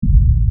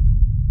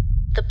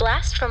The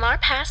Blast from Our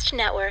Past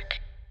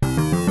Network.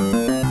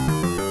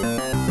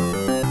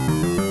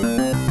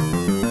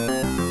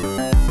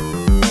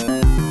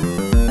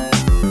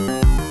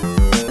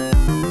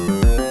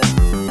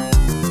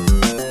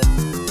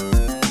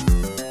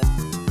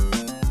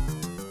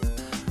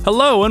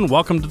 Hello and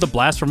welcome to the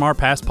Blast from Our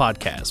Past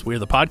podcast. We're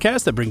the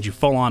podcast that brings you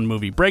full-on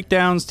movie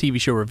breakdowns, TV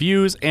show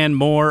reviews, and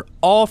more,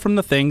 all from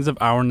the things of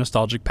our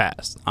nostalgic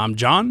past. I'm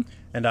John.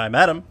 And I'm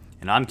Adam.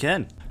 And I'm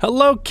Ken.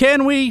 Hello,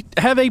 Ken. We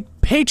have a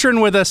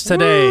patron with us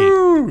today.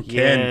 Woo!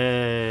 Ken.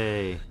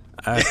 Yay.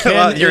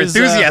 Well, your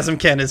enthusiasm,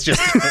 Ken, is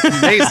just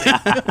amazing.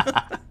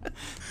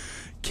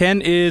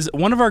 Ken is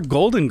one of our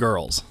Golden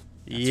Girls.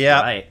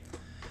 Yeah. Right.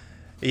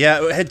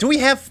 Yeah. We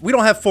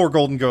don't have 4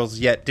 Golden Girls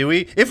yet, do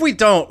we? If we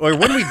don't, or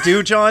when we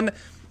do, John,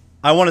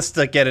 I want us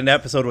to get an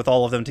episode with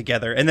all of them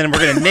together, and then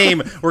we're gonna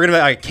be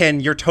like, Ken,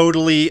 you're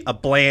totally a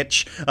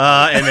Blanche,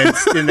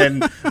 and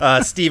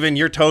then Steven,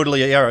 you're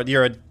totally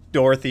you're a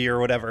Dorothy or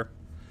whatever.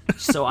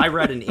 So I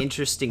read an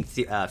interesting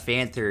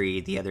fan theory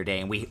the other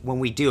day, and when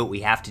we do it,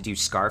 we have to do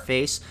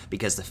Scarface,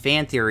 because the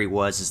fan theory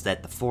is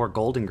that the 4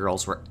 Golden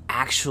Girls were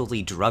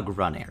actually drug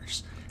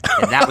runners.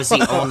 And that was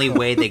the only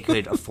way they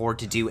could afford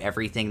to do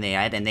everything they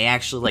had. And they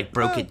actually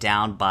broke it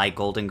down by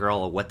Golden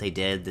Girl of what they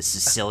did. The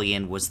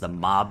Sicilian was the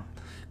mob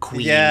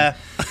queen. Yeah,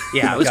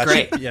 it was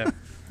great. Yeah,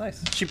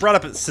 nice. She brought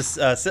up.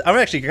 I'm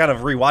actually kind of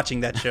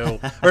rewatching that show,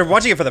 or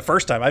watching it for the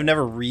first time. I've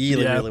never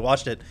really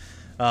watched it.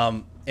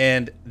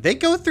 And they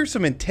go through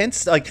some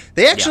intense.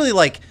 They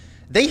actually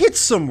they hit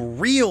some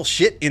real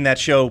shit in that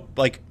show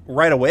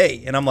right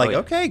away. And I'm like,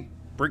 okay,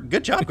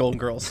 good job, Golden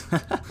Girls.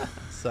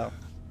 So.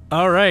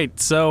 All right,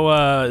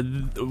 so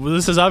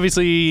this is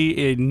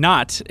obviously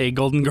not a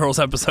Golden Girls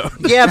episode.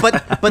 Yeah,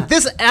 but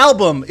this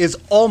album is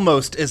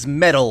almost as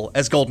metal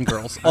as Golden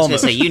Girls. I was going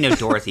to say,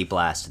 Dorothy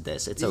blasted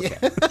this. It's okay.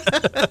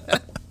 Yeah.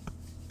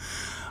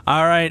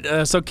 All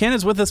right, so Ken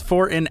is with us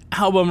for an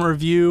album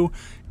review,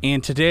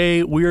 and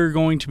today we're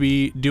going to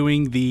be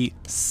doing the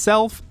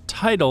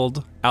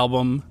self-titled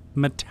album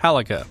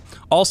Metallica,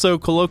 also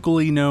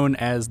colloquially known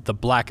as the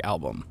Black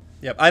Album.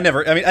 Yep,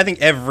 I think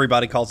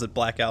everybody calls it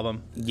Black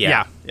Album.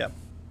 Yeah.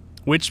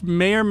 Which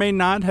may or may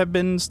not have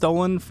been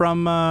stolen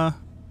from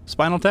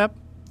Spinal Tap.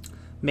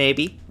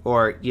 Maybe.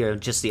 Or,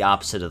 just the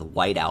opposite of the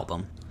White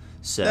Album.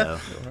 So.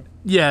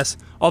 Yes.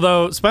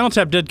 Although Spinal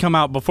Tap did come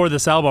out before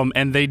this album,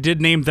 and they did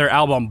name their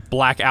album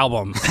Black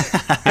Album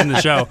in the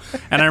show.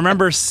 And I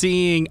remember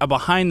seeing a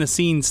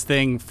behind-the-scenes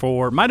thing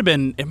for, it might have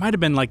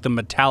been like the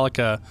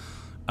Metallica,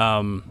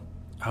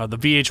 the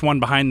VH1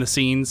 behind the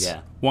scenes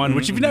one,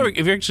 which if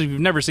you've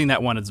never seen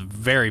that one, it's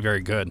very,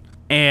 very good.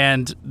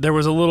 And there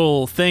was a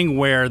little thing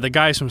where the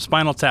guys from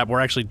Spinal Tap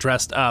were actually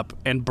dressed up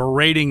and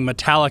berating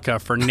Metallica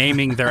for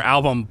naming their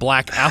album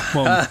Black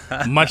Album,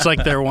 much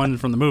like their one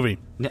from the movie.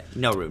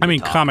 No room to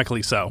talk.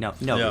 Comically so.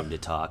 No room to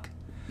talk.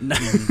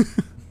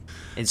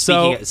 And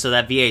so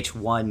that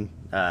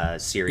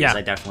VH1 series,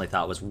 I definitely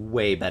thought was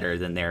way better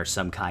than their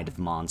Some Kind of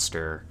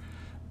Monster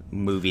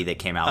movie that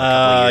came out a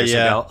couple years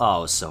ago. Oh,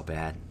 it was so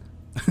bad.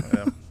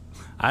 Yeah.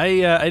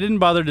 I didn't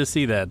bother to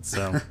see that,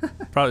 so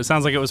probably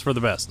sounds like it was for the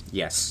best.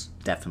 Yes,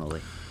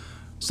 definitely.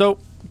 So,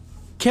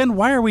 Ken,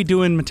 why are we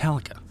doing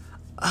Metallica?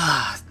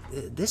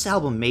 This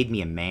album made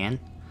me a man.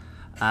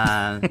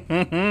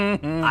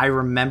 I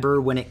remember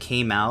when it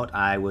came out,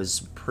 I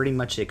was pretty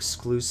much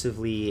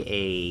exclusively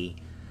a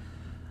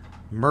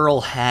Merle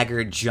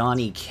Haggard,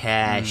 Johnny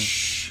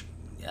Cash.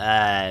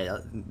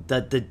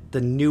 The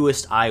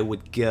newest I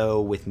would go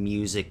with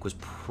music was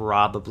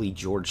probably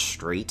George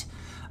Strait.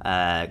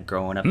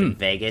 Growing up in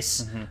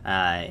Vegas,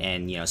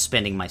 and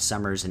spending my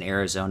summers in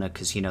Arizona,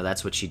 because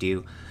that's what you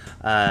do.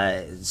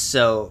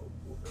 So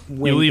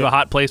you leave a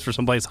hot place for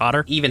someplace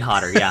hotter. Even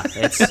hotter, yeah.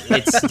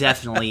 It's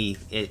definitely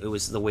it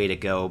was the way to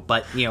go.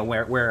 But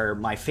where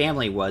my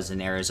family was in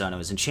Arizona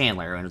was in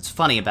Chandler, and what's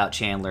funny about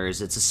Chandler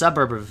is it's a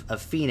suburb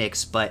of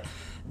Phoenix, but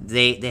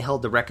they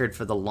held the record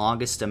for the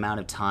longest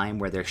amount of time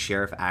where their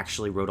sheriff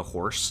actually rode a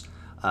horse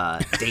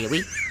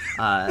daily.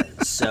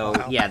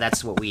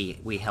 That's what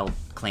we held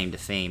claim to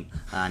fame.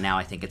 Now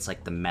I think it's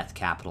like the meth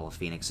capital of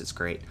Phoenix. It's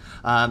great.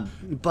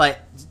 But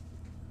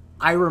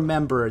I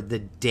remember the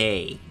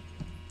day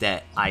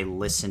that I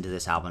listened to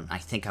this album. I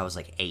think I was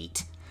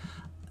 8.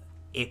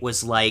 It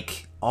was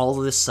like all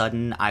of a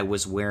sudden I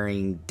was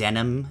wearing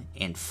denim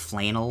and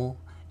flannel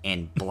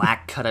and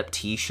black cut-up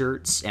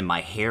t-shirts, and my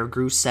hair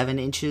grew 7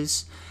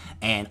 inches,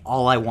 and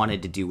all I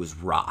wanted to do was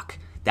rock.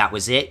 That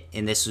was it,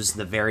 and this was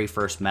the very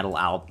first metal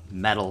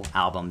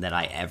album that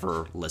I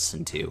ever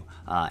listened to,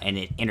 and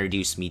it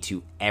introduced me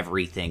to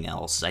everything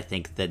else. I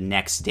think the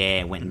next day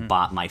I went and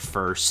bought my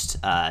first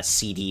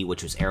CD,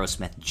 which was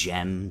Aerosmith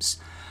Gems.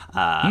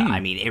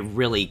 I mean, it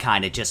really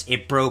kind of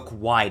it broke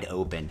wide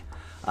open.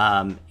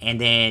 And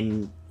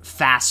then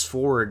fast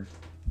forward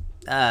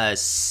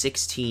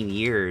 16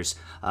 years,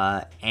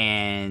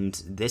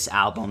 and this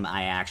album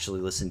I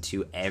actually listened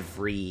to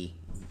every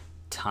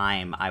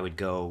time I would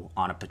go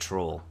on a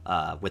patrol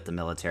with the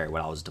military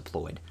when I was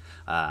deployed.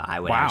 I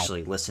would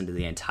actually listen to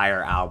the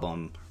entire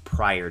album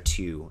prior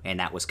to, and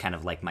that was kind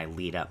of like my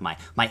lead up, my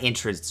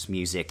entrance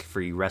music for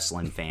you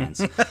wrestling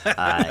fans.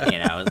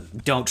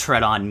 Don't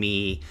Tread on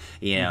Me,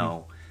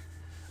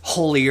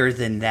 Holier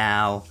Than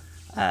Thou.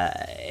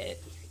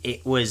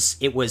 It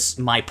was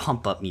my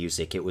pump up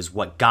music. It was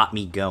what got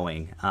me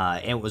going.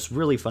 And it was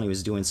really funny. I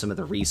was doing some of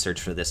the research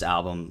for this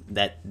album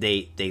that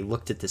they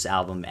looked at this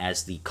album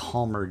as the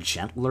calmer,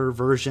 gentler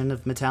version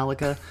of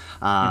Metallica.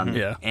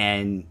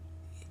 And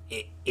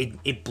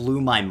it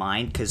blew my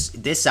mind because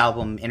this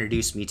album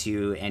introduced me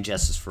to And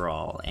Justice for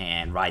All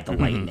and Ride the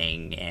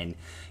Lightning, and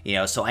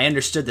so I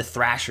understood the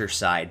thrasher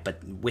side,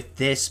 but with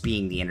this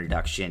being the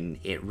introduction,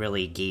 it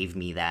really gave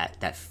me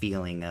that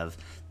feeling of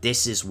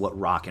this is what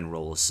rock and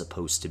roll is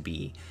supposed to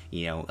be,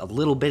 a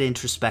little bit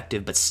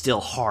introspective but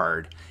still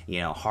hard,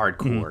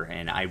 hardcore,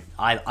 and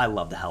I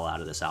love the hell out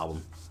of this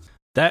album.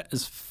 That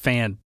is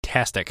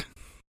fantastic.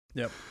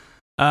 Yep.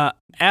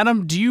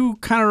 Adam, do you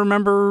kind of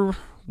remember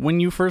when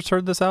you first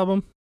heard this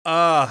album?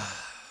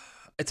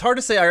 It's hard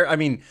to say. I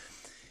mean,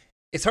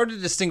 it's hard to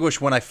distinguish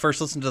when I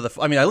first listened to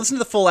I listened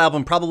to the full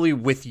album probably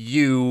with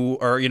you,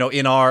 or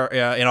in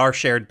our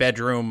shared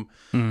bedroom.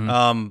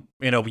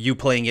 You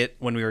playing it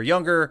when we were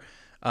younger.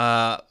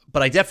 But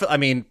I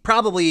definitely,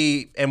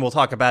 probably, and we'll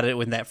talk about it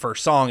when that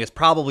first song is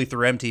probably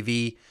through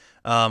MTV.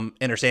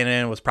 Enter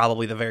Sandman was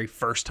probably the very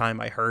first time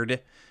I heard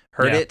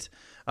it.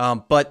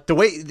 But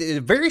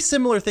the very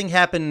similar thing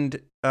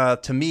happened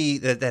to me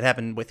that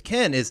happened with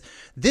Ken is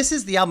this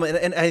is the album,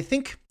 and I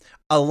think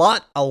a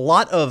lot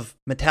of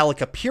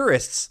Metallica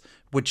purists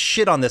would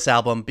shit on this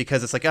album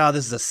because it's like,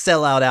 this is a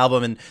sellout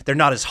album and they're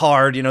not as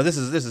hard. This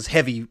is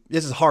heavy,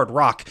 this is hard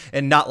rock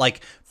and not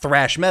like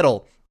thrash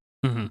metal.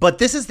 But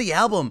this is the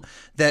album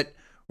that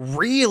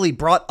really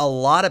brought a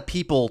lot of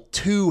people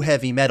to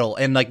heavy metal,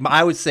 and like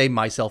I would say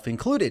myself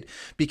included,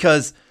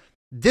 because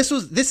this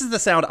is the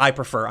sound I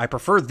prefer. I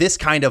prefer this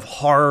kind of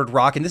hard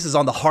rock, and this is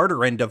on the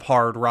harder end of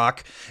hard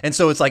rock. And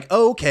so it's like,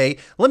 okay,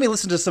 let me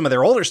listen to some of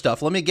their older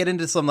stuff. Let me get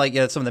into some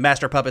some of the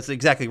Master Puppets,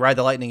 exactly, Ride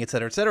the Lightning, et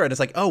cetera, et cetera. And it's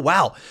like, oh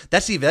wow,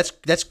 that's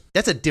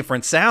a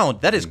different sound.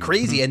 That is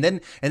crazy. And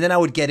then I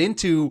would get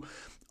into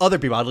other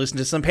people. I'd listen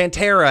to some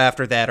Pantera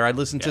after that, or I'd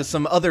listen to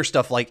some other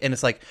stuff and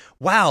it's like,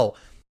 wow,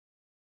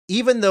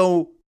 even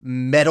though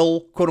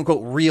metal, quote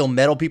unquote, real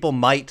metal people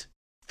might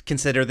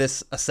consider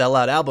this a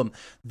sellout album,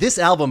 this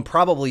album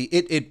probably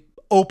it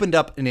opened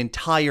up an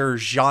entire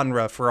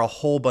genre for a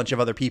whole bunch of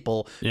other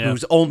people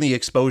whose only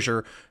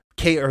exposure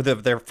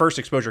their first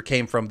exposure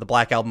came from the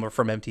Black Album or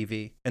from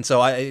MTV. And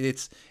so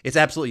it's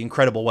absolutely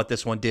incredible what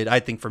this one did,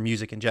 I think, for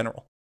music in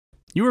general.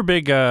 You were a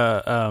big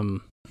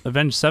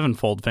Avenged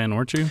Sevenfold fan,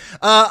 weren't you?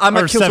 I'm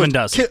or a Seven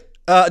Dust.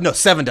 No,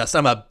 Seven Dust.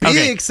 I'm a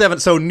big Seven.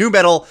 So new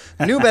metal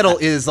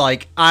is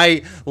like,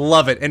 I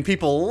love it, and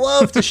people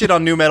love to shit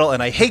on new metal,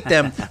 and I hate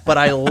them. But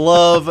I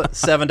love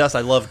Seven Dust.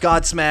 I love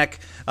Godsmack.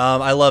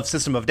 I love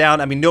System of a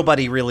Down.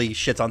 Nobody really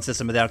shits on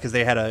System of a Down because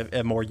they had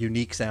a more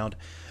unique sound.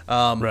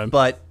 Right.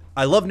 But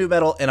I love new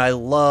metal, and I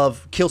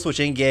love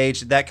Killswitch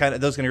Engage, those kind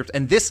of groups.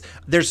 And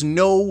there's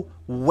no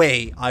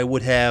way I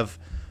would have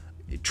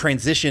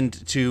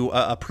transitioned to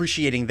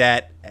appreciating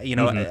that,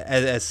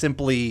 as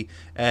simply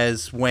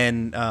as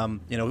when,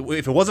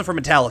 if it wasn't for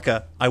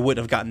Metallica, I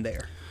wouldn't have gotten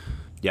there.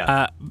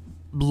 Yeah.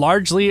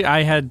 Largely,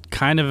 I had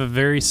kind of a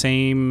very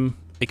same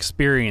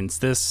experience.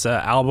 This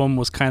album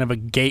was kind of a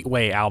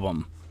gateway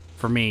album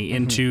for me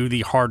into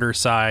the harder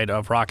side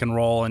of rock and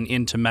roll and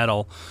into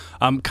metal.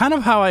 Kind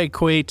of how I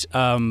equate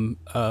Green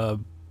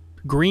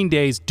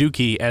Day's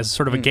Dookie as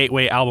sort of a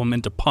gateway album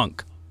into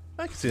punk.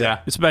 I can see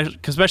that.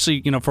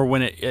 Especially, for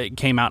when it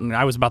came out and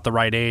I was about the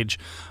right age.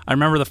 I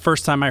remember the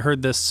first time I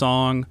heard this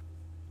song,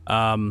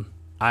 I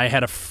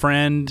had a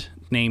friend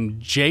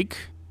named Jake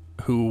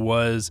who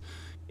was,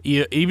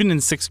 even in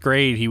 6th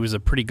grade, he was a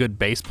pretty good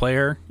bass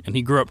player, and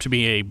he grew up to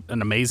be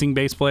an amazing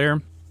bass player.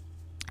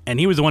 And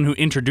he was the one who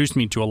introduced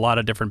me to a lot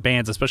of different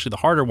bands, especially the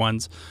harder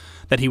ones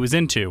that he was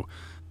into.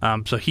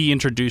 So he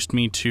introduced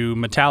me to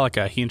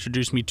Metallica. He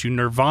introduced me to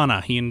Nirvana.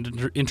 He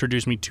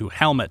introduced me to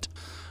Helmet.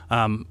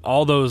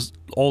 All those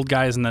old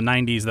guys in the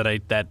 90s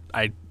that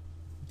I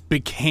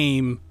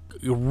became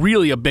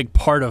really a big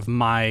part of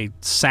my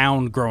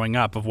sound growing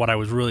up, of what I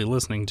was really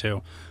listening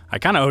to. I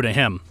kind of owe to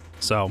him.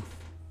 So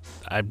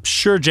I'm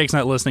sure Jake's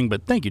not listening,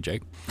 but thank you,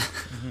 Jake.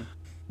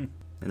 And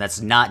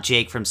that's not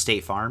Jake from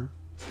State Farm?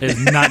 It's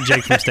not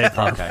Jake from State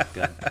Farm. Okay,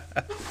 good.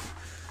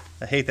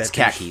 I hate that. It's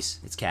khakis.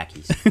 It's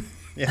khakis.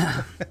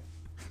 Yeah.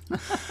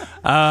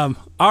 All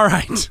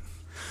right.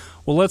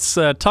 Well, let's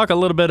talk a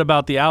little bit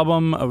about the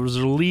album. It was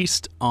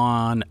released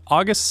on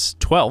August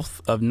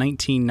 12th of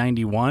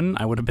 1991.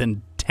 I would have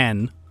been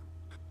 10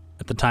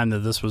 at the time that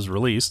this was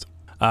released.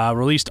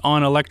 Released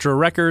on Elektra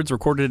Records,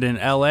 recorded in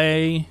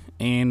L.A.,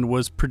 and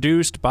was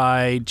produced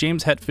by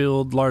James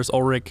Hetfield, Lars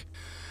Ulrich,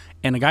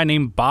 and a guy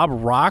named Bob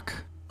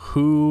Rock,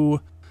 who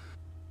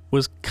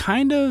was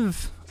kind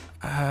of,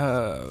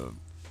 I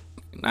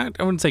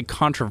wouldn't say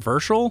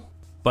controversial,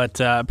 but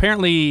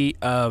apparently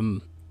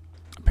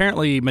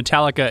apparently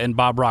Metallica and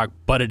Bob Rock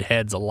butted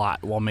heads a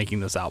lot while making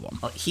this album.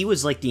 He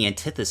was like the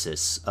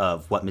antithesis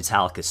of what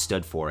Metallica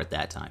stood for at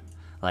that time.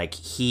 Like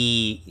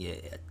he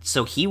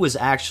was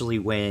actually,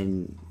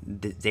 when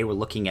they were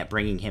looking at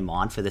bringing him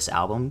on for this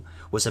album,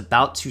 was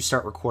about to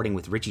start recording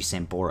with Richie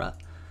Sambora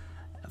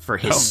for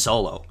his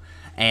solo.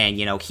 And,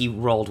 he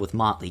rolled with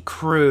Motley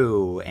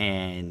Crue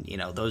and,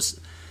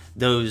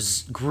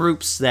 those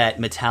groups that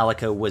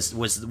Metallica was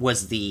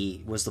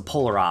the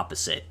polar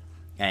opposite.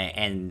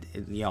 And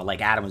like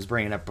Adam was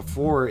bringing up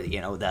before,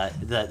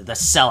 the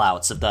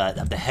sellouts of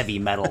the heavy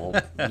metal,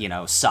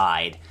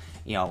 side.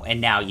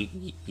 And now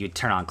you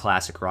turn on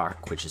classic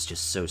rock, which is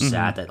just so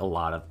sad that a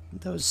lot of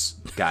those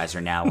guys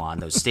are now on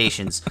those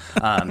stations.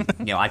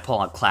 I pull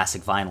out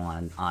classic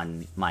vinyl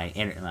on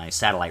my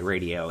satellite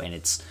radio, and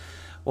it's,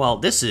 well,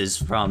 this is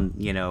from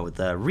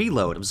the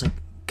Reload. I was like,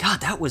 God,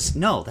 that's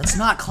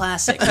not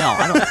classic. No,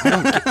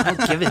 I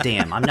don't give a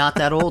damn. I'm not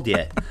that old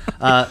yet.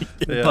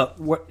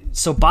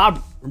 So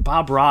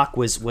Bob Rock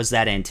was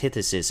that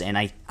antithesis, and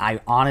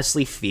I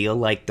honestly feel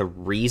like the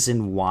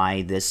reason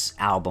why this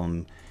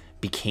album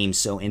became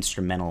so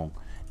instrumental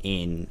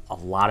in a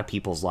lot of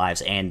people's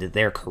lives and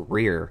their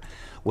career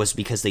was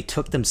because they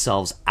took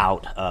themselves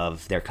out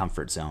of their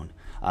comfort zone.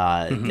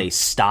 They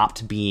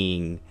stopped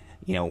being,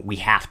 we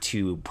have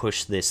to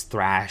push this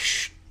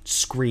thrash,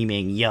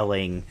 screaming,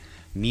 yelling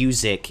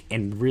music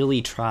and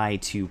really try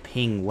to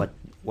ping what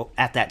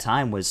at that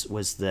time was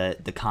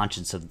the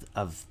conscience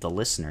of the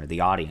listener, the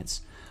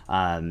audience.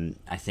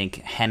 I think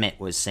Hemmett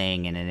was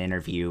saying in an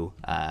interview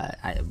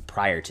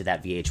prior to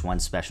that VH1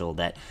 special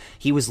that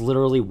he was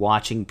literally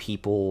watching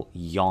people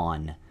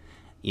yawn,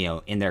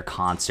 in their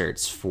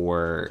concerts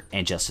for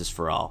And Justice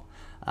for All.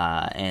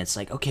 And it's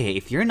like, okay,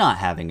 if you're not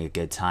having a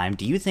good time,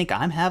 do you think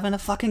I'm having a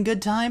fucking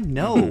good time?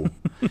 No.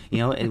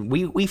 And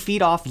we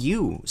feed off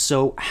you.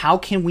 So how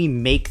can we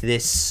make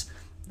this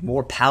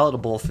more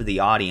palatable for the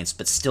audience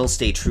but still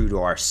stay true to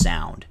our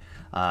sound?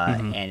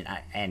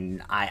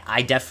 And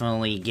I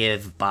definitely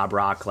give Bob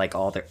Rock like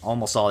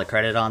almost all the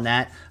credit on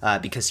that,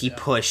 because he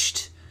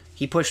pushed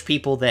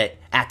people that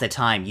at the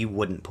time you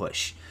wouldn't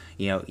push.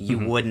 You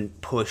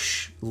wouldn't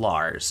push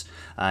Lars,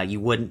 you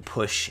wouldn't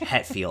push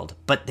Hetfield,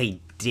 but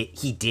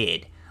he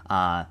did.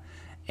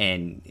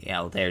 And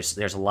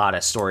there's a lot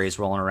of stories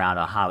rolling around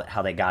on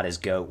how they got his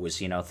goat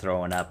was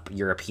throwing up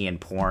European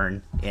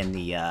porn in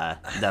the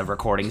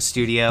recording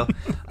studio.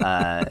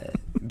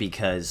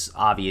 Because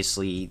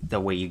obviously the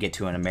way you get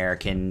to an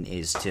American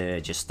is to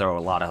just throw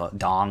a lot of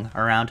dong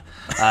around.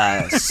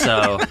 And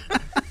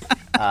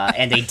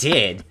they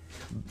did.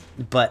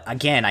 But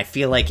again, I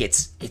feel like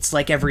it's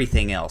like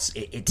everything else.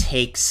 It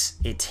takes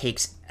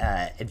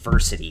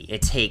adversity.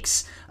 It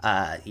takes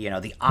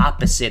the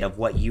opposite of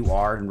what you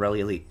are, and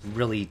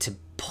really to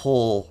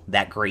pull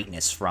that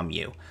greatness from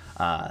you.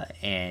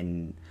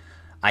 And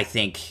I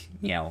think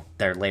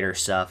their later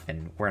stuff,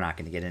 and we're not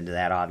going to get into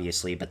that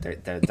obviously, but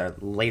their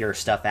later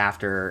stuff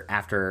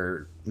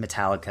after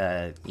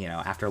Metallica,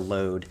 after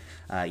Load,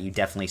 you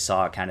definitely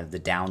saw kind of the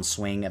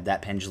downswing of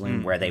that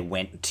pendulum where they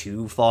went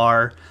too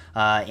far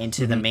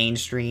into the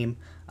mainstream.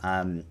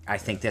 I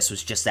think this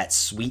was just that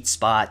sweet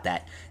spot,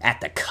 that at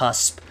the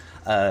cusp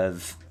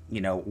of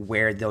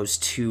where those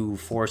two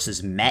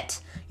forces met.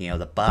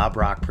 The Bob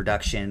Rock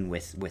production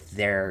with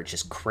their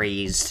just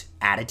crazed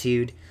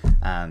attitude.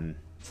 And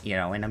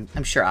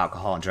I'm sure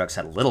alcohol and drugs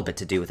had a little bit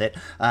to do with it,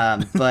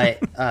 but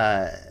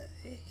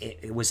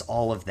it was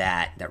all of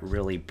that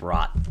really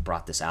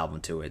brought this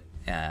album to it.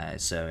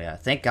 So yeah,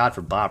 thank God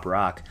for Bob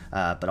Rock,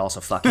 but also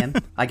fuck him,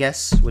 I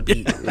guess would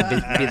be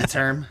the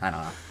term. I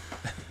don't know.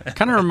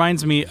 Kind of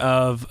reminds me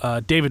of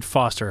David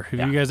Foster. Have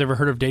you guys ever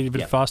heard of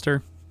David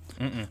Foster?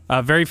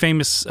 Very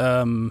famous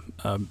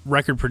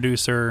record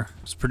producer.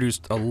 Has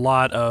produced a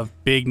lot of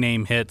big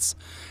name hits,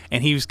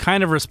 and he was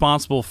kind of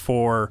responsible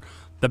for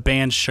the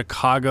band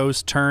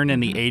Chicago's turn in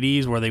the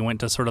 80s, where they went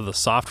to sort of the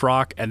soft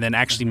rock and then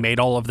actually made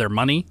all of their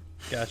money.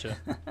 Gotcha.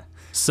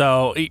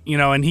 So,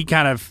 and he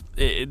kind of,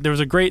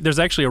 there's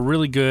actually a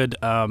really good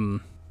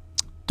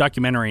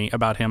documentary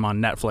about him on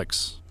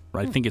Netflix.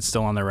 I think it's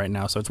still on there right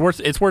now. So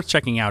it's worth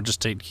checking out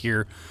just to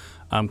hear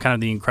kind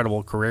of the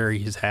incredible career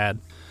he's had.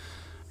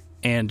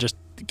 And just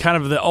kind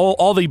of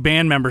all the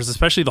band members,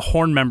 especially the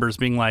horn members,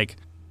 being like,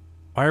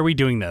 why are we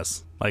doing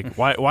this? Like,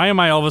 why am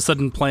I all of a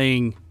sudden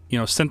playing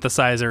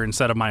synthesizer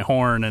instead of my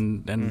horn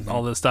and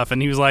all this stuff?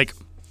 And he was like,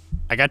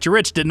 I got you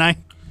rich, didn't I?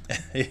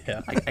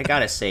 Yeah. I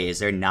gotta say, is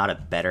there not a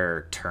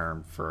better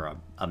term for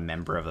a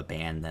member of a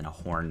band than a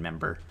horn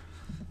member?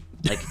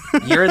 Like,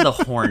 you're the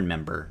horn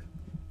member.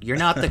 You're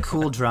not the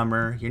cool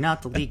drummer. You're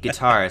not the lead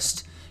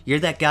guitarist. You're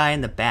that guy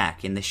in the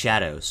back, in the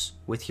shadows,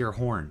 with your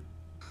horn.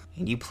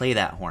 And you play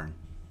that horn.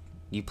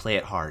 You play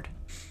it hard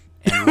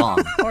and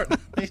long.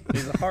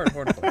 He's a hard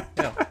horn player.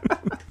 Yeah.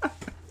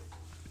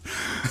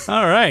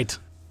 All right.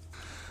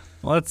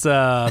 Let's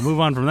move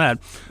on from that.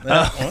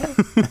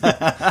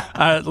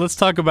 Let's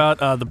talk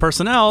about the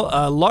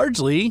personnel.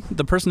 Largely,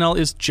 the personnel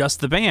is just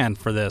the band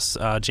for this.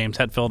 James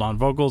Hetfield on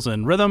vocals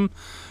and rhythm,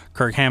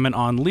 Kirk Hammett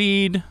on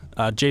lead,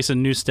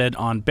 Jason Newsted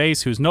on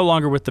bass, who's no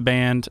longer with the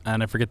band,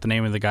 and I forget the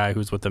name of the guy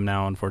who's with them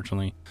now,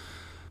 unfortunately.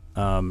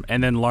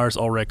 And then Lars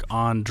Ulrich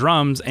on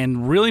drums,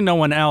 and really no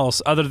one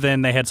else other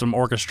than they had some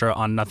orchestra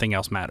on Nothing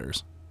Else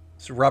Matters.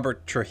 It's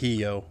Robert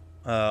Trujillo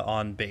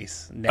on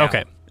bass now.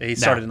 Okay. He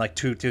started in like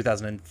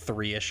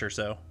 2003-ish or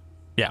so.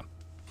 Yeah.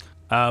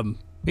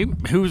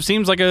 Who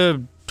seems like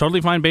a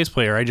totally fine bass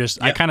player.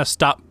 I kind of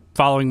stopped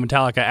following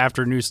Metallica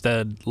after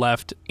Newsted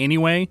left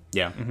anyway.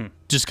 Yeah. Mm-hmm.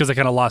 Just because I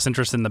kind of lost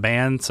interest in the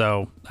band,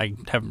 so I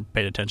haven't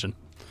paid attention.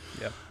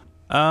 Yep.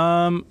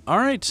 All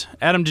right.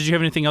 Adam, did you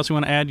have anything else you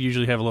want to add? You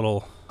usually have a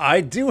little...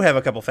 I do have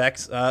a couple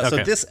facts. So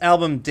Okay. this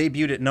album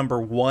debuted at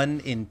number 1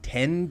 in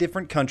 10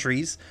 different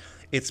countries.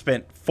 It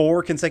spent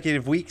 4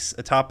 consecutive weeks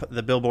atop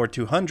the Billboard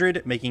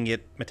 200, making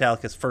it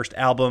Metallica's first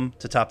album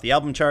to top the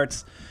album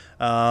charts.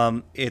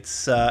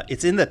 It's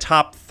in the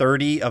top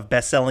 30 of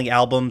best-selling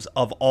albums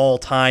of all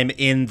time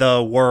in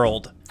the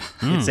world.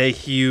 It's a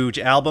huge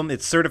album.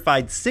 It's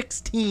certified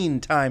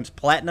 16 times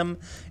platinum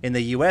in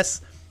the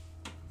U.S.,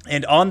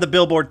 and on the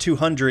Billboard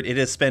 200, it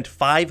has spent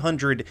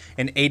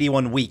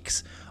 581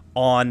 weeks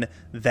on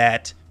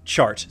that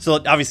chart. So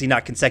obviously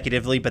not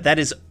consecutively, but that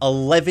is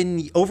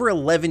over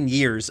 11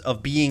 years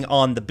of being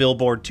on the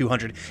Billboard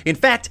 200. In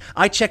fact,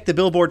 I checked the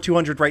Billboard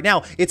 200 right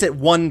now. It's at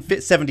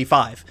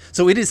 175.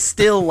 So it is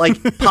still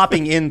like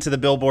popping into the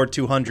Billboard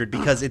 200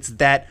 because it's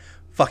that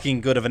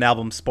fucking good of an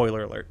album.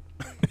 Spoiler alert.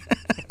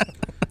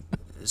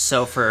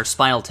 So for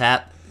Spinal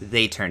Tap,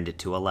 they turned it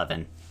to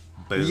 11.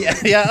 Boom.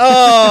 Yeah.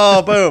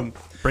 Oh, boom.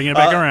 Bringing it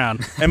back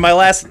around. And my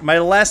last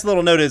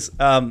little note is,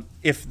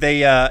 if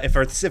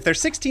they're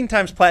 16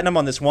 times platinum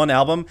on this one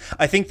album,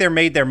 I think they're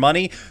made their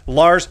money.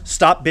 Lars,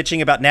 stop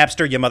bitching about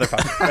Napster, you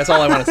motherfucker. That's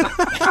all I want to say.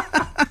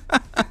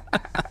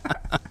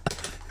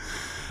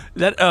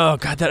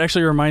 That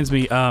actually reminds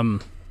me. Who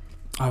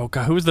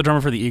was the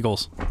drummer for the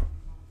Eagles?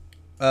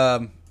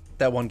 That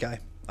one guy.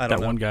 I don't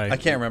know. That one guy. I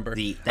can't remember.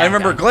 That I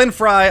remember guy. Glenn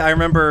Fry. I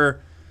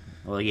remember.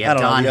 Well, I yeah,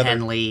 don't know, Don the other-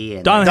 Henley.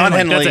 And Don Henley.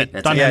 Henley. That's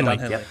it. Don Yeah, Henley. Don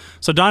Henley. Yep.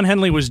 So Don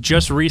Henley was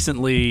just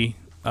recently,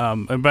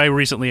 and by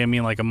recently I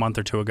mean like a month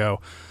or two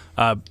ago,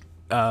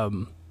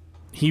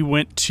 he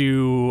went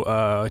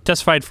to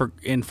testified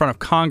in front of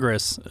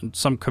Congress,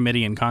 some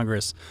committee in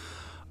Congress,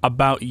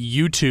 about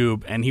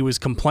YouTube, and he was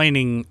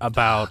complaining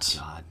about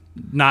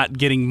not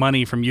getting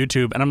money from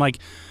YouTube, and I'm like,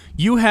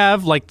 you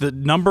have like the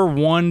number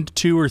 1,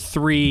 2, or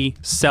 3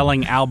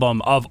 selling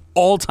album of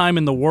all time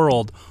in the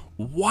world.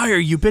 Why are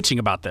you bitching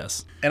about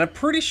this? And I'm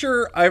pretty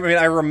sure, I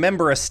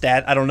remember a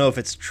stat, I don't know if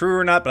it's true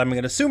or not, but I'm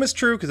going to assume it's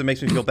true because it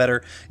makes me feel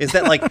better, is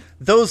that like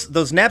those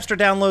Napster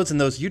downloads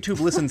and those YouTube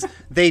listens,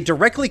 they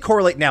directly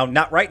correlate now,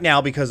 not right now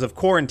because of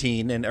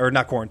quarantine, or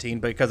not quarantine,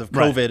 but because of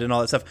COVID Right. and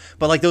all that stuff,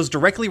 but like those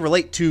directly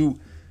relate to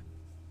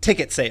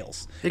ticket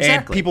sales and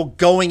Exactly. people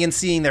going and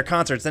seeing their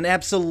concerts. And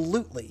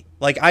absolutely,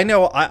 like I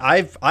know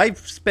I've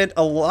spent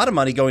a lot of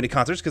money going to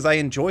concerts because I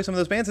enjoy some of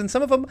those bands, and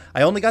some of them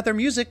I only got their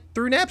music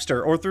through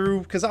Napster or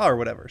through Kazaa or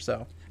whatever.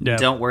 So Yeah.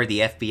 Don't worry, the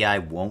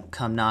FBI won't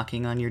come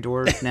knocking on your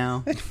door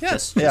now.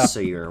 Just Yeah.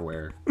 so you're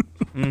aware.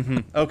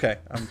 okay,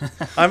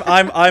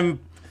 I'm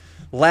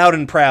loud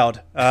and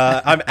proud.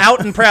 I'm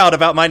out and proud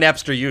about my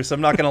Napster use.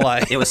 I'm not gonna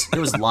lie. It was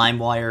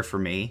LimeWire for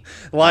me.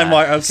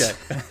 LimeWire.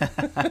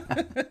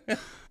 Okay.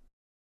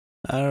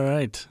 All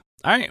right.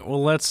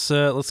 Well, let's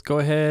go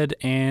ahead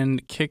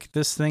and kick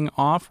this thing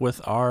off with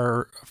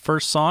our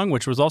first song,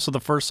 which was also the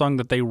first song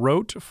that they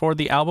wrote for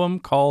the album,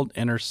 called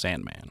Inner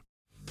Sandman.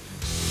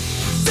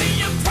 Say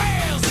your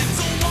prayers, it's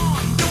a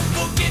one. Don't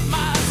forget,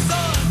 my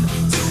son,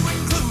 to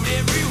include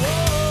everyone.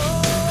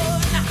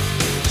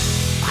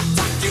 I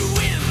tuck you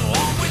in,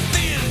 warm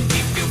within,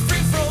 keep you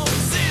free from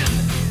sin,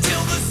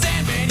 till the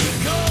Sandman he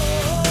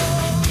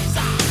comes.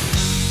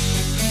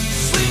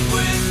 Sleep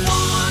with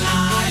one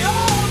eye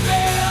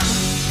open,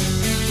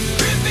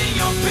 gripping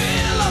your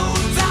pillow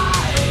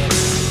tight.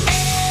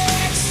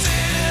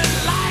 Exit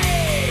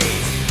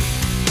light,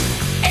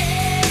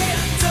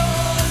 enter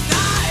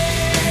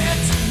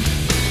night.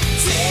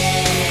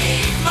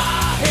 Take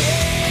my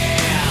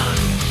hand,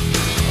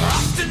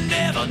 off to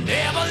never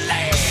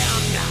land.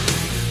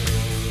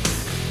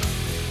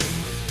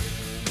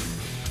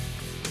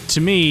 To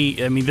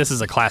me, I mean, this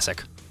is a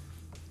classic.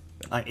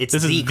 It's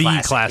This is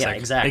the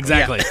classic. Yeah,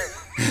 exactly.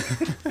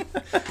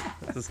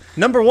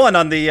 Number 1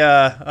 on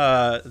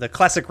the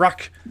classic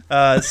rock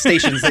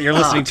stations that you're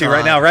listening to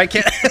right now, right,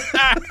 Kit?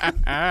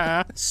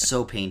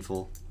 So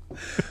painful.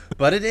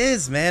 But it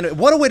is, man.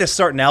 What a way to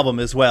start an album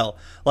as well.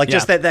 Like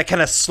just Yeah. that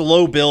kind of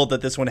slow build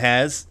that this one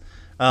has.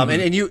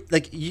 And you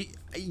like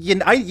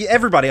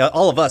everybody,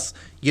 all of us,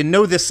 you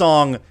know this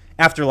song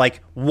after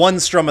like one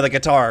strum of the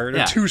guitar or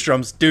Yeah. 2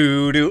 strums.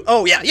 Do.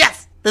 Oh yeah,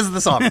 yes. This is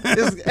the song.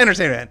 This is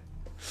Entertainment.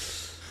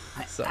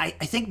 I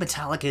think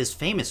Metallica is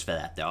famous for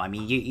that, though. I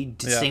mean, you did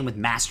the Yeah. same with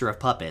Master of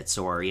Puppets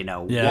or, Yeah.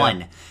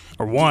 One.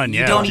 Or One,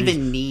 You yeah. don't Jeez.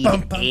 even need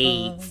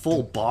a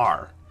full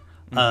bar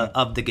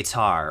of the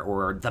guitar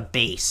or the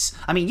bass.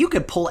 I mean, you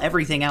could pull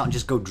everything out and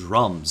just go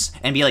drums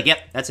and be like, "Yep,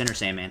 that's Enter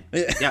Sandman."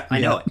 Yeah, I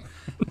know it.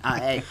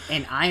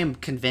 And I am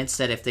convinced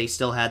that if they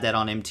still had that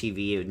on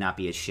MTV, it would not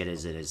be as shit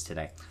as it is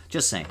today.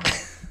 Just saying.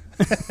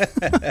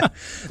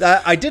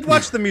 I did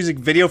watch the music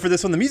video for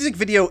this one. The music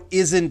video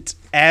isn't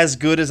as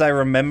good as I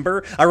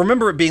remember. I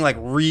remember it being like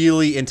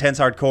really intense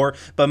hardcore,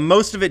 but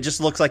most of it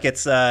just looks like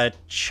it's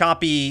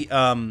choppy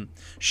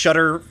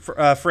shutter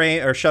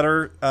frame or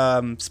shutter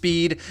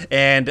speed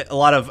and a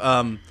lot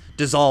of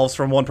dissolves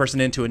from one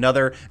person into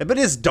another. But it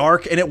is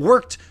dark and it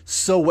worked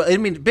so well. I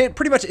mean,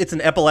 pretty much it's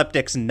an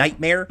epileptic's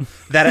nightmare,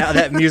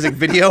 that music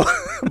video,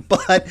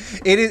 but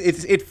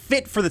it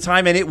fit for the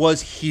time and it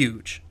was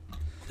huge.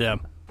 Yeah.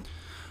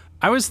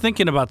 I was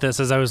thinking about this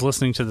as I was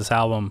listening to this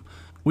album.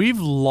 We've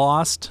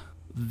lost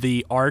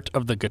the art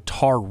of the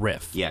guitar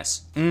riff.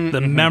 Yes. The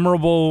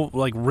memorable,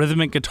 like,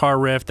 rhythmic guitar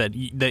riff that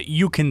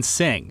you can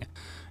sing.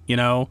 You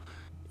know,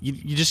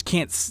 you just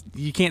can't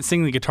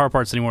sing the guitar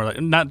parts anymore. Like,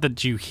 not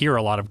that you hear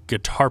a lot of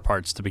guitar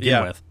parts to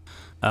begin with,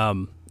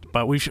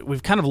 but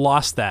we've kind of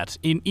lost that.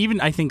 Even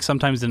I think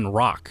sometimes in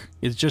rock,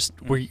 it's just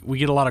we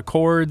get a lot of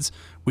chords.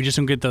 We just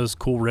don't get those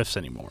cool riffs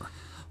anymore.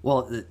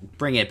 Well,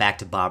 bringing it back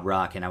to Bob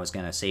Rock, and I was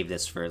going to save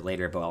this for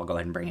later, but I'll go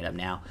ahead and bring it up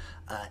now.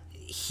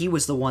 He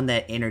was the one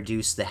that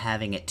introduced the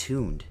having it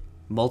tuned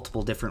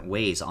multiple different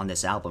ways on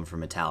this album for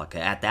Metallica.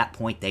 At that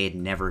point, they had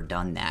never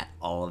done that.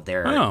 All of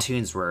their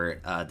tunes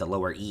were the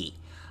lower E.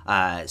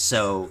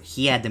 So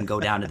he had them go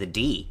down to the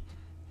D.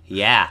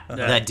 Yeah,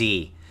 the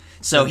D.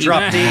 So he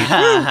dropped D.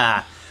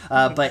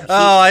 But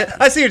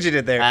I see what you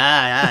did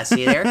there.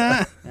 See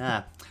there?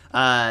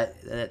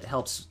 That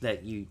helps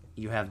that you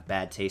have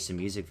bad taste in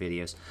music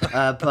videos.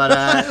 But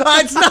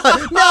it's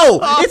not. No,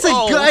 it's a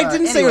good. I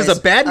didn't say it was a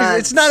bad music.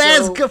 It's not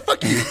as good.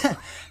 Fuck you.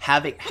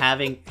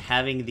 having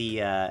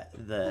the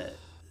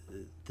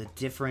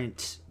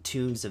different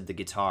tunes of the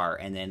guitar,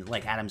 and then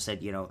like Adam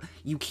said, you know,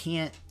 you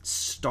can't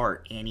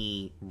start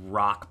any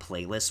rock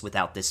playlist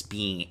without this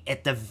being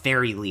at the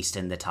very least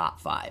in the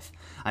top 5.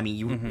 I mean,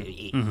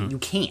 you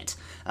can't.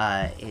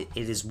 It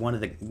is one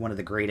of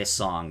the greatest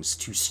songs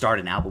to start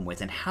an album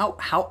with, and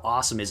how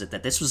awesome is it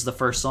that this was the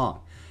first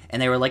song,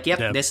 and they were like,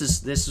 "Yep, this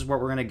is what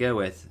we're gonna go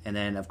with," and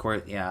then of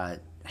course,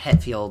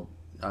 Hetfield.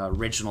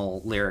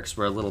 Original lyrics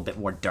were a little bit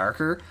more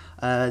darker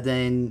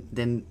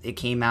than it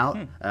came out.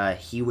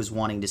 He was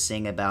wanting to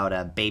sing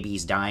about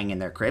babies dying in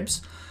their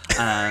cribs.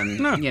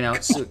 You know,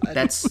 so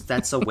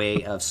that's a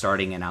way of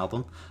starting an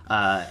album.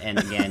 And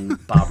again,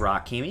 Bob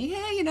Rock came in.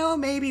 Yeah, you know,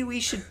 maybe we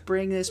should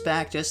bring this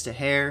back just a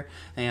hair.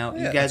 You know,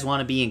 you guys want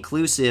to be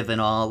inclusive and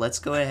all. Let's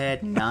go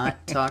ahead and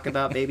not talk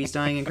about babies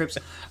dying in cribs.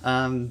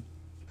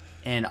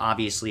 And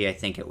obviously, I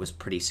think it was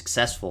pretty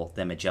successful,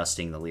 them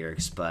adjusting the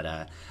lyrics.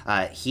 But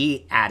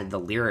he added the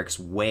lyrics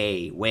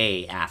way,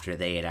 way after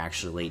they had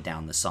actually laid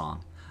down the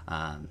song.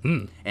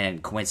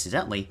 And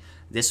coincidentally,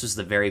 this was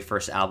the very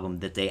first album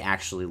that they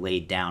actually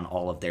laid down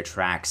all of their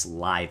tracks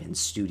live in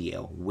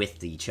studio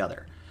with each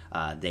other.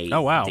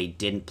 They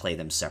didn't play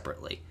them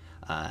separately.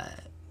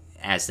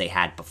 As they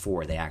had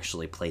before, they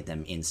actually played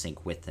them in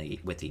sync with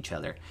each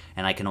other.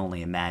 And I can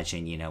only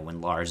imagine, you know,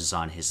 when Lars is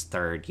on his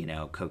third, you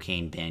know,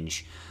 cocaine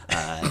binge,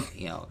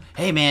 you know,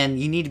 hey man,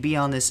 you need to be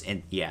on this.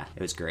 And yeah,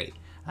 it was great.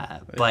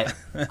 But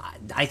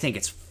I think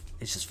it's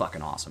just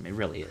fucking awesome. It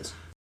really is.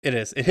 It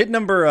is. It hit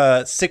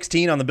number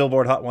 16 on the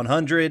Billboard Hot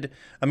 100.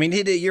 I mean,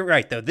 you're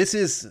right though. This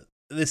is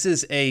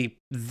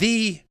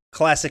the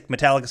classic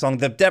Metallica song.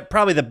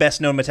 Probably the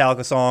best known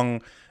Metallica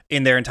song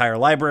in their entire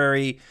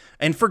library,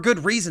 and for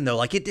good reason though.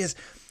 Like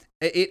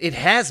it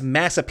has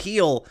mass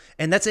appeal,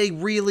 and that's a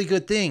really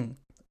good thing.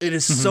 It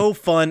is so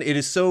fun, it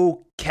is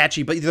so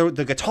catchy, but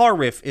the guitar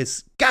riff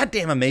is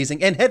goddamn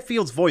amazing, and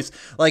Hetfield's voice,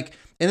 like,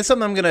 and it's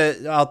something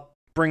I'll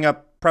bring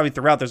up probably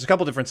throughout. There's a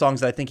couple different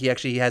songs that I think he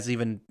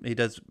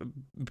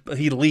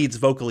leads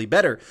vocally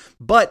better,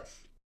 but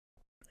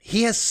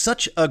he has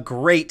such a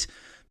great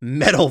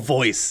metal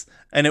voice,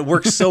 and it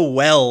works so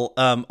well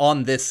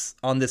on this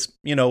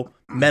you know,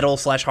 metal /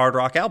 hard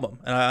rock album,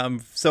 and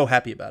I'm so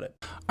happy about it.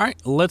 All right,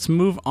 let's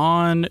move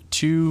on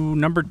to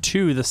number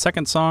 2, the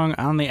second song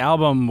on the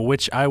album,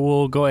 which I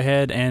will go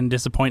ahead and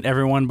disappoint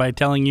everyone by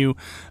telling you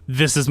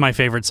this is my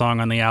favorite song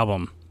on the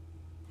album.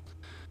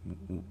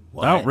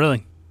 What? Oh,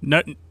 really?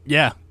 No,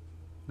 yeah.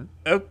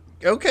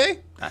 Okay.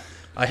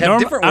 I have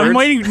different words. I'm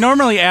waiting.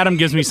 Normally, Adam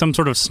gives me some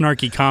sort of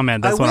snarky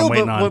comment. That's what I'm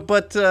waiting on.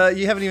 But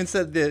you haven't even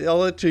said. I'll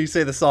let you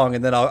say the song,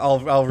 and then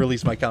I'll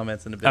release my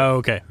comments in a bit. Oh,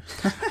 okay.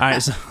 All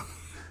right. So,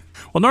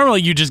 well,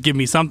 normally you just give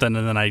me something,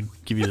 and then I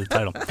give you the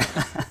title.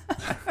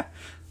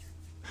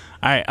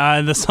 All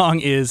right. The song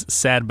is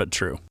 "Sad But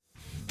True."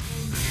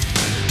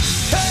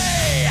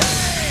 Hey,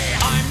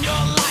 I'm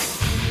your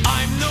life.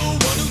 I'm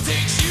the one who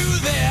takes you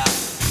there.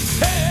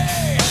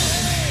 Hey,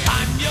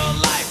 I'm your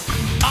life.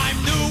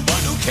 I'm the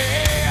one who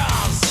cares.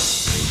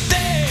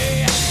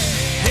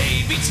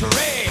 They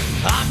betray.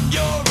 I'm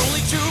your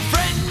only true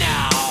friend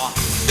now.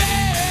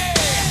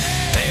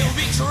 They'll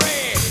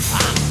betray.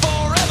 I'm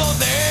forever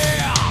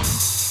there.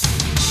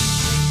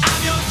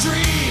 I'm your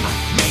dream.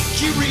 Make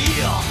you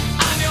real.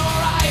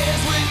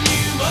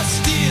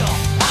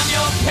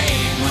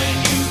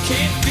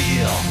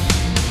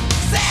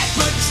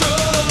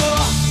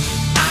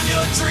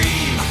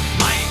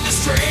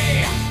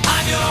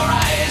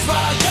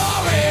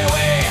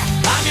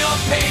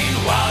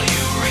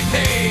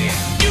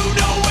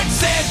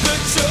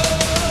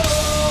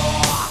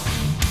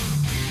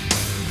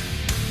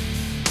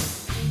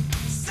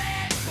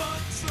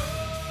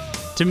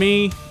 To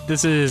me,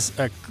 this is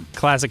a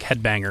classic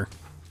headbanger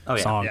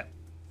song.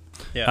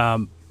 Yeah.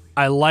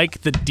 I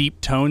like the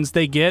deep tones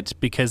they get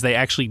because they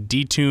actually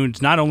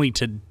detuned not only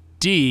to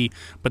D,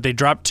 but they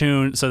dropped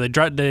tune. So they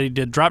dropped D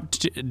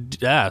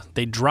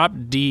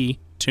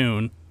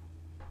tune.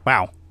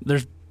 Wow,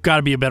 there's got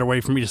to be a better way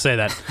for me to say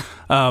that.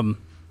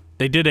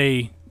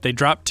 They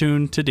dropped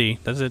tune to D.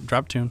 That's it.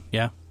 Drop tune.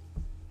 Yeah,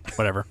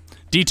 whatever.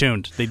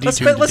 Detuned. They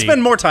detuned. Let's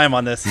spend more time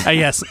on this.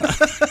 Yes.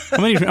 How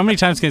many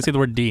times can I say the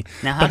word D?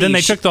 Now, but then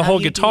they took the how whole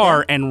do you do guitar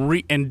that?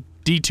 and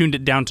detuned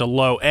it down to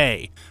low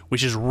A,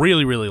 which is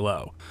really, really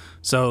low.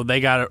 So they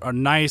got a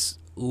nice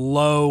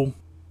low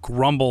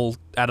grumble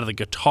out of the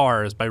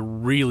guitars by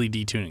really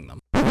detuning them.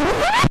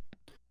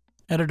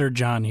 Editor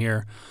John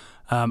here.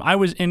 I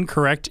was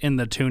incorrect in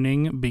the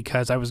tuning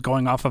because I was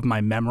going off of my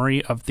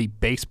memory of the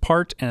bass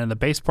part, and in the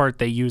bass part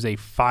they use a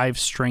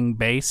 5-string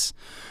bass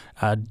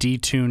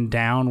detuned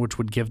down, which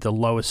would give the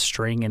lowest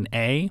string an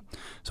A.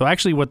 So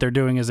actually what they're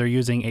doing is they're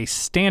using a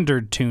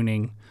standard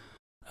tuning,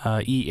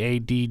 E, A,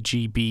 D,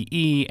 G, B,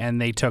 E,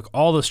 and they took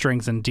all the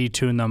strings and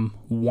detuned them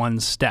one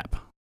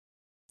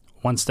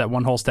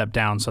whole step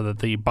down, so that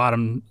the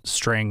bottom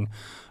string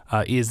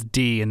is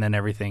D, and then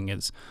everything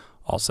is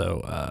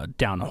also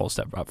down a whole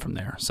step up from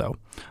there. So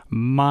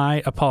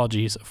my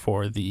apologies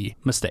for the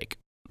mistake.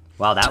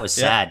 Wow, that was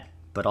sad,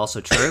 but also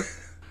true.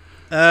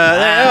 There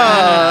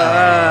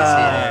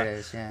it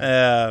is.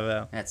 Yeah.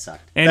 well, That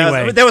sucked.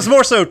 Anyway, that was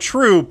more so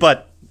true,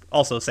 but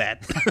also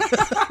sad.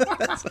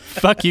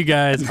 fuck you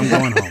guys. I'm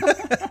going home.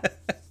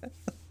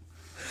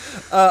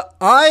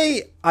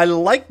 I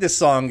like this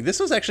song. This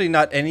was actually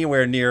not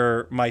anywhere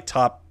near my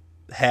top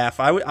half.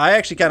 I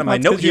actually kind of my Well,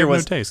 it's note 'cause you here have no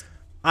was taste.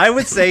 I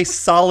would say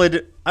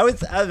solid.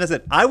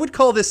 I would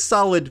call this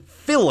solid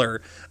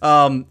filler.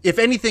 If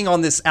anything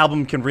on this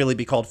album can really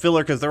be called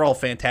filler because they're all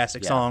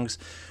fantastic songs,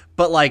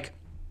 but like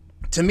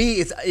to me,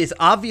 it's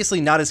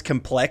obviously not as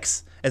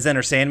complex as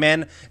Enter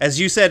Sandman. As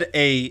you said,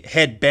 a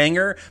head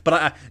banger,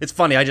 but it's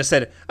funny. I just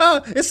said,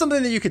 it's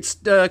something that you could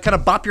kind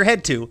of bop your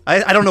head to.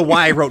 I don't know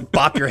why I wrote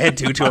bop your head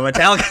to a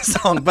Metallica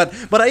song, but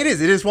it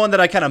is one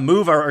that I kind of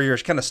move or you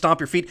kind of stomp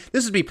your feet.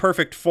 This would be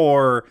perfect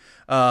for,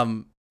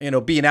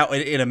 being out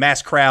in a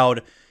mass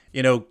crowd,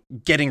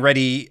 getting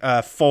ready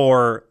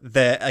for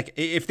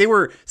if they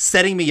were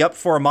setting me up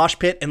for a mosh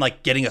pit and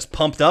like getting us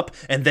pumped up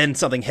and then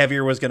something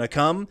heavier was going to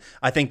come,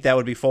 I think that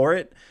would be for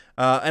it.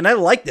 And I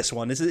like this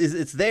one.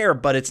 It's there,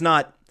 but it's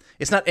not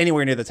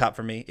anywhere near the top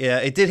for me. Yeah,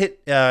 it did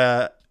hit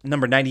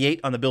number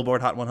 98 on the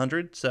Billboard Hot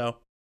 100, so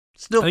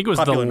still I think it was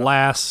the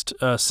last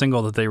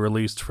single that they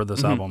released for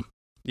this album.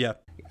 Yeah.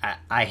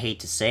 I hate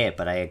to say it,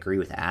 but I agree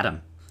with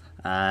Adam.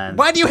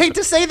 Why do you hate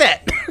to say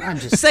that? I'm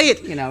just say it.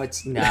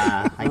 It's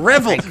nah.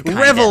 Revel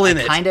in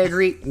it. I kind of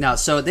agree. No,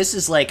 so this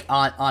is like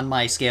on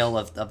my scale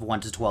of 1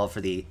 to 12 for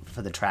the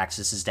tracks.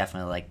 This is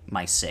definitely like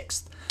my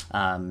 6th.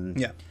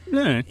 Yeah.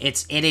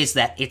 It's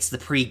the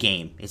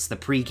pregame. It's the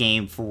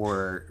pregame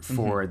for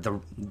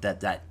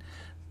that.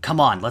 Come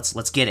on,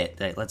 let's get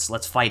it.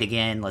 Let's fight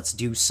again. Let's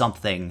do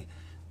something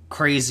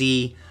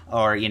crazy,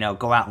 or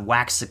go out and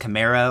wax the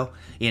Camaro.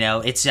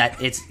 It's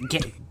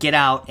get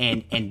out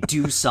and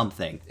do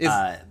something.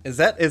 Is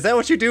that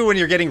what you do when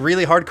you're getting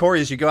really hardcore?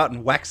 Is you go out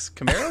and wax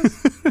Camaros?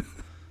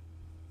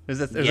 is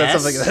that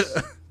something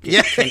that?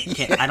 Yeah.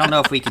 I don't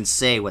know if we can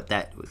say what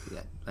that.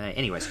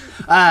 Anyways, so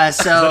Is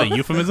that a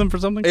euphemism for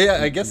something? Yeah,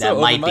 I guess that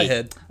so. might Over my be.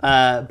 head.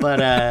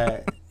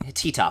 But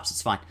T-tops,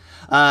 it's fine.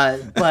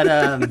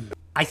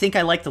 I think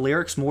I like the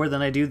lyrics more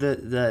than I do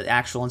the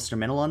actual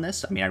instrumental on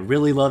this. I mean, I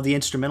really love the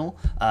instrumental,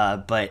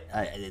 but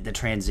the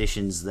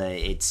transitions,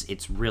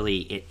 it's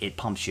really it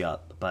pumps you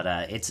up. But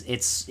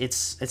it's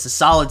a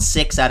solid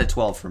 6 out of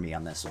 12 for me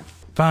on this one.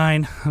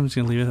 Fine, I'm just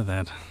gonna leave it at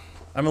that.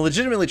 I'm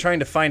legitimately trying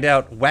to find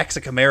out wax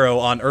a Camaro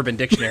on Urban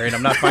Dictionary, and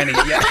I'm not finding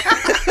it yet.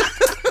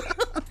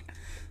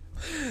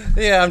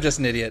 Yeah, I'm just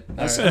an idiot.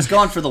 I was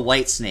going for the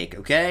white snake,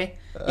 okay?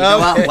 You go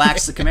out and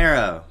wax the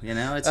Camaro,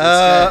 it's good.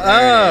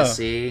 There it is,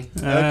 see?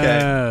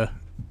 Okay.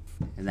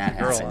 And that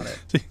Girl happened. on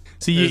it.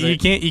 See,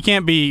 you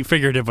can't be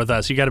figurative with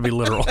us. You got to be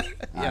literal.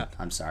 Yeah.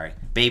 I'm sorry.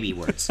 Baby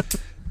words.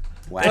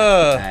 Wax.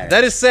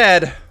 That is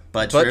sad,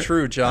 but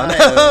true, John. Dear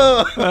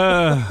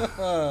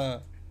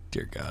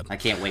God. I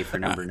can't wait for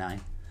number 9.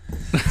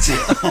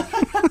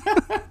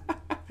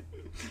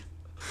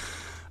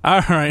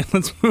 All right,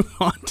 let's move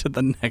on to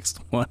the next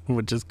one,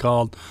 which is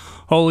called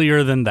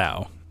Holier Than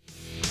Thou.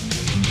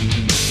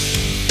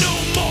 No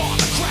more,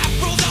 the crap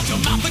rolls out your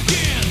mouth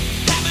again.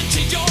 Haven't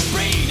changed your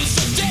brain, it's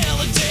so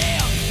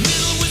delicate.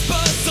 Little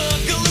whispers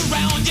circle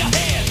around your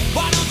head.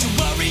 Why don't you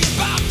worry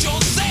about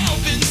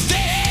yourself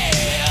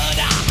instead?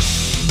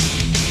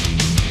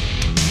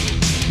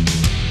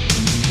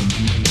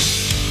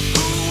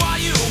 Who are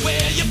you,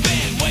 where you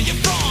been, where you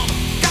from?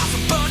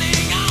 Gossip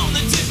burning on the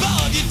tip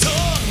of your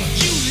tongue.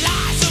 You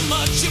lie so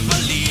much you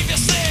believe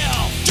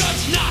yourself.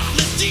 Judge not,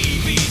 lest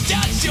ye be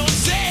judged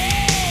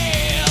yourself.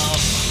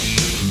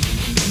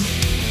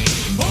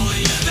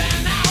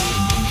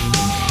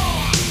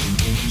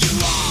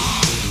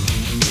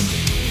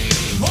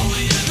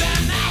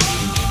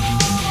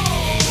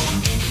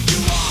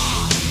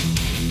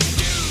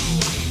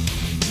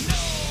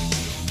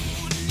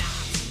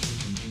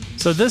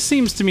 So this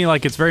seems to me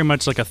like it's very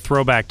much like a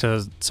throwback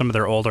to some of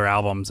their older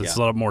albums. It's Yeah. a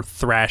little more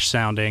thrash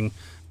sounding,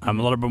 a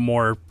little bit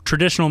more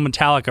traditional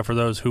Metallica for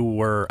those who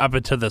were up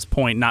until this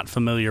point not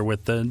familiar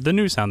with the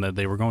new sound that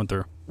they were going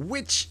through.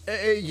 Which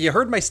you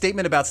heard my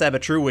statement about Sad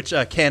But True, which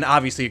Ken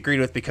obviously agreed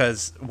with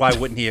because why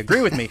wouldn't he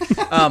agree with me?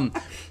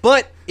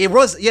 But it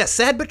was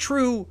Sad But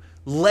True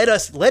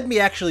led me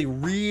actually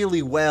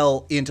really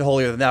well into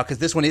Holier Than Thou because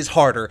this one is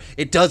harder.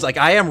 It does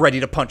I am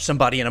ready to punch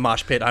somebody in a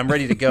mosh pit. I'm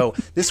ready to go.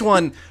 This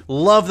one,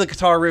 love the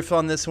guitar riff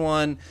on this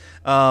one.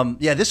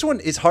 This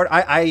one is hard.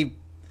 I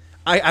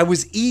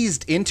was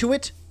eased into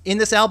it in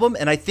this album,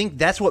 and I think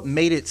that's what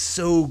made it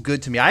so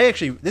good to me.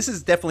 This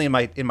is definitely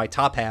in my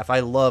top half. I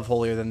love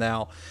Holier Than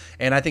Thou,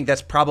 and I think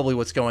that's probably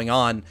what's going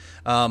on.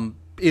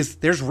 Is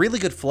there's really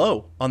good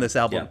flow on this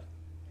album. Yeah.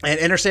 And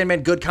Enter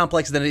Sandman, good,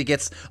 complex, then it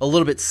gets a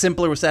little bit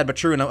simpler with Sad But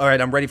True, and all right,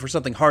 I'm ready for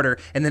something harder,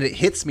 and then it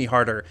hits me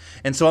harder.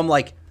 And so I'm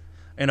like,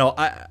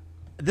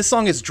 this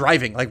song is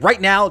driving. Like right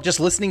now, just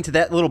listening to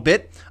that little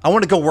bit, I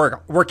want to go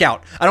work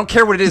out. I don't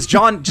care what it is,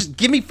 John. Just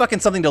give me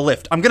fucking something to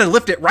lift. I'm gonna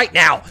lift it right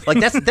now.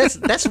 Like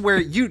that's where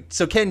you.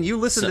 So Ken, you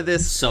listen to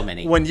this. So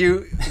many when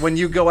you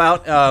go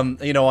out,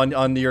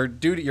 on your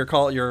duty,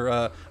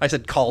 I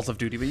said calls of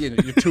duty, but your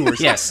tours.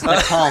 Yes,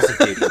 the calls of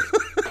duty.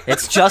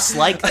 It's just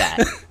like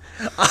that.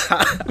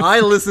 I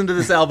listen to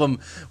this album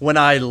when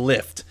I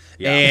lift.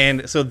 Yeah.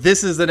 And so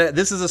this is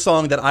a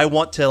song that I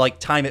want to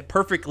time it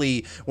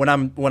perfectly when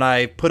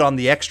I put on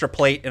the extra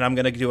plate and I'm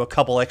gonna do a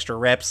couple extra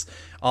reps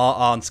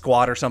on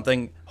squat or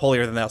something.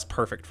 Holier Than Thou's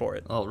perfect for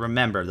it. Well,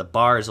 remember the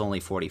bar is only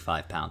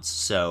 45 pounds,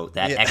 so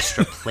that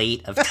extra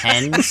plate of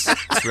tens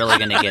is really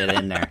going to get it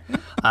in there.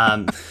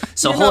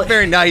 You're not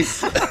very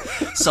nice.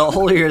 So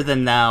Holier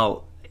Than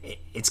Thou,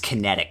 it's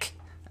kinetic.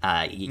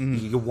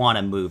 You want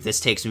to move. This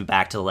takes me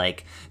back to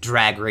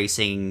drag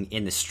racing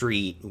in the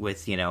street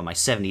with my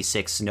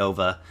 76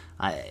 Nova.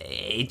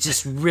 It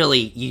just really,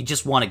 you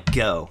just want to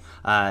go.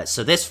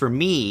 So this for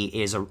me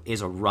is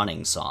a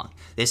running song.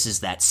 This is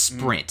that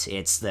sprint.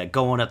 It's the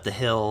going up the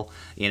hill,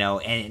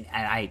 and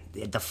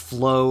the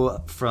flow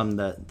from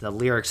the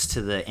lyrics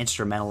to the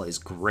instrumental is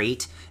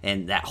great,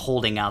 and that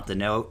holding out the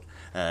note,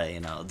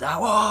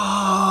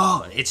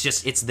 whoa,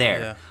 it's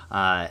there.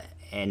 Yeah.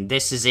 And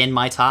this is in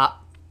my top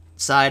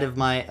side of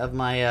my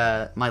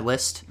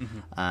list.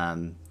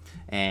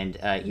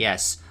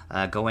 Yes,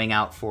 going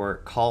out for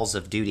calls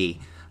of duty.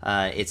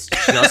 It's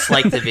just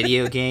like the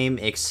video game,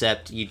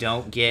 except you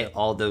don't get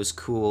all those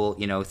cool,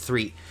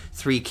 three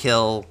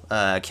kill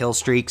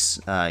streaks.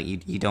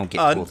 You don't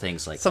get cool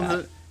things like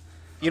that.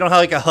 You don't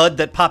have a HUD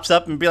that pops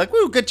up and be like,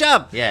 "Woo, good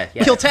job!" Yeah.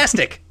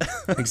 Killtastic.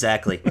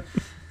 Exactly.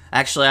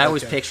 Actually, I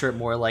always picture it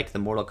more like the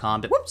Mortal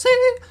Kombat. Whoopsie.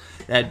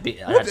 That's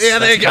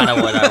kind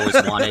of what I always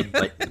wanted,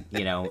 but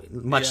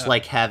much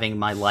like having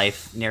my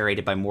life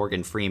narrated by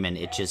Morgan Freeman,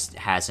 it just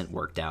hasn't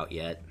worked out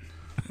yet.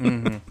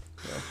 Mm-hmm.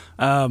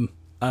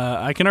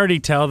 I can already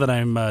tell that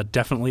I'm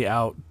definitely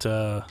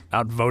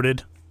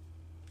outvoted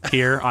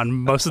here on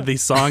most of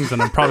these songs,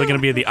 and I'm probably going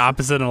to be the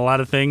opposite in a lot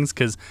of things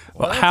because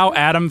how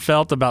Adam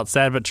felt about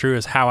Sad But True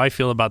is how I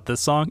feel about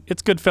this song.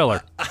 It's good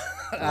filler.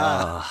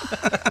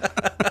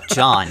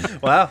 John.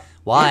 Wow.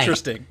 Why?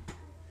 Interesting.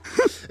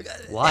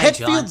 Why,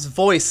 Hetfield's John?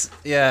 voice,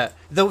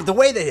 the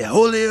way they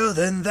Holier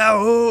Than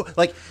Thou,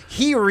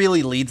 he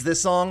really leads this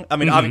song. I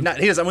mean,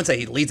 obviously, I wouldn't say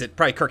he leads it.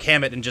 Probably Kirk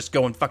Hammett and just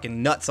going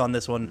fucking nuts on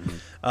this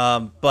one.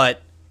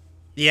 But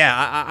yeah,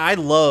 I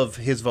love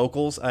his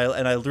vocals.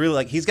 I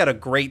really he's got a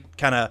great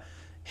kind of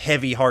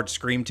heavy, hard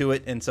scream to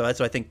it, and so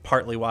that's I think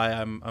partly why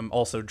I'm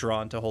also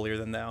drawn to Holier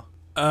Than Thou.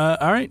 All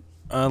right,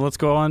 let's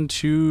go on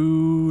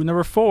to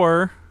number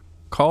 4,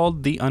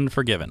 called The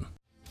Unforgiven.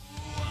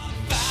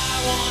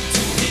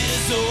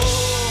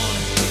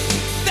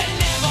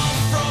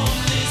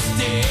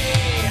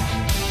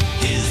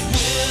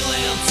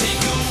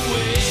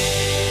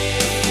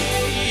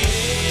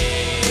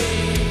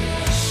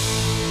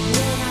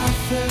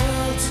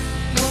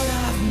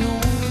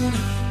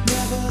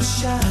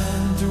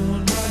 Shine,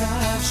 doing what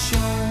I've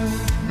shown.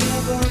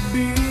 Never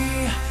be,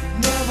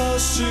 never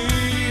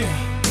see.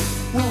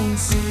 Won't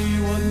see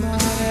what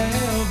might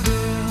have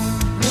been.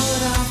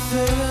 What I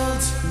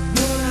felt,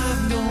 what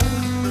I've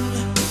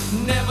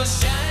known. Never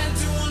shine,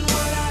 doing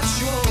what I've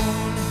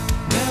shown.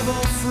 Never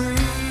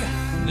free,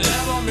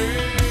 never me.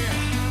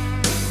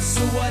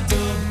 So I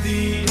dub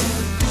the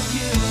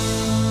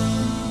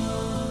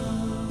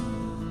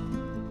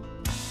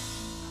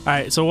All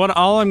right, so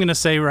all I'm going to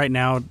say right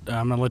now,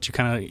 I'm going to let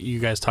you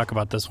guys talk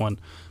about this one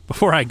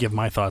before I give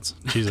my thoughts.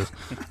 Jesus.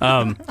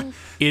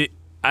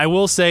 I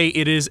will say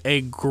it is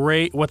a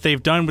great, what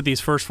they've done with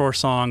these first 4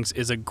 songs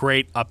is a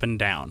great up and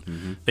down.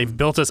 Mm-hmm. They've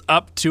built us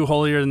up to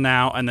Holier Than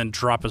Thou and then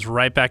drop us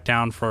right back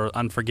down for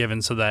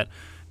Unforgiven so that,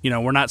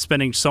 we're not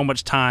spending so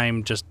much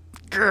time just,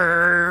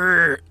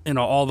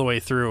 all the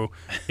way through.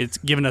 It's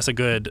given us a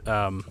good,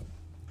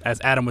 as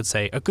Adam would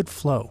say, a good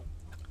flow.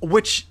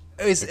 Which...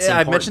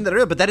 I mentioned that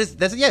earlier, but that's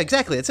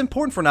exactly. It's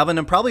important for an album,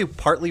 and probably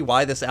partly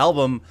why this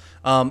album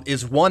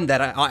is one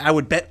that I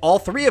would bet all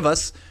 3 of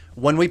us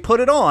when we put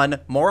it on,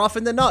 more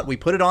often than not, we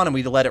put it on and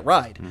we let it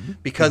ride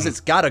because it's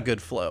got a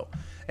good flow.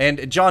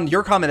 And John,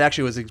 your comment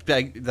actually was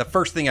the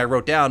first thing I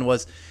wrote down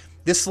was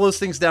this slows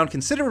things down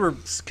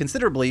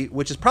considerably,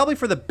 which is probably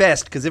for the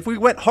best, because if we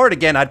went hard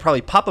again, I'd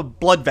probably pop a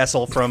blood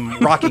vessel from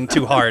rocking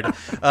too hard.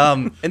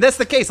 And that's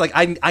the case. Like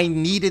I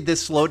needed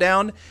this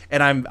slowdown,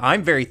 and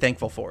I'm very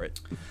thankful for it.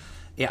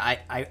 Yeah,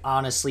 I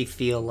honestly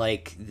feel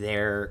like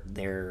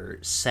they're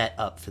set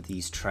up for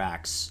these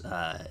tracks.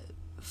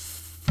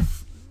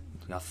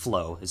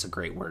 Flow is a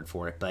great word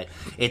for it, but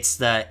it's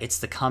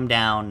the come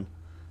down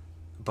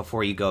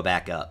before you go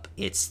back up.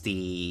 It's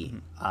the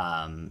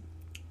I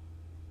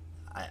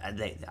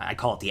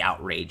call it the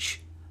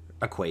outrage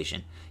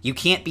equation. You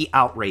can't be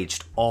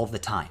outraged all the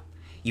time.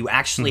 You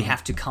actually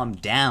have to come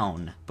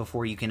down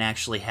before you can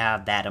actually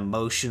have that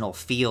emotional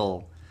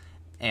feel,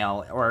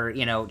 or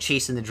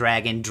chasing the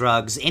dragon,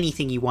 drugs,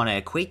 anything you want to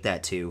equate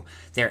that to.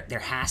 There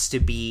has to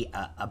be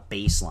a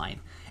baseline,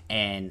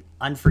 and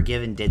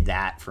Unforgiven did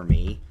that for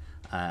me.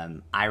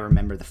 I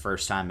remember the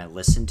first time I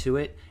listened to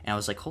it, and I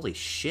was like, "Holy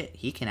shit,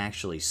 he can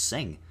actually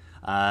sing!"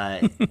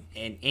 And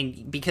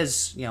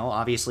because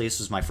obviously this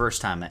was my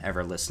first time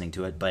ever listening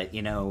to it, but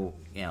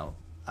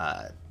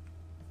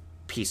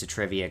piece of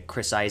trivia: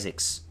 Chris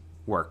Isaac's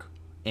work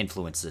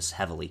influenced this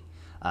heavily.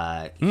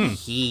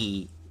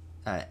 He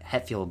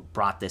Hetfield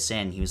brought this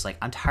in. He was like,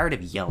 "I'm tired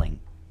of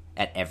yelling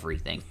at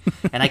everything,"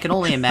 and I can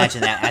only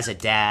imagine that as a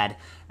dad,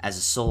 as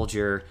a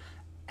soldier,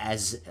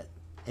 as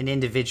an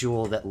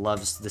individual that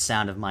loves the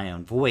sound of my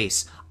own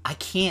voice, I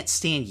can't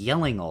stand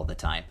yelling all the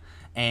time.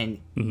 And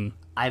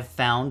I've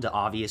found,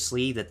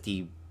 obviously, that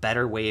the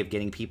better way of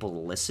getting people to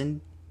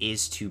listen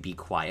is to be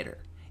quieter,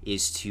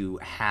 is to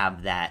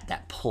have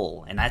that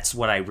pull. And that's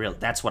what I wrote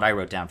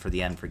down for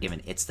the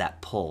Unforgiven. It's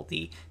that pull.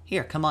 The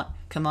here, come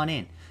on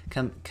in,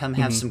 come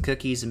have some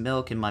cookies and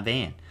milk in my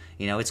van.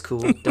 It's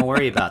cool. Don't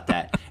worry about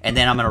that. And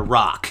then I'm gonna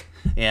rock.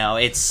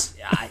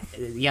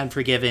 The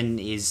Unforgiven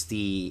is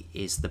the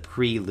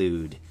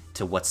prelude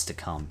to what's to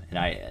come.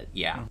 And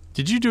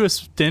Did you do a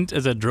stint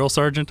as a drill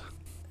sergeant?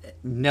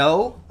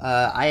 No,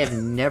 I have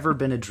never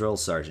been a drill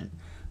sergeant.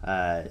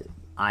 I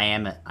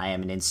am an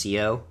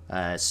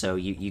NCO, so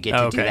you get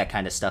to do that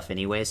kind of stuff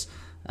anyways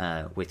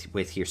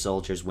with your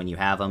soldiers when you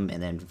have them,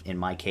 and then in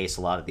my case,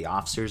 a lot of the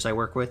officers I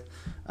work with,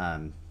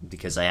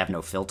 because I have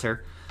no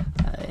filter.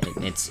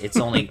 It's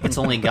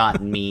only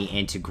gotten me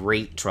into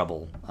great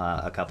trouble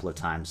a couple of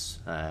times.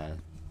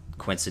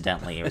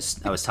 Coincidentally,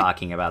 I was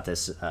talking about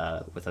this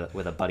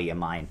with a buddy of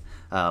mine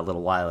a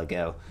little while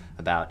ago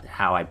about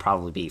how I'd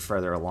probably be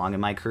further along in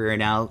my career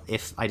now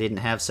if I didn't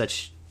have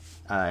such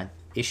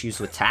issues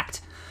with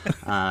tact.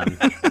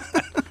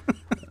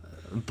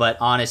 But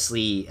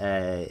honestly,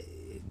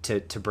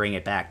 to bring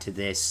it back to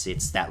this,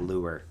 it's that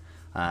lure.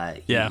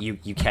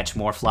 You catch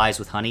more flies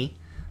with honey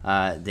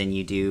than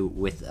you do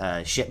with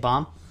shit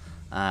bomb.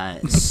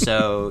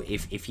 So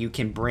if you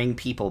can bring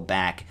people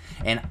back,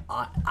 and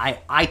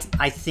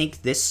I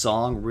think this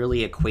song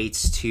really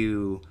equates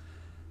to,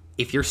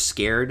 if you're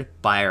scared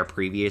by our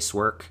previous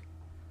work,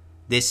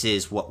 this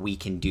is what we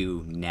can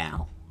do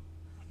now.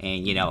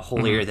 And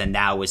Holier Than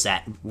Thou was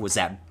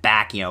that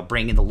back,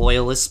 bringing the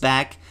loyalists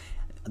back.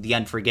 The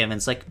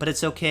Unforgiven's like, but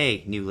it's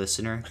okay, new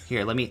listener.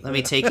 Here, let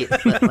me take it.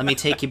 let me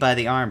take you by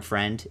the arm,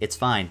 friend. It's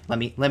fine. Let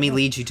me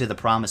lead you to the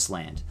promised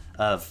land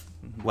of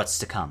what's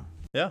to come.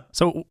 Yeah.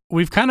 So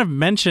we've kind of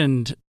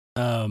mentioned,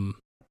 how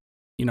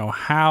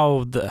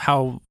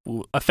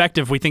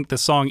effective we think the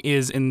song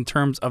is in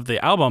terms of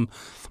the album,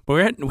 but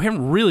we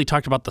haven't really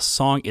talked about the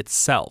song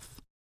itself.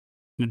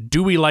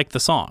 Do we like the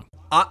song?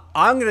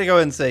 I'm gonna go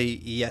ahead and say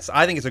yes.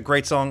 I think it's a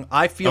great song.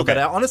 I feel that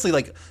honestly,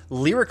 like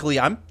lyrically,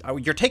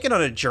 you're taking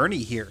on a journey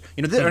here.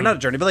 Or not a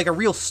journey, but like a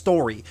real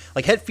story.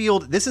 Like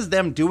Hetfield, this is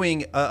them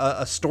doing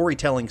a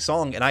storytelling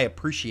song, and I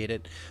appreciate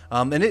it.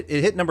 And it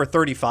hit number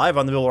 35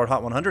 on the Billboard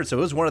Hot 100, so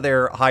it was one of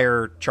their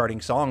higher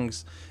charting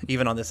songs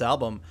even on this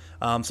album.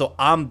 So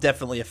I'm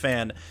definitely a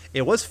fan.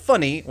 It was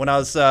funny when I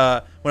was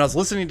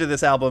listening to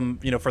this album,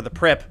 for the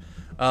prep.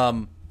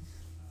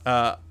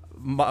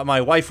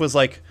 My wife was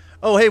like,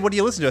 "Oh, hey, what do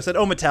you listen to?" I said,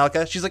 "Oh,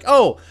 Metallica." She's like,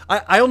 "Oh,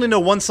 I only know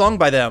one song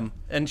by them."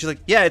 And she's like,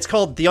 "Yeah, it's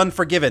called The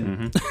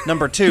Unforgiven,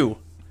 number 2.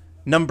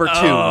 Number 2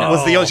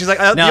 was the... She's like,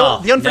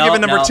 The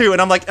Unforgiven number 2.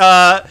 And I'm like,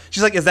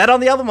 she's like, "Is that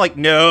on the album?" I'm like,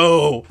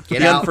 "No,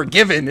 The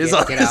Unforgiven is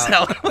on this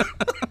album."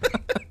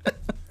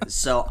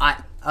 So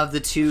of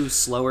the two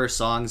slower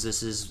songs,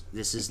 this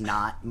is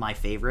not my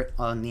favorite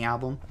on the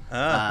album.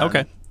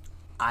 Okay.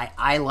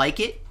 I like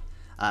it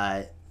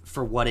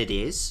for what it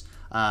is.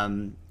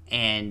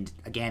 And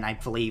again, I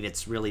believe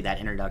it's really that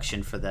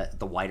introduction for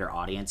the wider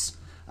audience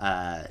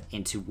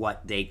into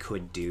what they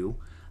could do.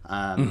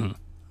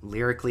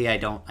 Lyrically, I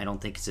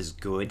don't think it's as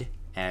good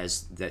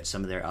as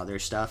some of their other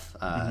stuff.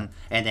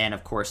 And then,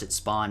 of course, it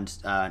spawned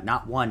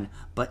not one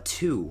but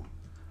 2.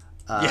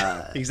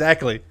 Yeah,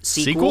 exactly.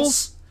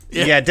 Sequels.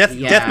 Yeah,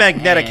 Death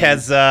Magnetic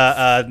has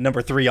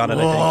number 3 on it.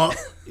 I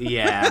think.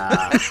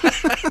 Yeah.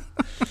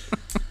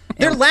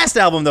 Their last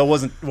album though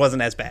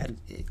wasn't as bad.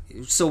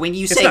 So when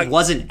you say not-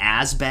 wasn't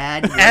as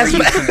bad, what As are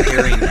you bad.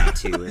 comparing that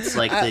to? It's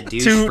like the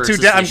douche versus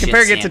the I'm shit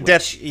comparing it to sandwich.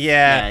 Death.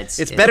 Yeah,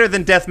 it's better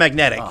than Death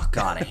Magnetic. Oh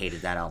God, I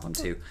hated that album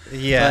too.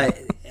 Yeah.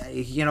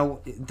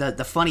 But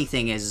the funny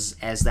thing is,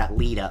 as that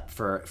lead up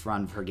for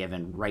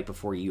Unforgiven, right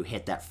before you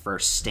hit that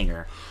first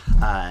stinger,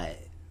 I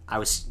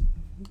was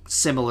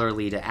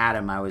similarly to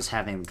Adam. I was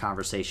having a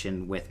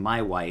conversation with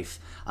my wife,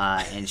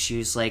 and she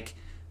was like,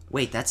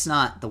 "Wait, that's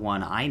not the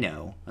one I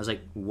know." I was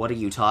like, "What are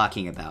you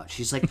talking about?"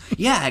 She's like,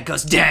 "Yeah, it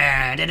goes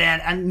da da da."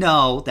 And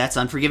no, that's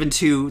Unforgiven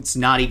 2. It's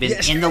not even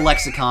in the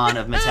lexicon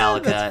of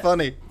Metallica. That's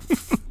funny.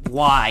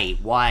 Why?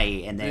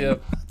 And then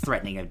Yep.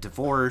 threatening a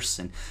divorce,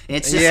 and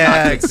it's just Yeah,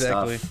 not good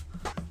exactly.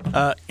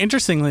 stuff.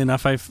 Interestingly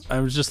enough, I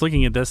was just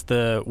looking at this.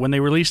 When they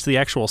released the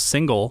actual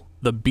single,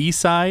 the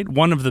B-side,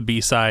 one of the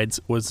B-sides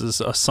was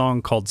a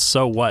song called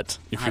 "So What."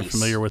 If you're Nice.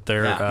 familiar with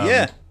their Yeah.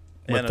 Yeah.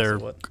 with no, their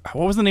so what?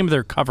 what was the name of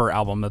their cover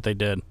album that they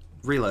did?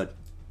 Reload.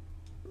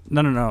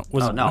 No.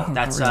 Oh no,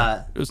 that's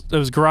it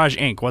was Garage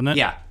Inc., wasn't it?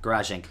 yeah,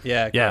 Garage Inc.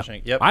 Yeah, Yeah.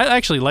 Crushing. Yep. I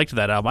actually liked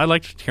that album. I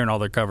liked hearing all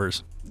their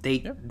covers.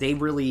 They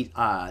really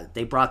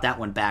they brought that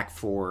one back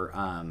for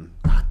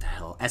what the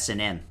hell,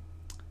 S&M.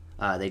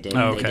 They did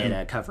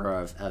a cover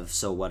of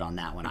So What on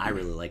that one. I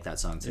really like that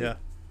song too. yeah.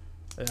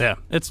 Yeah,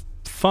 it's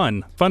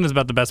fun. Fun is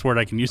about the best word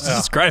I can use to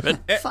describe it.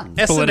 Fun.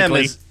 S&M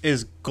Politically.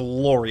 is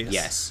glorious.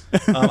 Yes.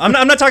 I'm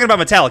not talking about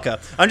Metallica.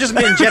 I'm just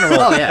in general.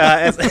 Oh,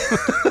 yeah.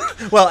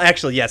 Well,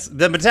 actually, yes.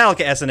 The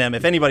Metallica S&M,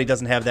 if anybody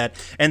doesn't have that,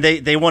 and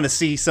they want to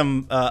see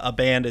some a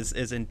band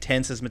as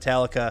intense as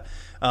Metallica,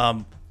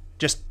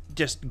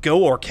 just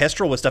go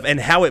orchestral with stuff and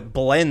how it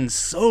blends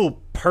so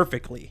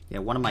perfectly. Yeah,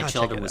 one of my check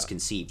children it was out.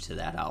 conceived to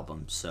that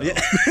album. So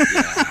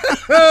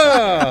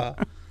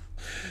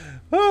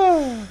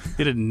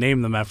You didn't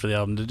name them after the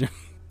album, did you?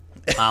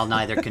 I'll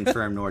neither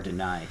confirm nor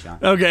deny, John.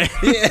 Okay.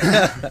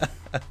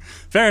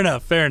 Fair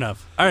enough.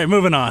 All right,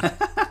 moving on.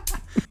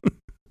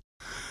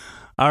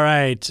 All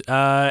right,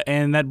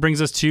 and that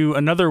brings us to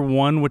another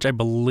one, which I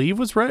believe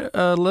was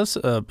released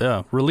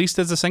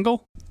as a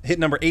single. Hit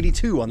number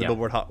 82 on the Yeah.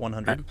 Billboard Hot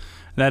 100.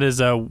 That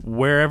is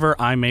 "Wherever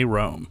I May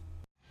Roam."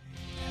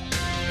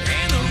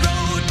 And the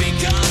road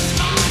becomes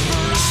my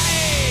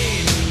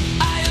bride.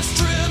 I am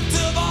stripped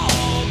of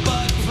all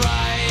but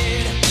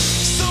pride.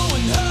 So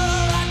in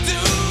her I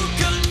do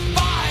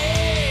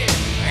confide,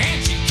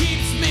 and she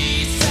keeps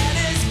me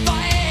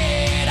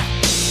satisfied.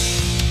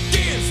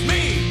 Gives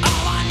me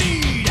all I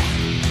need,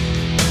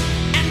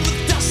 and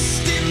with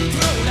dust in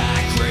throat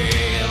I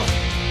crave.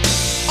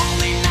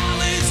 Only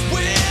knowledge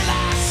will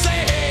I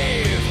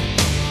save.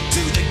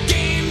 To the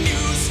game you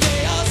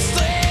stay a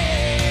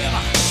slave.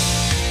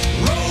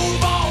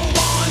 Rove or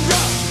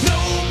wanderer,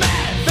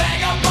 nomad,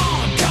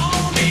 vagabond,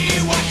 call me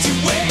what you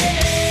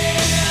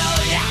will,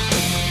 yeah.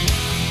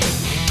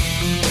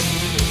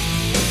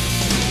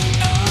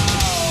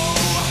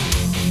 Oh,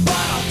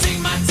 but I'll take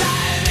my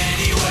time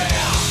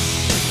anywhere.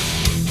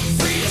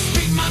 Free to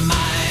speak my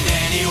mind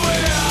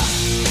anywhere.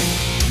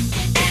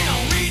 And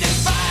I'll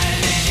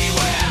redefine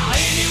anywhere I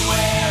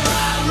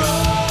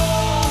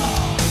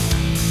roam.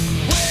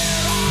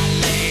 Where I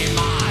lay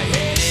my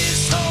head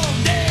is home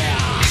there.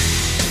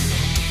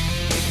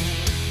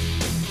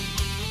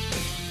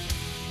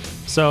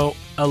 So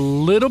a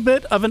little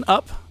bit of an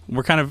up.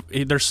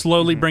 They're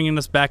slowly bringing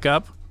us back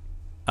up.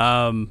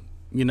 In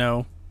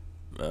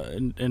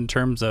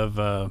terms of,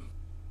 God,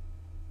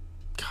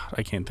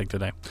 I can't think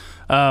today.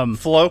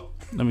 Flow,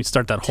 Let me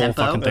start that whole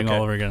Tempo? fucking thing Okay.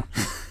 all over again.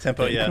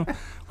 tempo, yeah.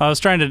 I was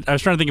trying to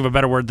think of a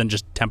better word than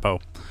just tempo.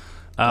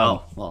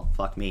 Oh, well,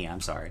 fuck me.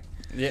 I'm sorry.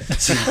 Yeah.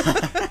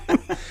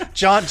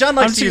 John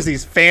likes to use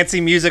these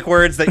fancy music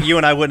words that you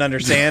and I wouldn't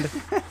understand.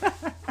 All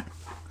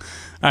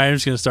right, I'm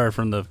just gonna start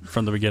from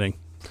the beginning.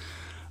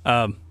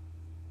 I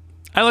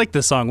like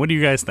this song. What do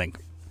you guys think?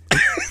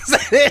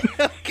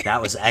 That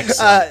was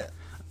excellent.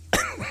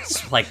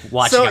 It's like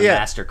watching so, a yeah.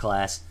 master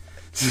class.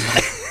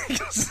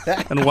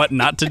 And what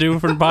not to do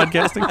for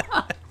podcasting?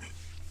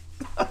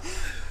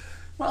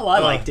 Well, I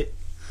liked it.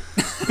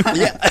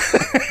 Yeah.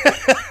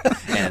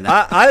 And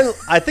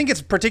I think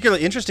it's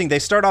particularly interesting. They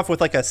start off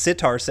with like a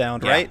sitar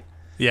sound, Yeah. right?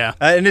 Yeah.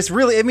 And it's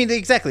really, I mean,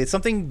 exactly. It's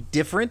something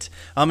different.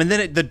 And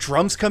then the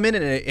drums come in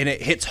and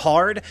it hits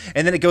hard.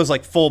 And then it goes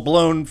like full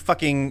blown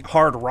fucking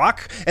hard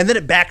rock. And then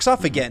it backs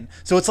off again.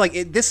 So it's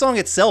like this song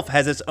itself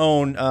has its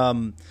own,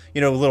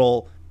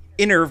 little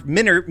inner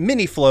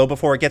mini flow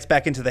before it gets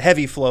back into the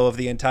heavy flow of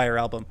the entire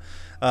album.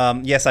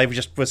 Yes, I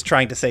just was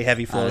trying to say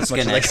heavy flow. I was as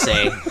much going as to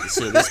say,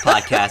 so this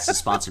podcast is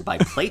sponsored by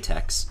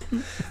Playtex.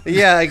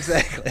 Yeah,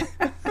 exactly.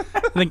 I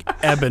think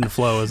ebb and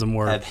flow is a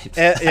more. Ebb.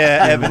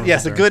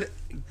 Yes, a good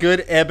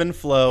ebb and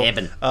flow.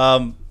 Eben.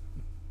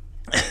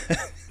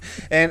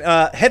 And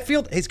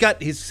Hetfield,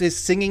 his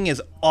singing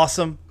is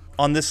awesome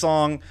on this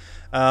song.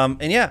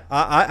 And yeah,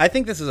 I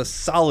think this is a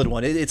solid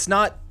one. It's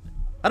not,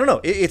 I don't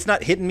know, it's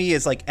not hitting me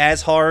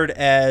as hard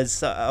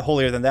as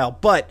Holier Than Thou,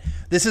 but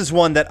this is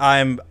one that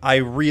I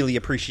really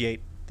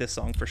appreciate this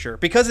song for sure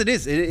because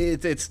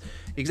it's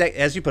exact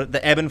as you put it,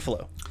 the ebb and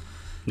flow.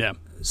 Yeah.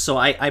 So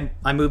I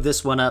moved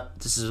this one up.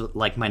 This is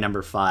like my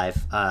number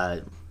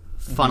 5.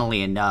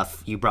 Funnily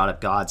enough, you brought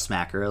up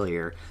Godsmack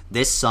earlier.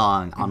 This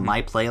song on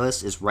my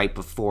playlist is right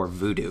before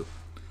Voodoo,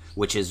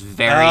 which is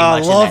very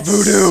much in that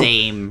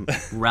same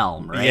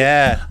realm, right?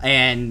 Yeah.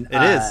 And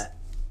it is.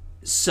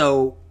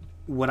 So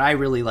what I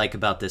really like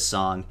about this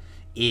song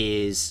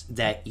is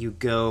that you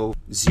go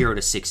 0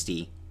 to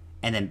 60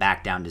 and then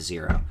back down to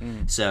 0.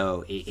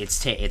 So it's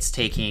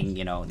taking,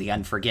 the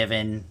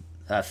Unforgiven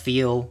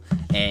feel,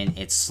 and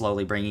it's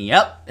slowly bringing you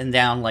up and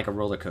down like a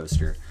roller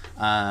coaster.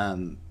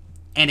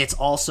 And it's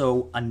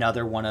also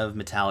another one of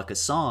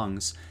Metallica's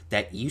songs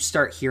that you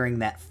start hearing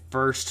that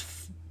first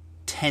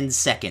 10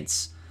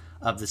 seconds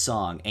of the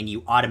song, and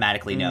you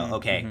automatically know,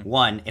 okay,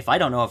 one, if I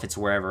don't know if it's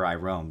Wherever I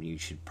Roam, you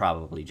should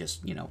probably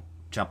just,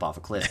 jump off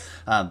a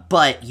cliff.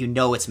 But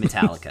it's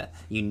Metallica.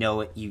 you know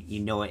it.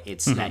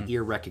 It's that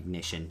ear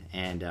recognition,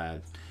 and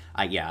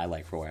I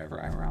like Wherever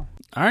I Roam.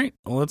 All right,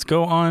 well, let's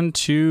go on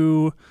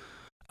to,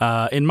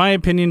 in my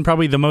opinion,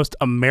 probably the most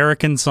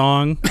American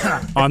song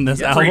on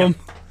this album.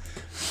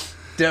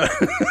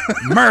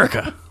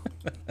 America.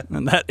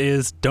 And that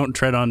is Don't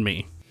Tread on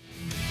Me.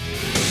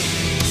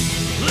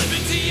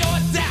 Living to your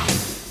doubt,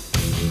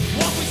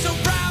 what we so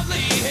proudly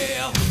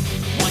hail.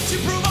 Once you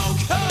provoke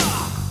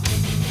her,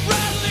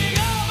 rattling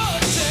of a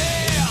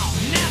tale.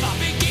 Never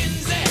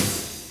begins it,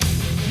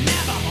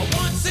 never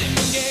once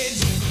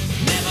engaged,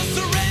 never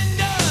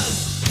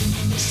surrenders,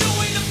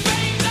 showing the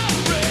fangs of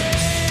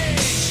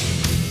rage.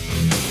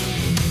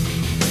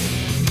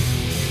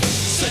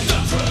 Say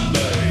don't tread on me.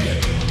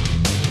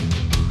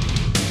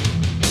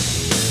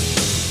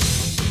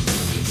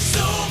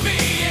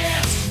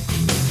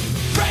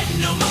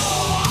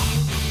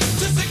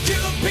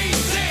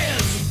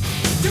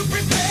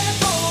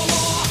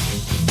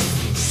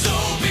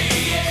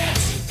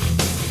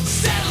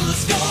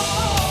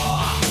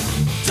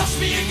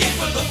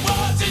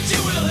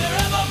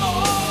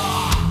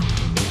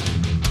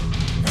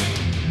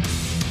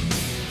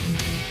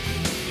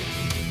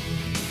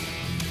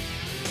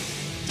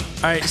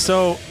 All right,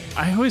 so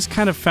I always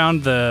kind of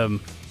found the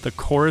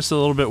chorus a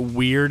little bit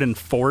weird and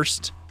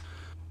forced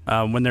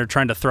when they're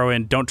trying to throw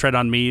in "Don't Tread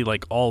on Me"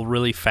 like all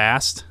really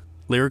fast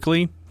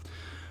lyrically.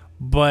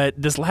 But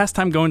this last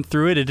time going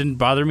through it, it didn't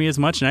bother me as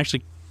much, and I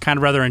actually kind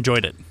of rather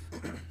enjoyed it.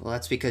 Well,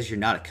 that's because you're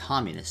not a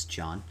communist,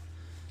 John.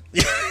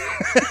 You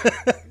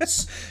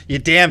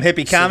damn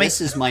hippie So commie.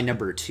 this is my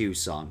number 2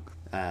 song.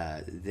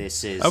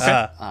 This is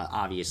Okay.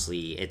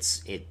 Obviously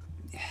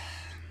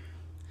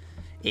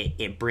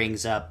it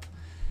brings up.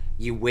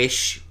 You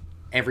wish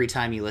every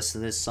time you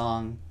listen to this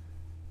song,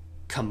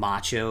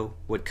 Camacho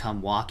would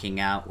come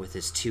walking out with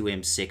his 2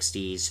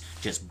 M60s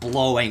just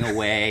blowing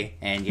away,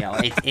 and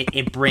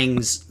it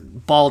brings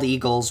bald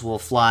eagles will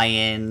fly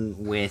in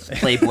with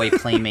Playboy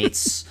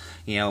playmates,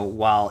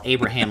 while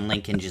Abraham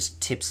Lincoln just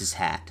tips his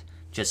hat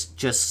just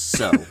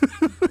so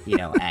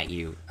at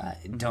you.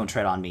 Don't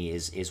Tread on Me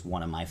is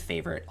one of my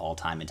favorite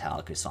all-time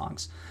Metallica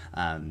songs,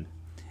 and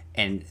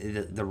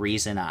the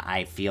reason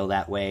I feel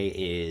that way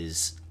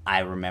is I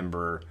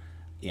remember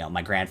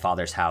my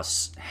grandfather's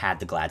house had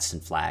the Gladstone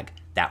flag.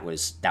 That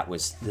was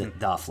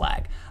the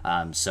flag.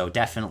 So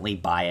definitely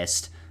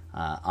biased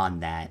on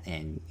that,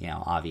 and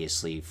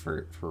obviously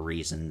for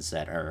reasons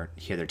that are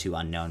hitherto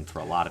unknown for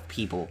a lot of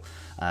people.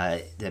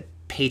 The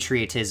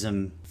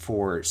patriotism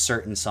for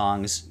certain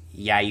songs,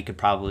 you could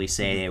probably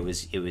say it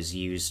was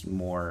used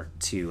more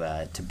to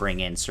bring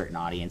in certain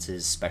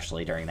audiences,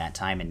 especially during that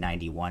time in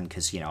 '91.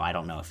 Because I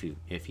don't know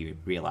if you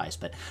realize,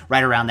 but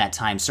right around that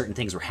time, certain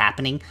things were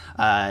happening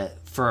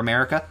for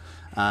America.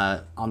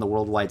 On the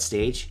worldwide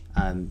stage,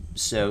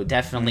 so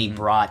definitely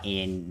brought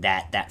in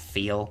that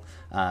feel.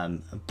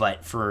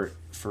 But for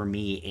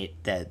me,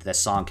 the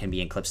song can be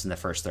eclipsed in the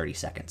first 30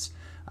 seconds.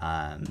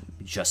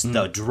 Just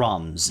the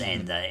drums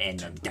and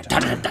and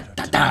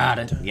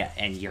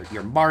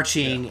you're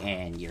marching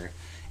and you're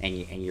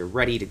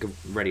ready to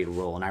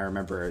roll. And I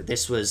remember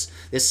this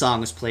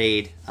song was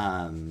played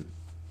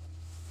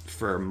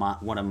for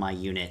one of my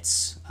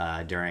units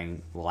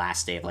during the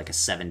last day of like a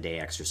 7-day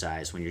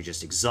exercise when you're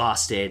just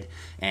exhausted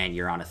and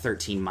you're on a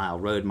 13-mile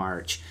road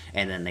march,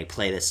 and then they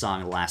play this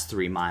song the last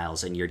 3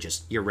 miles and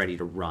you're ready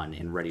to run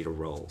and ready to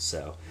roll.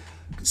 So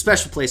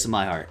special place in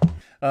my heart.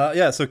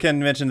 So Ken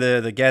mentioned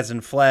the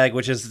Gadsden flag,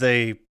 which is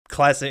the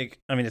classic.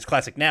 I mean, it's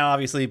classic now,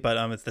 obviously, but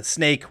it's the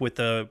snake with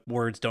the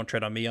words "Don't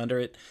Tread on Me" under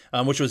it,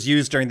 which was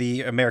used during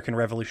the American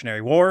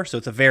Revolutionary War. So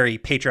it's a very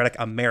patriotic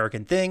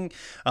American thing.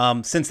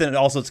 Since then,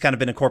 it's kind of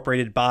been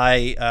incorporated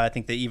by, I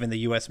think, even the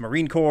U.S.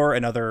 Marine Corps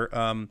and other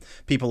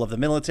people of the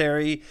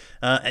military,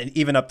 and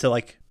even up to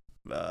like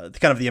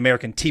kind of the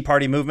American Tea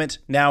Party movement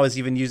now is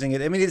even using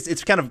it. I mean,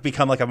 it's kind of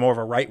become like a more of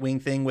a right-wing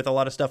thing with a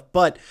lot of stuff,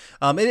 but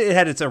it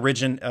had its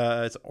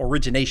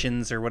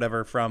originations or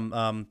whatever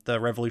from the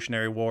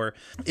Revolutionary War.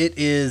 It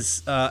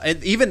is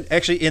even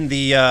actually in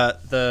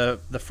the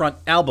front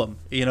album,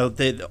 they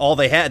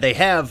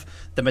have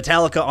the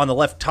Metallica on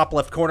the top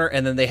left corner,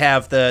 and then they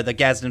have the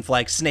Gadsden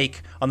flag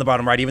snake on the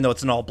bottom right. Even though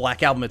it's an all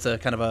black album, it's a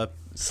kind of a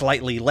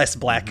slightly less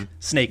black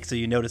snake, so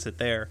you notice it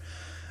there.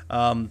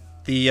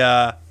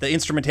 The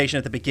instrumentation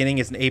at the beginning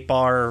is an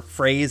 8-bar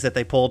phrase that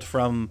they pulled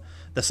from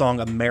the song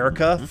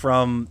 "America"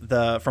 from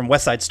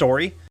West Side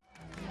Story.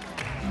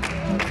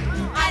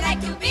 I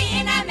like to be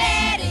in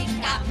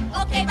America,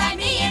 okay by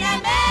me in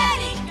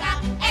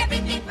America,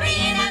 everything free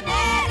in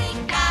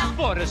America.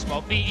 For a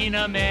smoke be in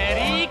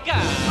America.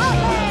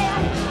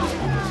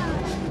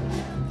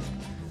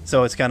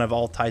 So it's kind of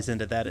all ties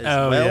into that as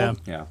Oh, well. yeah.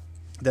 Yeah.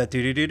 The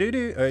do do do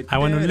do. I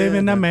want to live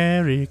in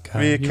America.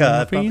 America. You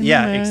wanna be in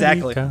Yeah,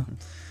 exactly.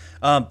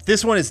 America.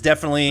 This one is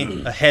definitely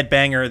a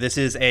headbanger. This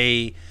is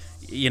a,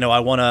 I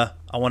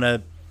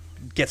wanna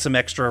get some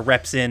extra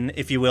reps in,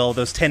 if you will,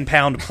 those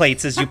 10-pound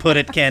plates, as you put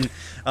it, Ken.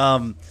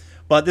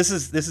 But this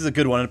is a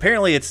good one. And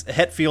apparently,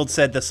 Hetfield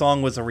said the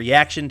song was a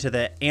reaction to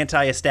the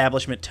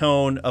anti-establishment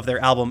tone of their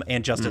album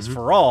 "And Justice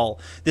for All."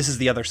 This is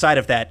the other side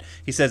of that.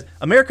 He says,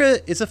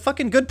 "America is a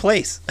fucking good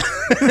place,"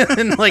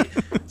 and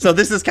so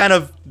this is kind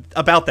of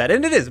about that,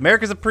 and it is.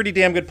 America's a pretty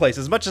damn good place.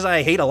 As much as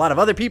I hate a lot of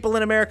other people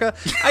in America,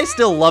 I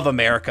still love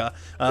America.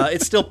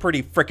 It's still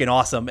pretty freaking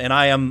awesome, and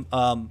I'm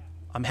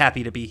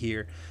happy to be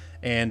here.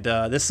 And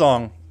this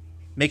song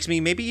makes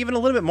me maybe even a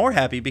little bit more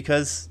happy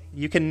because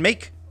you can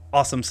make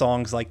awesome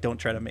songs like "Don't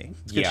Tread on Me."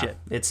 It's good shit.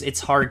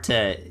 It's hard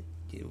to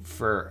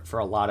for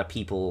a lot of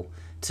people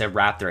to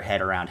wrap their head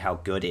around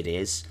how good it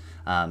is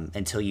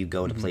until you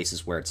go to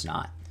places where it's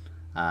not.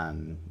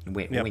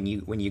 When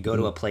you go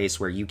to a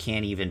place where you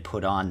can't even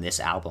put on this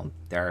album,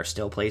 there are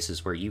still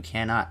places where you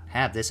cannot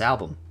have this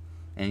album,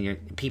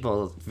 and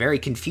people are very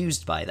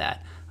confused by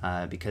that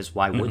because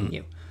why wouldn't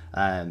you?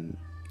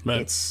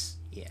 It's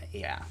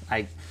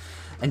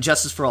and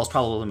Justice for All is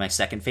probably my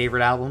second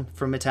favorite album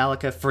from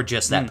Metallica for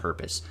just that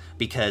purpose,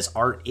 because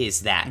art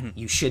is that.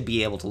 You should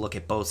be able to look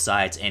at both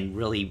sides and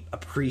really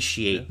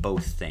appreciate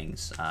both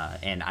things.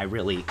 And I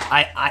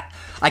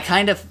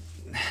kind of,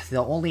 the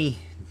only,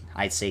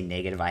 I'd say,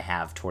 negative I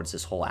have towards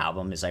this whole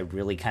album is I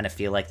really kind of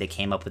feel like they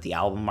came up with the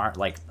album art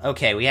like,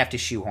 okay, we have to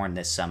shoehorn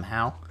this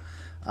somehow.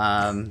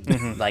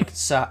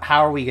 So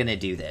how are we gonna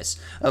do this?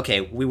 Okay,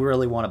 we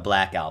really want a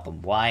black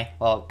album. Why?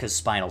 Well, because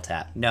Spinal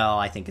Tap. No,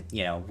 I think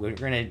we're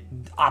gonna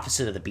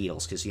opposite of the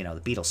Beatles, because the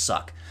Beatles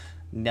suck.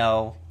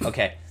 No,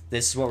 okay,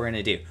 this is what we're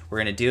gonna do. We're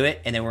gonna do it,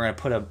 and then we're gonna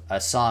put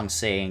a song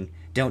saying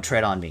 "Don't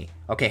Tread on Me."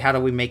 Okay, how do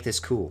we make this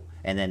cool?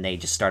 And then they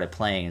just started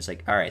playing. It's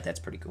like, all right,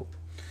 that's pretty cool.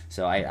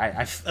 So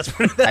I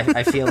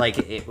feel like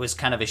it was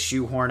kind of a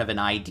shoehorn of an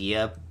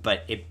idea,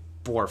 but it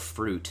bore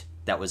fruit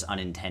that was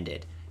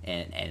unintended.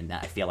 And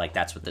I feel like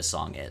that's what this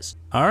song is.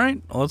 All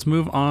right, let's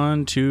move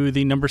on to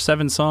the number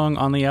 7 song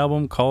on the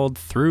album, called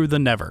 "Through the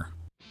Never."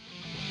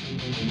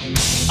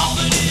 All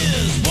that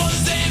is,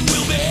 was, and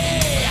will be.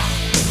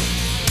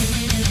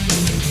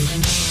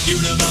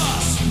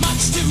 Universe,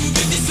 much too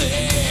big to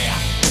see.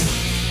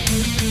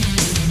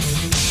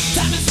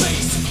 Time and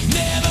space,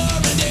 never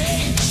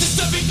ending.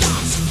 Disturbing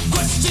thoughts,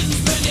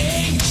 questions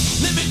pending.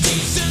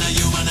 Limitation of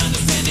human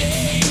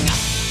understanding.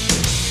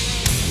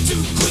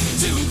 Too quick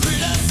to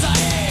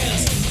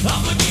criticize.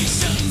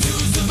 Obligation to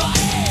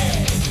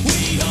survive.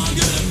 We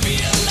hunger to feel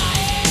alive.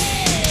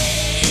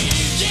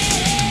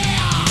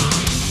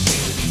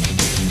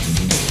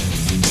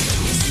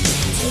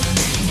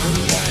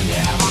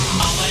 Yeah.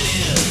 All it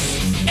is,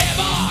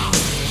 ever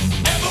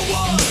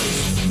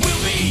was,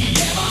 will be,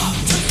 ever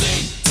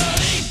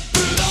turning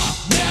through the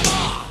never.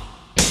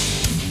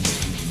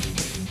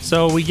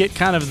 So we get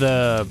kind of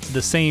the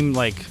same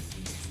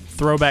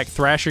throwback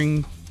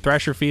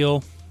thrasher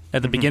feel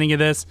at the beginning of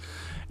this,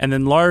 and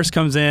then Lars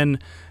comes in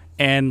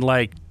and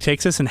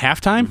takes us in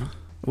halftime,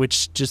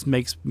 which just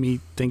makes me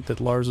think that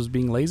Lars was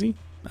being lazy.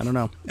 I don't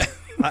know.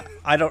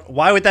 I don't.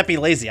 Why would that be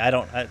lazy?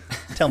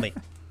 Tell me.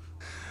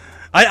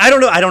 I don't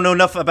know. I don't know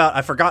enough about.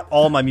 I forgot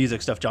all my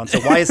music stuff, John. So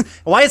why is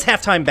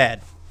halftime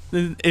bad?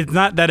 It's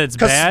not that it's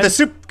bad.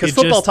 Because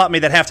football taught me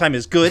that halftime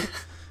is good,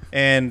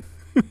 and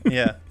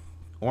yeah.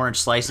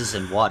 Orange slices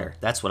and water.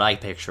 That's what I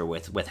picture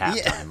with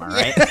halftime. All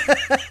right.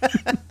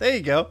 There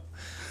you go.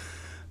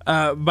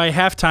 By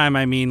halftime,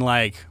 I mean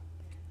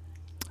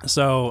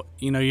so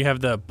you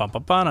have the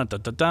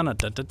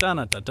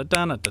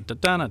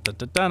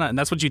and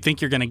that's what you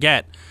think you're gonna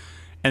get,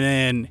 and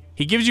then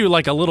he gives you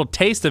a little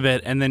taste of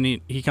it, and then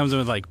he comes in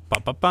with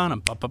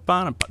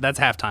that's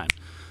halftime.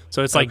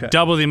 So it's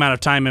double the amount of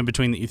time in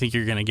between that you think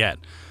you're gonna get.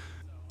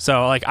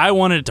 So I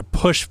wanted it to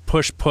push,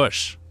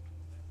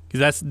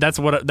 because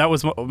that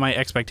was what my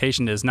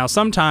expectation is. Now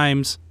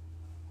sometimes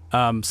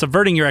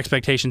subverting your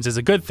expectations is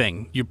a good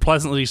thing. You're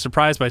pleasantly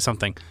surprised by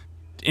something.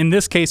 In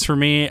this case, for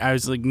me, I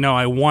was like, no,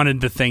 I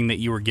wanted the thing that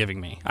you were giving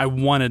me. I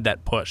wanted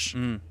that push,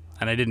 and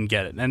I didn't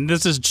get it. And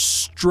this is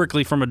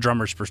strictly from a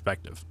drummer's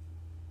perspective.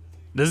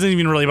 This isn't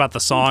even really about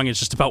the song. It's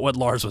just about what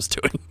Lars was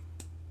doing.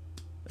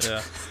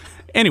 Yeah.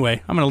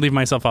 Anyway, I'm going to leave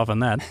myself off on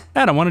that.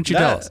 Adam, why don't you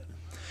tell us?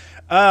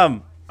 I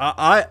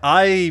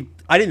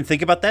didn't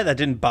think about that. That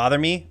didn't bother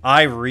me.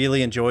 I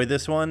really enjoyed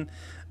this one.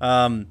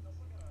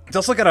 It's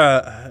also got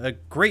a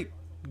great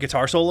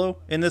guitar solo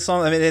in this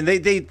song. I mean, and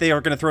they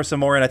are going to throw some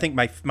more in. I think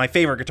my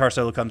favorite guitar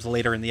solo comes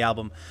later in the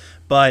album,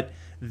 but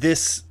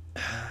this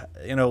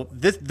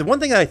the one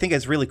thing that I think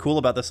is really cool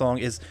about this song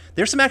is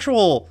there's some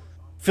actual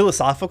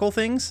philosophical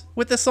things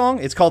with this song.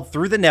 It's called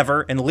Through the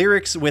Never, and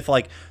lyrics with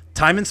like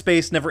time and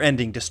space never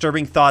ending,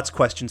 disturbing thoughts,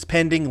 questions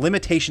pending,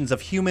 limitations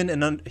of human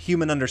and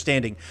human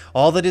understanding.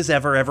 All that is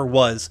ever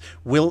was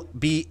will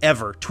be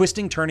ever,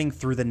 twisting, turning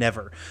through the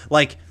never.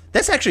 Like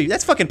that's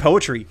fucking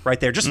poetry right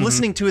there. Just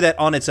listening to that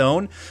on its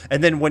own,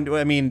 and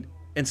then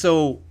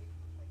so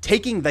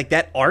taking like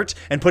that art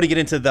and putting it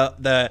into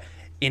the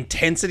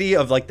intensity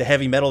of like the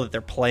heavy metal that they're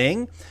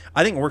playing,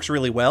 I think works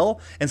really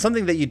well, and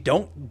something that you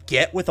don't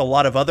get with a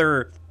lot of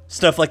other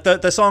stuff. Like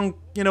the song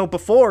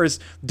before is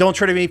 "Don't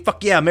Try to Me,"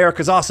 fuck yeah,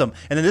 America's awesome,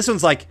 and then this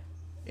one's like,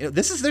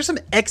 there's some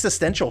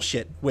existential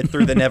shit with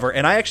Through the Never,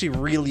 and I actually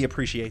really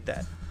appreciate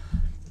that.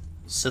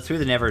 So Through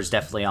the Never is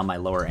definitely on my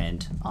lower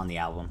end on the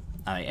album.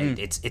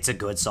 It's a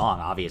good song.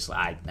 Obviously,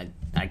 I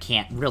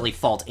can't really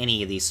fault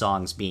any of these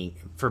songs being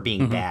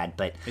bad,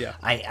 but Yeah.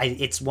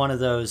 It's one of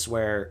those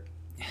where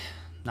I'm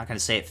not going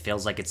to say it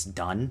feels like it's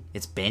done.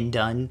 It's been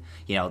done.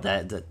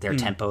 Their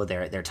tempo,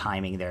 their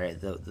timing,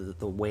 the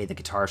way the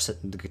guitar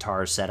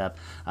is set up.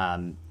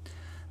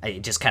 It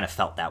just kind of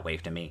felt that way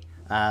to me.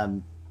 I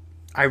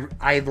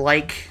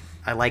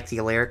like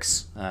the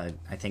lyrics. I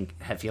think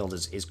Hetfield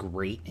is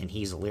great, and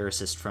he's a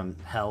lyricist from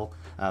hell.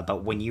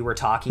 But when you were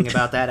talking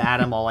about that,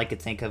 Adam, all I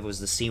could think of was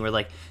the scene where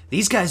like,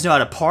 these guys know how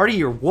to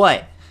party or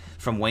what?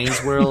 From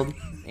Wayne's World.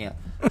 Yeah.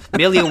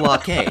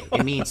 Milwaukee.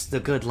 It means the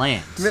good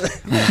land.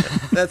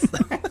 That's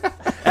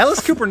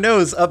Alice Cooper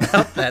knows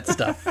about that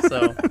stuff.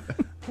 So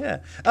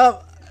yeah.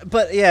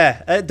 But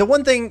yeah, the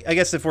one thing, I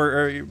guess, if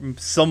we're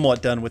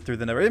somewhat done with Through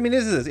the Never, I mean,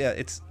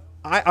 it's.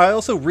 I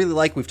also really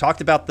like, we've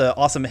talked about the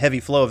awesome heavy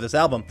flow of this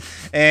album,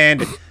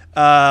 and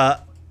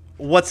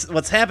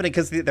what's happening,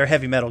 because they're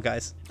heavy metal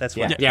guys. That's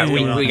what. Yeah,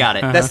 we got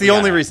it. That's the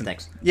only reason.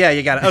 Thanks. Yeah,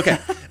 you got it. Okay.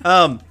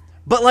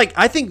 But like,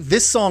 I think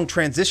this song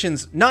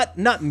transitions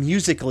not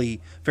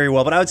musically very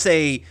well, but I would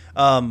say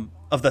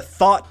of the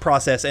thought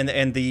process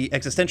and the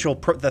existential,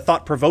 the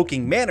thought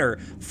provoking manner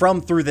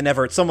from Through the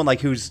Never. It's someone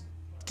like who's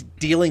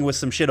dealing with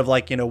some shit of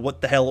like,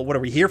 what the hell, what are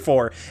we here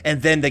for?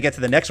 And then they get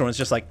to the next one. It's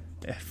just like,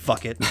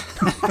 fuck it.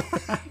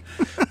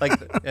 Like,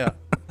 yeah.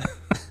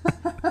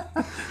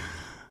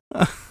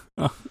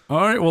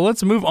 All right, well,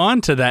 let's move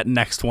on to that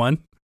next one.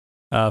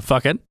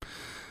 Fuck it.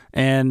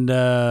 And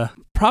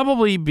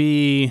probably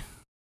be,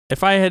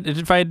 if I had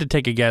to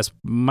take a guess,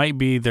 might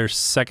be their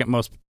second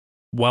most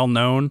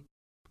well-known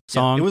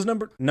song. Yeah, it was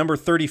number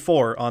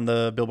 34 on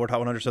the Billboard Hot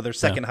 100, so their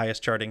second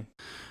highest charting.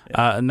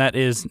 Yeah. And that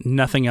is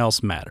Nothing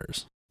Else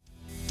Matters.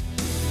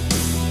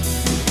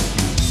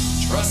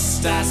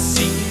 Trust I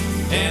seek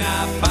and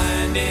I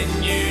find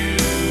in you.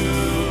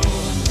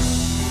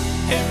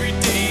 Every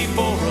day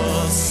for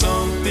us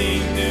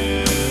something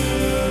new.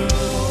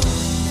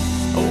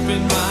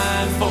 Open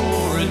mind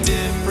for a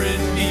different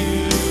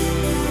view.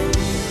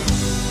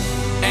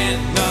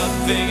 And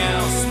nothing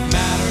else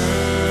matters.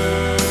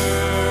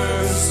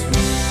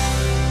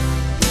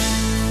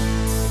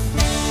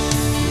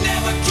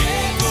 Never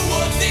care for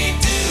what they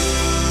do.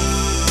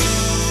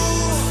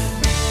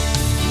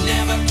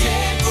 Never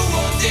care for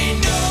what they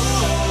know.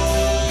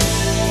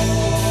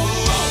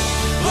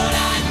 But I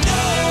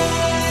know.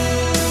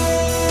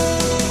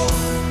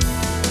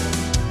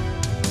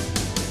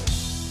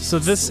 So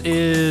this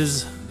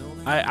is,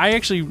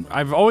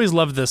 I've always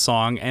loved this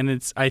song,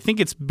 and I think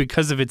it's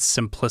because of its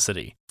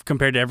simplicity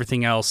compared to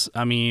everything else.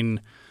 I mean,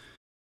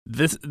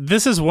 this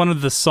is one of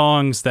the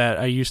songs that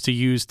I used to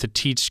use to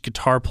teach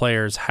guitar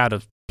players how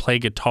to play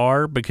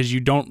guitar, because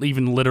you don't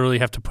even literally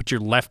have to put your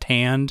left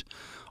hand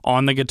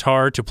on the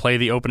guitar to play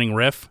the opening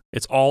riff.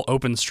 It's all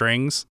open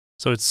strings,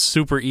 so it's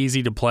super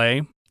easy to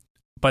play,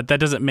 but that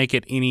doesn't make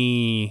it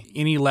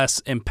any less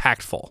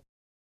impactful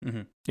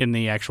in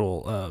the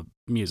actual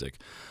music.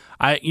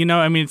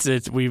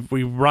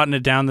 We've rotten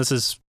it down. This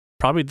is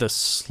probably the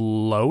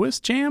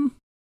slowest jam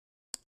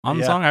on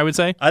the song, I would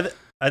say. I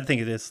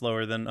think it is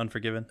slower than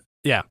Unforgiven.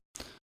 Yeah.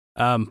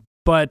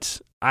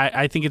 But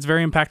I think it's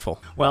very impactful.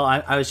 Well,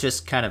 I was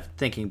just kind of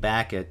thinking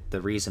back at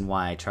the reason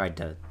why I tried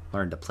to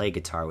learn to play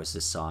guitar was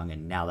this song,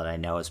 and now that I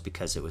know, it's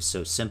because it was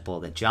so simple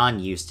that John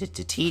used it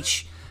to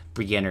teach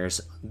beginners,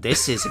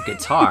 this is a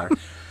guitar.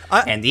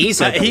 And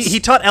these are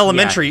he taught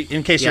elementary,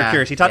 in case you're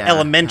curious. He taught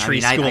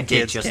elementary school I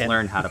kids. did just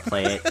learn how to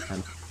play it.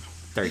 I'm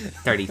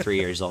 33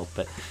 years old,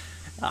 but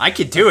I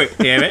could do it,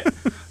 damn it.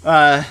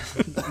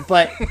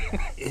 But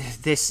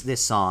this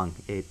song,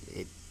 it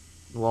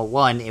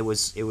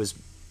was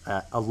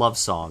a love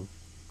song,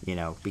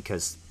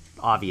 because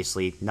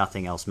obviously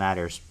nothing else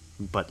matters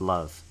but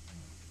love.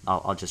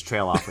 I'll just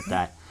trail off with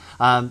that.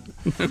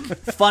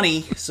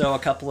 Funny, so a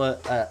couple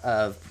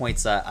of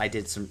points I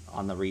did some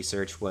on the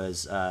research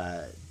was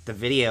the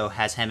video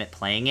has Hammett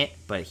playing it,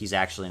 but he's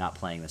actually not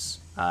playing this.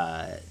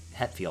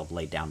 Hetfield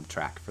laid down the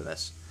track for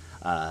this.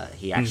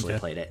 He actually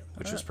played it,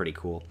 which was pretty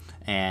cool.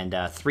 And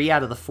 3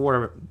 out of the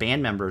 4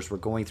 band members were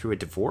going through a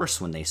divorce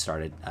when they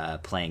started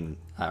playing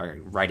or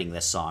writing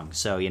this song.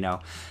 So,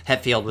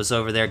 Hetfield was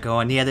over there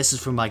going, yeah, this is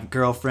for my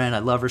girlfriend. I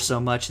love her so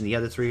much. And the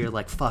other 3 are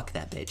like, fuck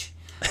that bitch.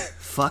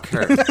 Fuck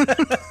her.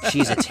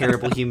 She's a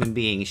terrible human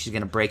being. She's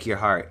gonna break your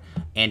heart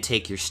and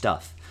take your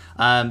stuff.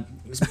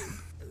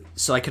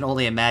 So I can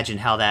only imagine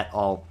how that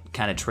all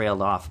kind of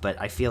trailed off. But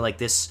I feel like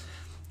this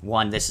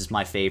is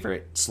my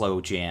favorite slow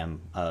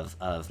jam of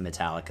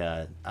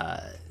Metallica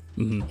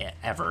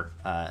ever,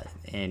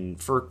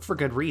 and for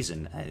good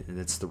reason.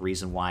 That's the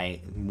reason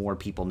why more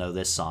people know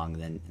this song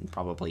than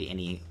probably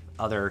any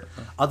other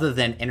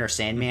than Enter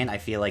Sandman. I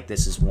feel like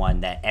this is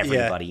one that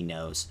everybody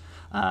knows.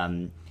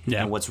 And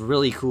what's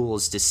really cool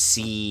is to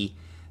see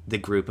the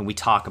group, and we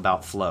talk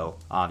about flow,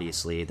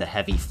 obviously, the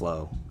heavy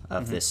flow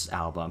of this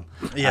album.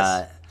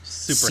 Yes,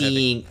 super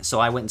heavy. So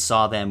I went and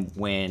saw them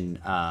when,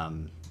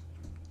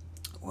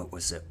 what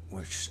was it?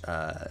 Which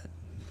it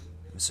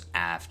was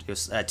after. It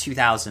was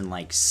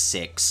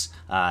 2006.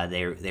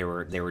 They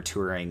were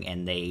touring,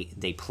 and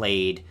they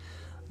played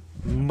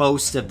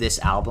most of this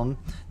album.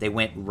 They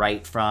went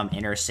right from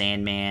Enter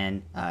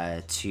Sandman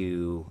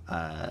to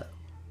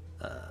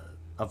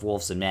Of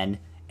Wolves and Men,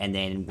 and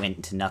then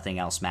went to Nothing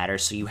Else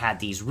Matters. So you had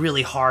these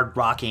really hard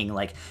rocking,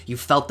 like you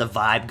felt the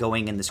vibe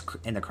going in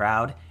the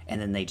crowd,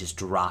 and then they just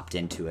dropped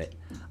into it,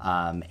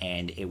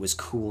 and it was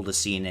cool to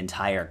see an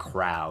entire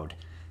crowd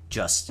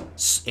just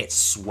it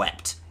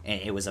swept, and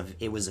it was a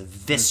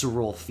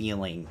visceral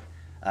feeling,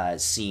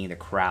 seeing the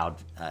crowd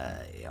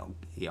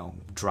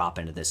drop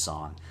into this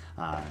song,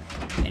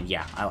 and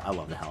yeah, I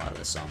love the hell out of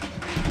this song.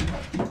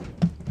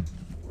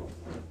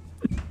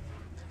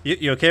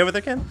 You okay with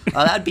it, Ken?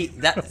 That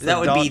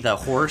would be the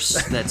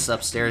horse that's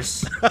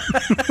upstairs.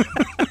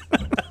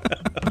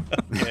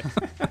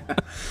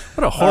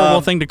 What a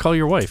horrible thing to call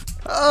your wife.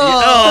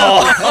 I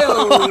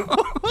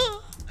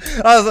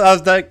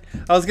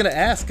was gonna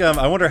ask.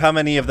 I wonder how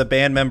many of the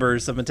band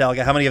members of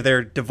Metallica, how many of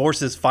their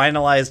divorces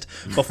finalized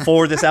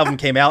before this album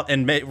came out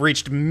and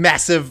reached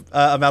massive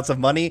amounts of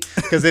money.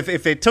 Because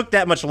if it took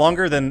that much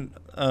longer, then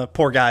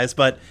poor guys.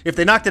 But if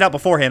they knocked it out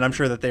beforehand, I'm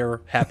sure that they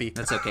were happy.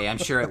 That's okay. I'm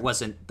sure it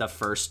wasn't the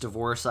first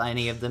divorce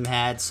any of them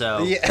had. So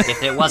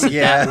if it wasn't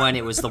that one,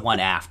 it was the one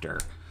after.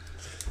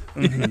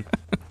 Mm-hmm.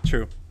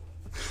 True.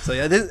 So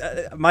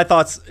yeah, my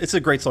thoughts. It's a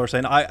great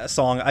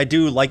song. I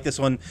do like this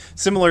one.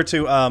 Similar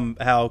to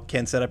how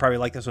Ken said, I probably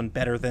like this one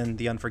better than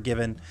The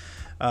Unforgiven.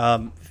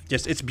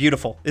 It's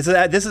beautiful. This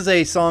is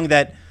a song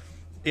that,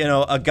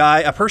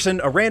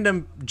 a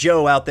random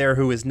Joe out there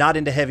who is not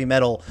into heavy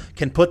metal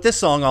can put this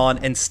song on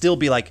and still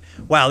be like,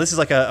 wow, this is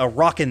like a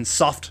rockin'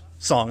 soft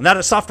song. Not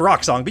a soft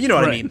rock song, but you know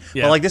what I mean.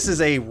 Yeah. But like this is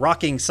a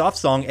rocking soft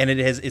song, and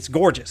it's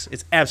gorgeous.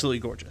 It's absolutely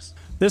gorgeous.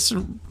 This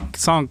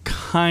song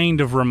kind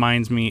of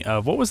reminds me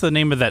of, what was the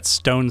name of that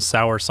Stone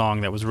Sour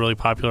song that was really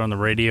popular on the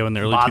radio in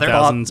the early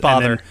 2000s?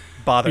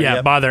 Bother.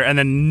 Yeah, Bother. And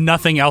then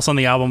nothing else on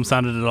the album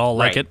sounded at all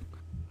like it.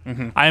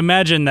 Mm-hmm. I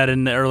imagine that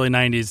in the early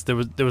 90s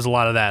there was a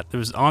lot of that.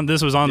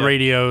 This was on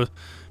radio.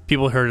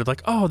 People heard it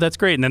like, oh, that's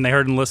great. And then they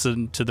heard and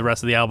listened to the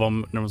rest of the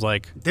album, and it was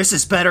like, this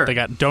is better. They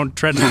got Don't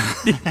Tread.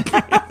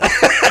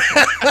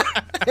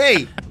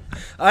 Hey,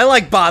 I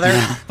like Bother,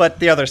 but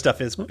the other stuff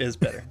is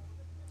better.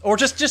 Or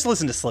just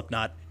listen to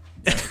Slipknot.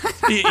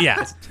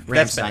 Yeah,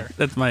 that's better.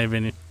 That's my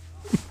opinion.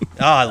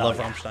 I love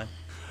Rammstein.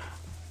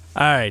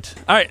 All right.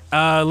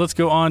 Let's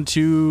go on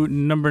to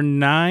number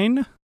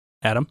 9.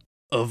 Adam.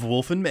 Of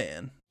Wolf and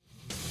Man.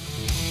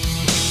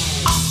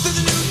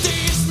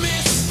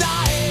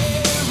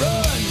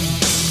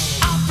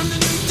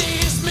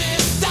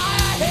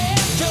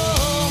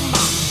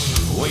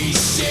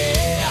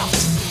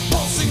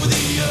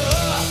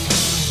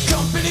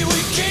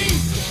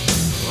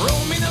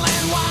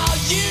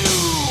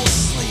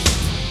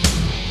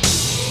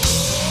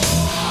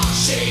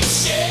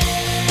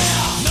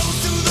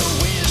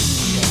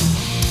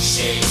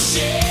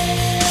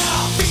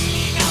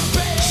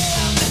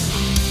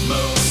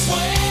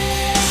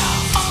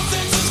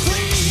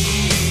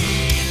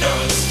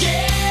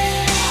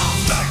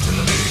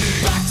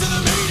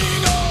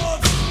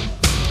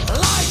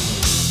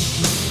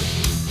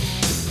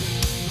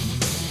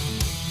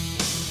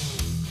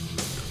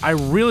 I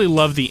really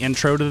love the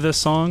intro to this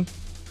song,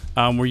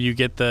 where you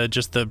get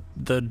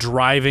the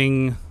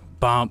driving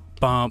bump,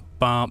 bump,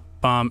 bump,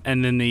 bump,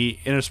 and then the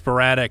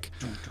sporadic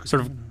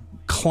sort of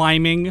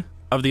climbing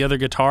of the other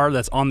guitar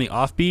that's on the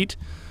offbeat,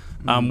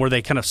 where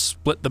they kind of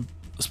split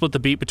the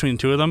beat between the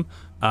two of them.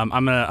 I'm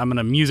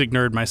gonna music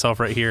nerd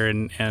myself right here,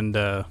 and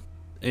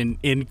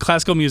in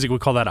classical music we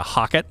call that a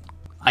hocket.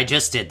 I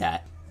just did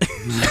that.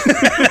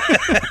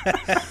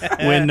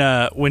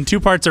 When two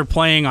parts are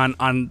playing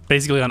on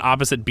basically on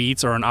opposite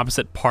beats or on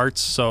opposite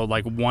parts, so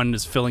like one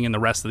is filling in the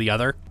rest of the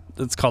other,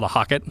 it's called a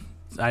hocket.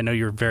 I know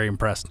you're very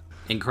impressed.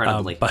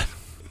 Incredibly. But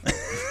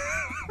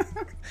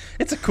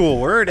it's a cool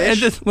word.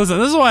 Listen,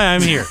 this is why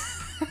I'm here.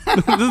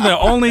 This is the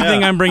only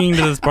thing I'm bringing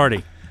to this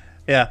party.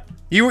 Yeah.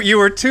 You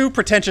were too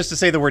pretentious to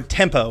say the word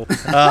tempo,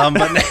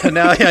 but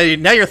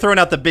now you're throwing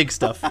out the big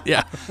stuff.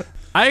 Yeah.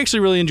 I actually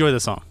really enjoy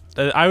this song.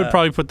 I would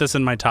probably put this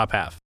in my top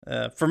half.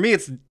 For me,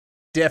 it's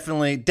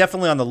definitely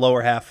on the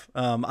lower half.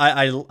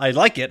 I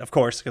like it, of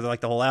course, because I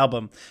like the whole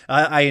album.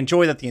 I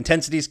enjoy that the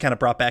intensity is kind of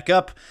brought back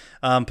up.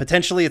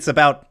 Potentially, it's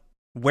about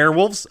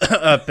werewolves,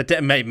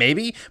 but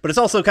maybe, but it's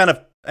also kind of,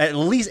 at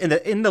least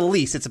in the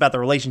least, it's about the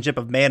relationship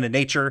of man and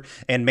nature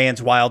and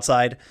man's wild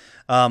side.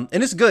 And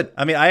it's good.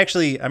 I mean, I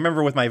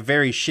remember with my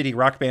very shitty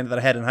rock band that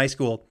I had in high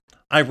school,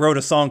 I wrote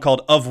a song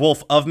called "Of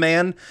Wolf of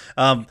Man."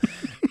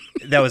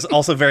 That was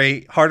also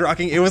very hard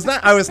rocking. I was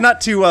not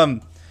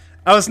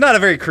a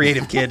very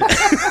creative kid. But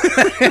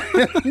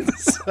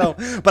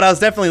I was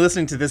definitely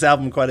listening to this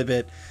album quite a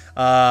bit.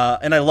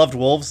 And I loved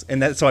wolves,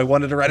 and so I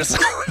wanted to write a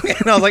song.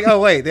 And I was like, oh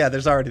wait, yeah,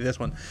 there's already this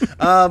one.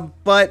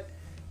 But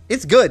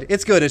it's good.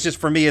 It's good. It's just,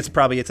 for me, it's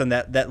in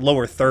that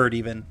lower third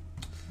even.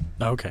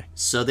 Okay.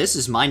 So this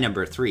is my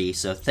number 3.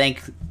 So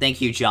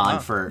thank you, John,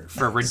 for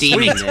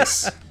redeeming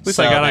this. At least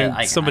I got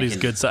on somebody's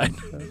good side.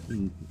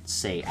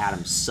 Say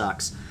Adam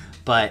sucks,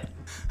 but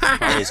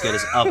probably as good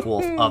as Of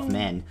Wolf of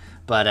Men.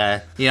 But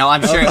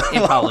I'm sure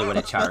it probably would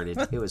have charted.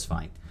 It was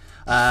fine.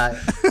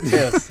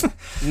 Yes.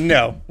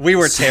 No, we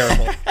were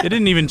terrible. It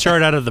didn't even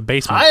chart out of the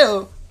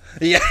basement.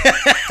 Yeah.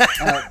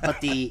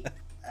 But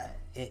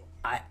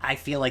I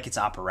feel like it's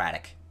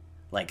operatic.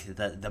 Like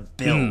the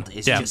build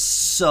is just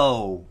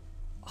so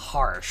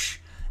harsh.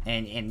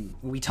 And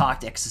we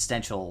talked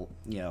existential,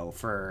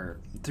 for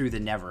Through the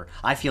Never.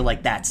 I feel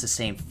like that's the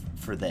same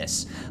for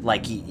this.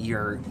 Like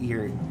you've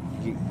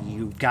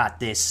got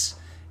this,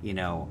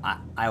 I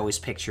always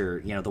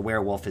picture, the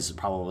werewolf is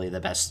probably the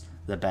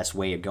best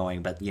way of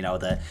going, but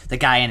the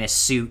guy in his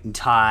suit and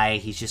tie,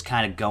 he's just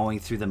kind of going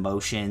through the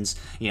motions,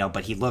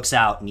 but he looks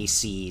out and he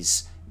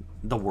sees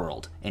the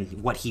world,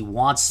 and what he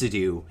wants to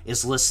do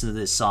is listen to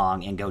this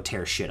song and go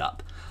tear shit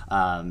up.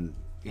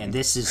 And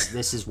this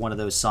is one of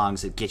those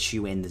songs that gets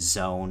you in the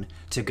zone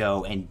to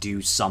go and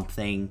do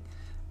something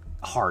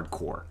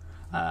hardcore,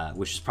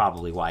 which is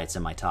probably why it's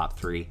in my top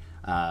 3.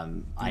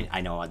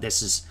 I know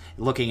this is,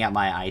 looking at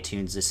my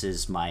iTunes, this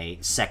is my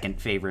second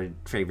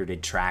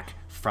favorited track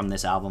from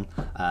this album,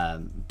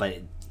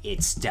 but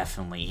it's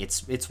definitely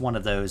it's one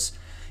of those,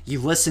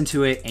 you listen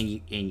to it and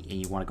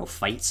you want to go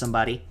fight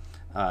somebody,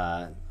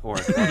 or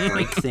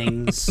break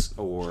things,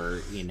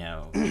 or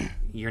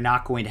you're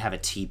not going to have a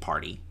tea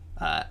party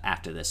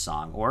after this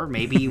song, or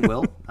maybe you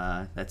will.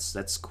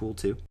 That's cool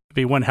too. It'd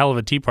be one hell of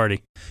a tea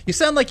party. You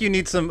sound like you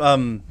need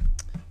some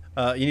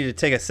you need to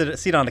take a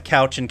seat on the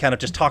couch and kind of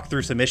just talk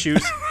through some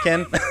issues,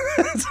 Ken.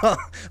 A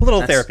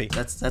little therapy.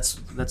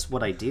 That's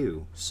what I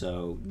do.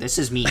 So this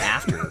is me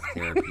after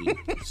therapy.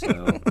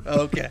 So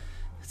okay.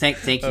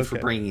 Thank you for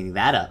bringing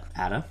that up,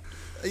 Adam.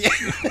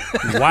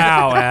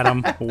 Wow,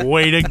 Adam,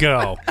 way to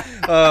go.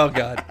 Oh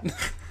God.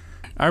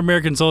 Our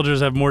American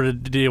soldiers have more to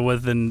deal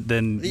with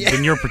than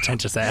your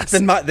pretentious ass.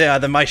 than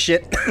my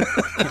shit.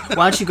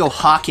 Why don't you go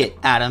hawk it,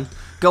 Adam?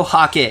 Go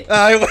hawk it.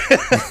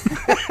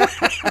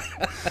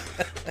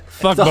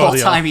 Fuck the whole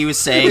both time he was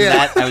saying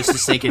that, I was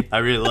just thinking, I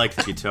really like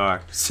the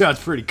guitar. Sounds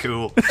pretty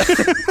cool.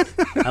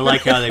 I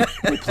like how they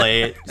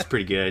play it. It's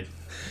pretty good.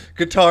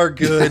 Guitar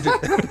good.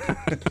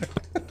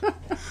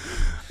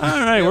 All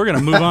right, we're going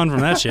to move on from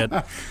that shit.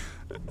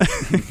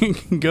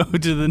 Go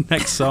to the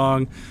next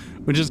song,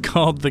 which is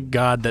called The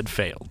God That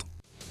Failed.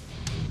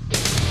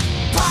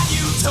 Pride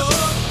you took,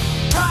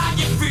 pride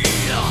you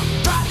feel,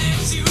 pride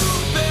that you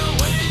feel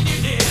when you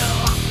kneel.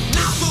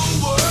 Not the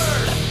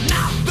word,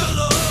 not the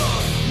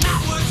love,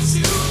 not what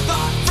you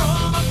thought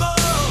from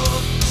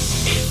above.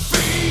 It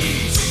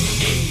feeds,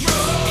 it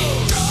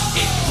grows,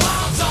 it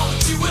clouds all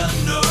that you will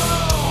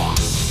know.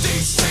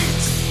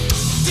 Deceit,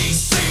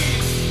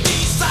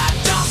 decide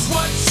just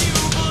what you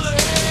believe.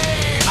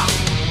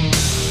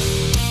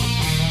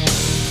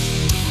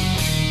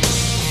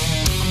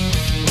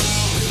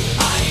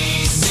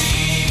 I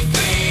see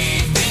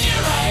faith in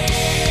your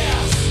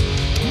eyes.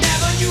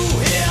 Never you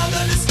hear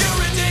the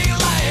discouraging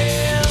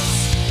lies.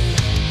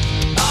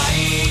 I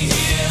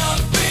hear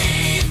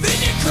faith in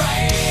your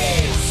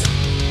cries.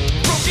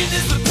 Broken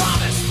is the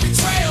promise,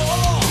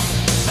 betrayal.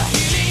 The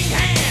healing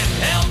hand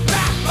held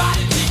back by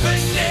the deeper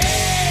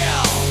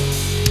nail.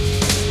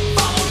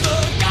 Follow the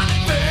God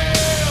that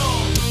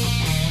failed.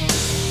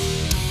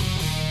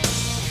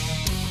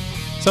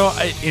 So,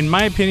 in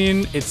my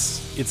opinion,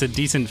 it's a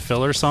decent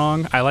filler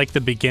song. I like the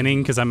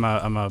beginning because I'm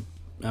a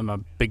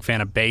big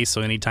fan of bass.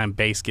 So anytime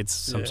bass gets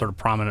some sort of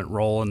prominent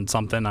role in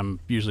something, I'm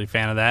usually a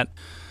fan of that.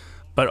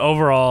 But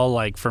overall,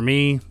 like for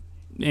me,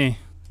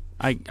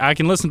 I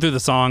can listen through the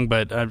song,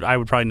 but I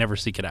would probably never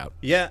seek it out.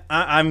 Yeah,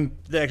 I'm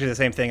actually the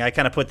same thing. I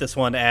kind of put this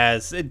one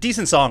as a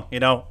decent song.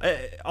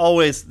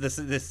 Always this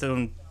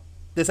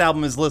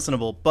album is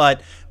listenable,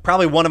 but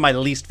probably one of my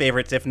least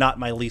favorites, if not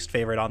my least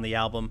favorite on the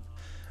album.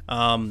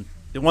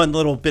 The one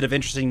little bit of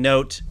interesting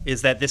note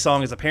is that this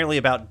song is apparently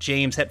about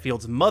James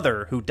Hetfield's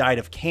mother, who died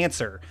of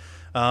cancer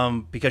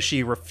because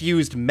she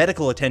refused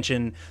medical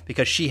attention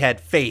because she had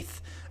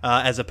faith,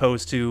 as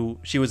opposed to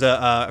she was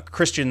a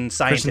Christian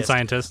scientist. Christian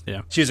scientist,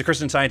 yeah. She was a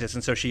Christian scientist,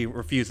 and so she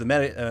refused the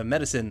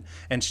medicine,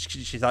 and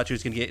she thought she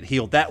was going to get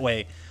healed that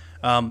way.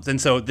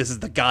 And so this is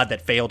the God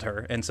that failed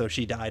her, and so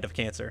she died of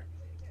cancer,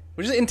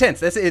 which is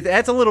intense. It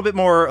adds a little bit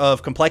more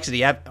of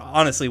complexity,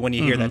 honestly, when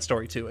you hear that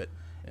story to it.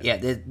 Yeah,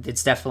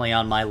 it's definitely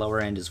on my lower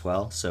end as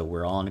well, so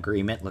we're all in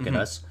agreement. Look at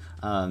us.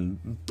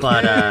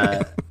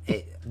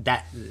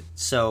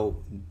 So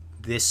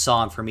this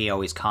song for me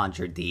always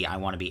conjured the I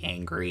want to be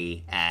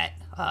angry at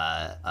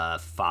a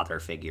father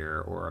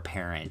figure or a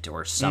parent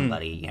or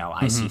somebody. You know,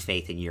 I see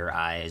faith in your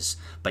eyes,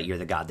 but you're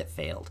the God that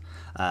failed.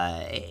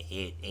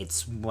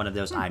 It's one of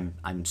those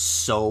I'm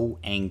so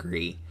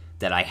angry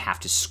that I have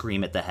to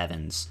scream at the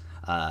heavens,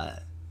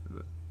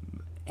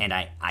 and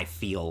I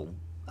feel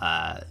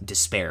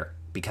despair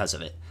because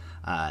of it.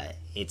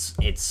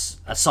 It's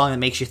a song that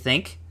makes you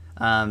think.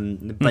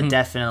 But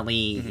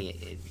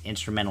definitely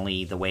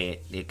instrumentally, the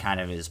way it kind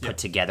of is put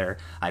together,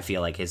 I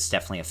feel like it's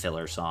definitely a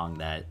filler song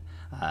that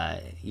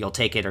you'll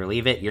take it or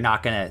leave it. You're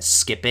not going to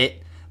skip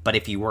it, but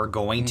if you were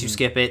going to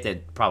skip it,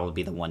 that'd probably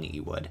be the one that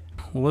you would.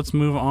 Well, let's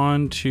move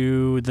on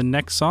to the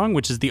next song,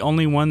 which is the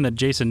only one that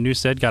Jason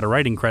Newsted got a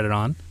writing credit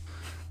on,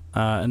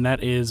 and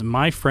that is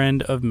My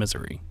Friend of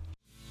Misery.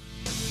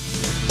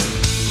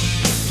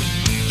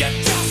 You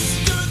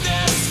just stood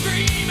there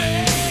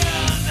screaming,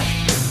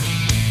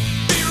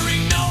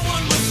 fearing no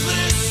one was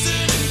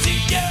listening to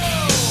you.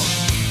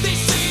 They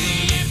say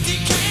the empty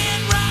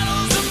can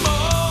rattles the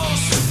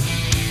most.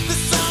 The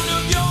sound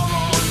of your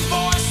own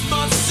voice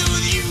must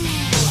soothe you.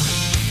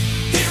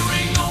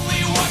 Hearing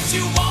only what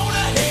you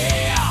wanna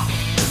hear,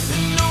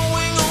 and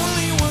knowing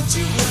only what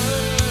you heard.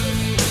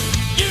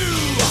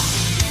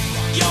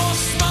 You're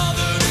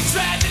smothered in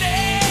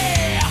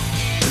tragedy,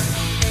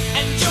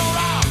 and you're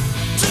out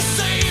to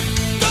save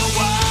the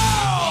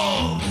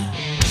world.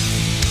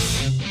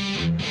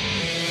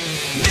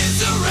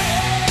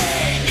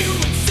 Misery, you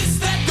insist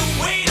that the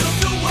weight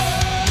of the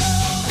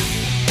world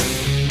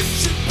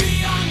should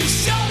be on your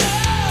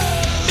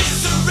shoulders.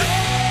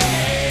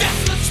 Misery,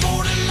 that's much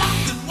more to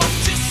life than what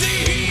you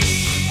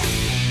see.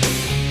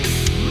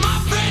 My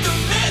friend of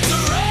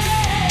misery.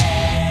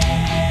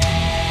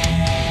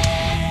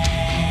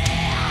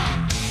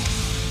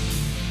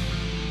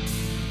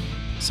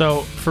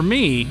 So for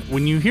me,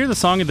 when you hear the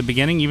song at the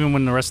beginning, even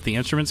when the rest of the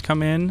instruments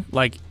come in,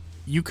 like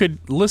you could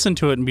listen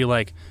to it and be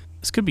like,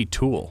 "This could be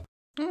Tool."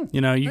 You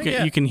know,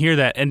 you can hear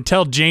that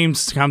until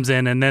James comes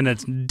in, and then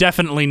it's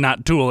definitely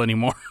not Tool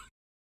anymore.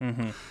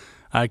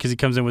 Because he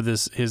comes in with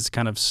his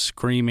kind of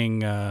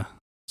screaming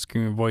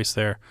voice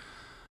there.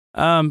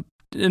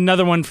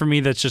 Another one for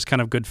me that's just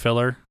kind of good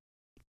filler.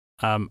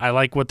 I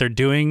like what they're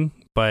doing,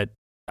 but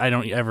I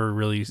don't ever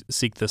really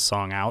seek this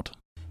song out.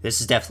 This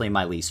is definitely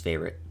my least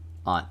favorite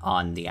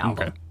on the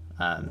album.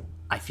 Okay.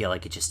 I feel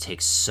like it just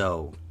takes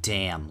so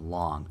damn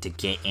long to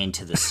get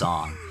into the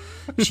song.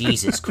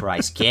 Jesus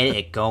Christ, get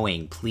it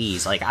going,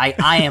 please. Like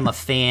I am a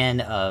fan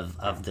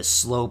of the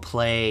slow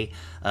play,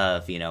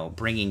 of, you know,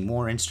 bringing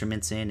more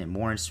instruments in and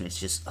more instruments.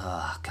 Just,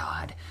 oh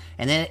God.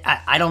 And then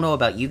I don't know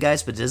about you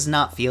guys, but it does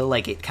not feel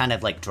like it kind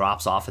of like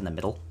drops off in the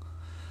middle.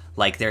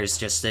 Like there's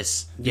just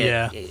this,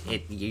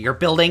 you're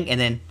building, and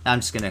then I'm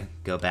just gonna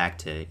go back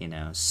to, you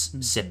know,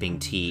 sipping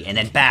tea, and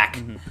then back.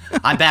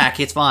 I'm back.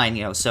 It's fine,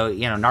 you know. So,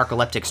 you know,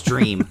 narcoleptic's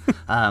dream.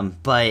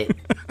 But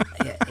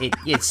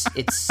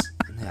it's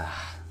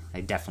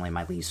definitely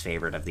my least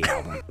favorite of the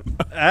album.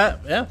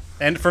 Yeah,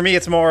 and for me,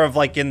 it's more of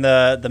like in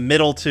the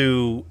middle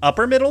to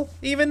upper middle,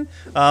 even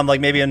like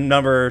maybe a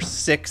number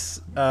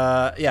 6.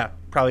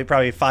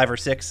 Probably 5 or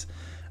 6.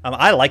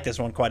 I like this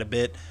one quite a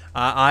bit.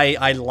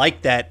 I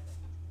like that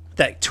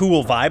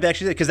Tool vibe,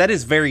 actually, because that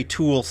is very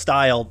Tool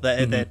style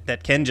that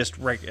Ken just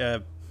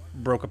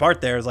broke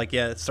apart there. Is like,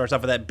 it starts off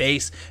with that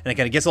bass, and it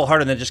kind of gets a little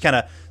harder, and then just kind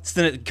of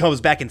it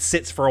comes back and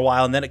sits for a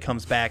while, and then it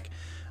comes back.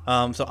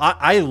 So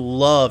I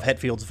love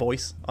Hetfield's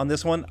voice on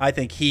this one. I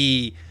think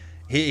he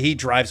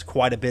drives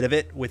quite a bit of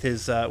it with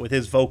his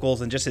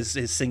vocals and just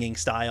his singing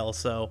style.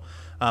 So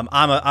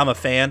I'm a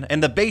fan,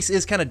 and the bass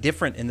is kind of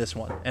different in this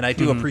one, and I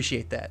do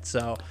appreciate that.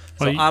 So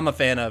I'm a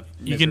fan of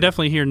Misery. You can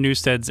definitely hear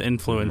Newsted's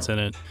influence in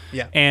it.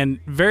 Yeah. And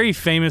very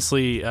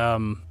famously,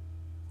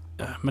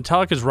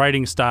 Metallica's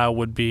writing style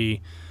would be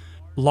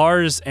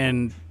Lars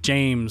and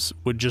James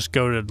would just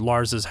go to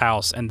Lars's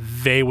house, and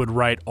they would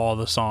write all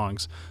the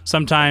songs.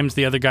 Sometimes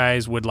the other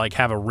guys would like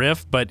have a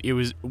riff, but it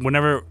was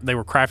whenever they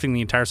were crafting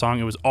the entire song,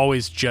 it was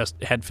always just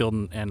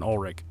Hetfield and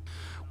Ulrich.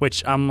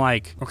 Which I'm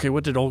like, okay,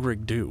 what did Ulrich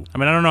do? I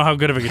mean, I don't know how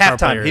good of a guitar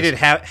player he is. did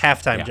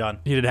halftime, John.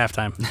 He did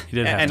halftime. He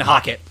did halftime. And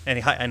hawk it. And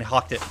he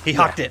hawked it. He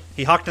hawked it.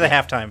 He hawked the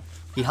halftime.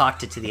 He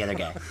hawked it to the other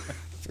guy.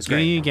 It was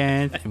great. You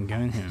guys, I'm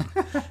going home.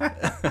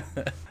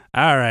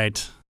 All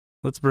right,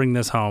 let's bring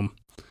this home.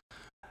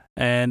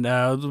 And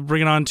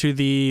bring it on to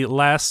the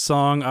last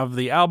song of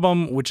the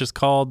album, which is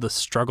called The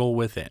Struggle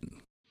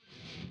Within.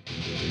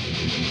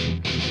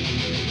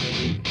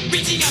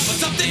 Reaching out for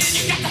something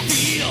you got to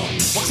feel,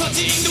 while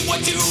clutching to what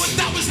you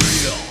thought was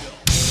real.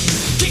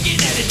 Kicking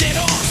at a dead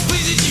horse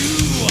pleases you.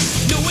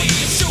 No way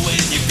of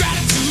showing your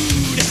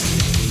gratitude.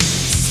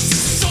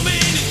 So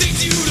many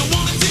things you don't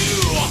want to do.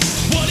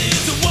 What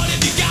is and what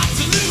have you got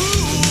to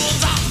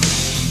lose?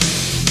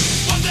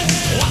 What the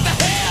hell? What the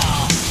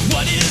hell?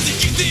 What is it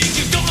you think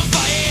you're gonna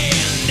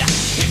find?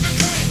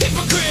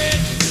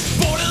 Hypocrite,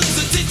 boredom's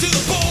a tip to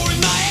the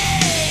boring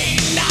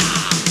mind.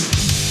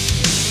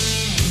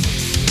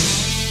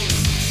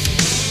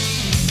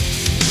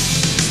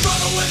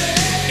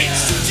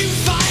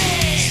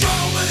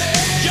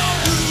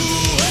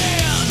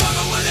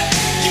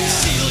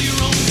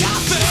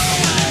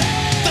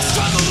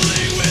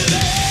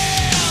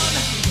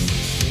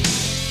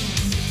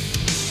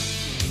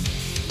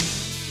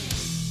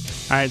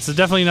 right, so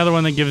definitely another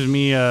one that gives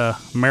me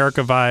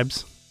America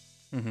vibes.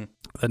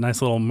 A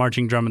nice little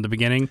marching drum at the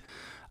beginning.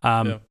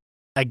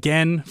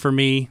 Again, for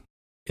me,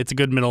 it's a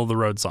good middle of the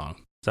road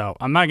song. So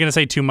I'm not gonna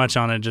say too much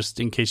on it, just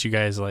in case you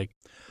guys like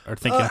are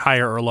thinking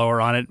higher or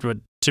lower on it. But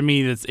to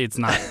me, it's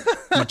not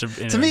much of.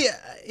 To me,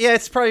 yeah,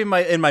 it's probably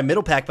in my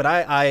middle pack, but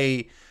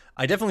I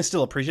definitely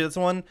still appreciate this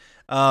one.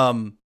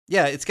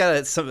 Yeah, it's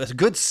got a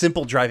good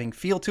simple driving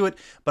feel to it.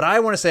 But I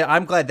want to say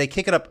I'm glad they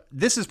kick it up.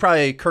 This is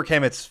probably Kirk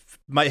Hammett's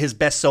his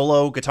best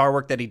solo guitar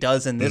work that he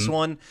does in this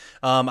one.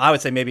 I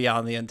would say maybe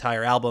on the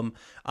entire album.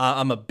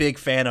 I'm a big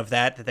fan of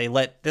that they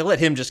let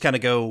him just kind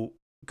of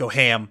go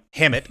ham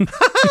it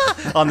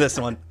on this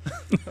one.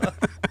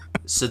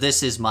 So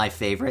this is my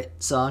favorite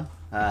song.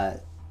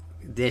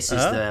 This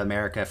is the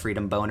America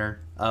Freedom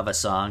Boner of a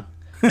song.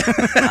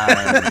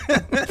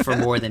 For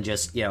more than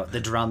just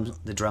the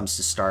drums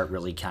to start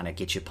really kind of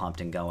get you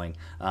pumped and going.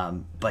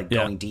 But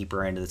going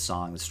deeper into the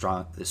song,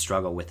 the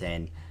struggle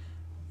within.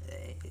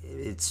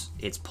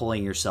 It's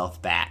pulling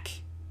yourself back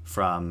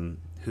from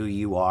who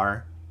you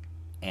are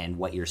and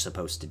what you're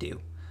supposed to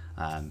do.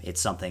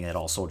 It's something that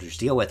all soldiers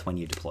deal with when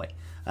you deploy.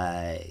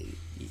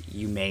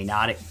 You may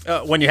not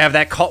when you have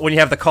the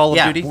Call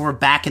of Duty. Yeah, we're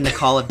back in the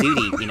Call of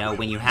Duty.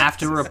 When you have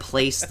to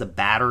replace the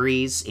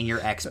batteries in your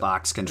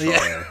Xbox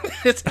controller,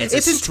 it's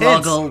a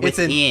struggle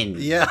within.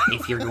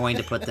 If you're going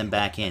to put them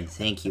back in.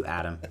 Thank you,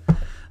 Adam.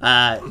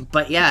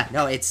 But yeah,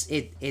 no,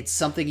 it's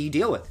something you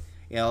deal with.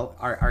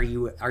 Are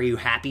you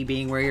happy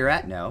being where you're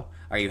at? No.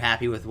 Are you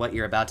happy with what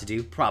you're about to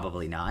do?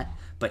 Probably not.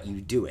 But you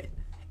do it,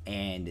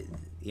 and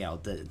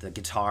the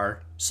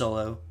guitar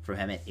solo from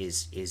him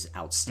is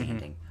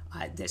outstanding.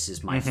 This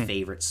is my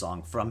favorite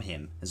song from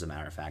him, as a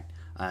matter of fact.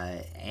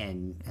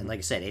 And like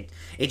I said,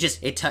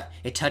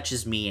 it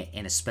touches me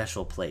in a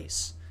special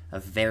place, a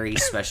very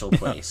special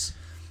place.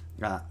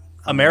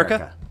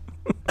 America.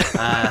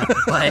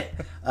 But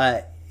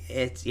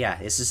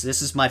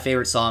this is my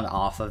favorite song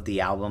off of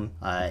the album.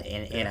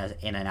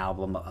 In an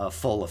album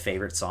full of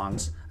favorite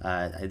songs,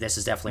 this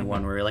is definitely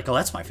one where you're like, oh,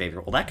 that's my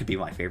favorite. Well, that could be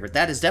my favorite.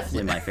 That is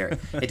definitely my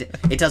favorite.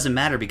 It doesn't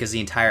matter because the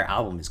entire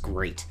album is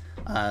great.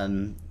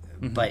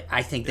 But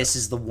I think this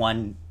is the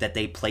one that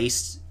they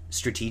placed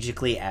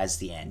strategically as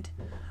the end.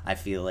 I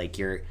feel like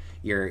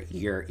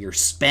you're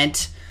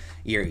spent.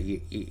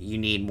 You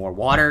need more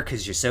water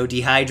because you're so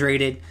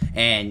dehydrated,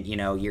 and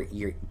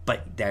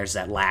but there's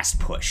that last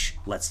push.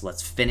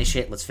 Let's finish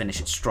it. Let's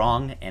finish it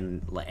strong,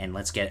 and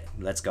let's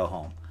go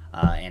home.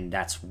 And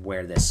that's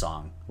where this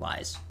song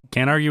lies.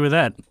 Can't argue with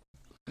that.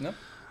 Nope.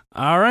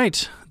 All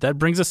right, that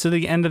brings us to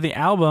the end of the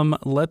album.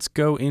 Let's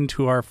go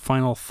into our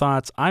final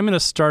thoughts. I'm going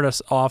to start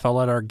us off. I'll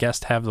let our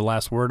guest have the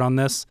last word on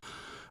this,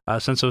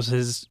 since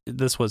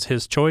this was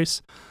his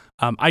choice.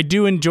 I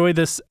do enjoy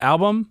this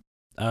album.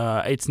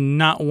 It's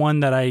not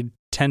one that I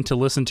tend to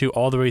listen to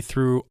all the way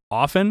through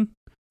often.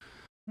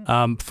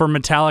 For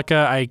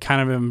Metallica, I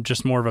kind of am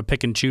just more of a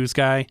pick and choose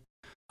guy.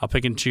 I'll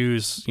pick and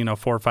choose, 4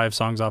 or 5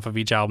 songs off of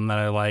each album that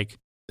I like,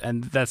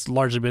 and that's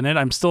largely been it.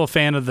 I'm still a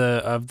fan of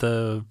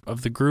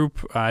the group.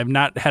 I've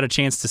not had a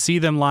chance to see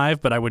them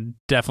live, but I would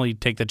definitely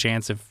take the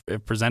chance if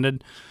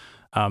presented.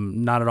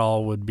 Not at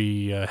all would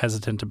be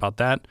hesitant about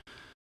that.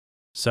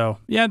 So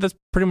yeah, that's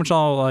pretty much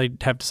all I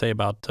have to say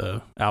about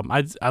the album.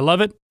 I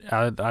love it.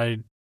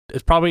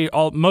 It's probably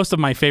most of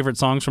my favorite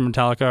songs from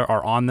Metallica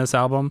are on this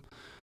album.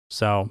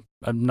 So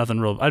I have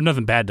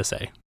nothing bad to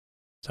say.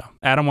 So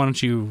Adam, why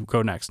don't you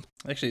go next?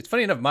 Actually, it's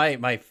funny enough.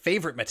 My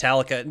favorite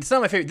Metallica. It's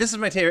not my favorite. This is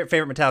my favorite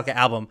Metallica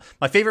album.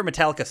 My favorite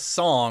Metallica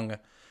song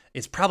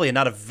is probably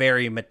not a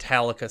very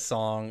Metallica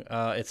song.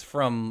 It's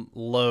from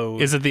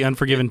Load. Is it the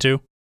Unforgiven 2?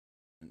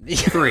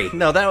 3.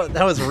 No,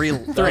 that was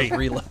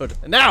Reload.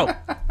 No.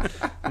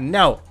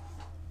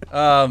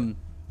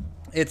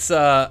 It's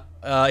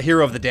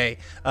Hero of the Day,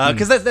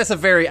 because that's a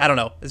very, I don't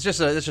know, it's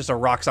just a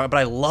rock song, but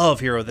I love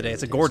Hero of the Day.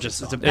 It's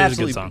an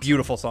absolutely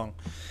beautiful song.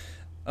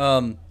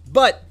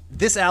 But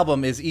this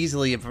album is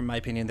easily, in my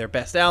opinion, their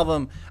best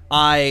album.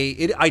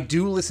 I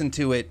do listen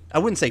to it. I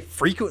wouldn't say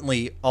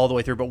frequently all the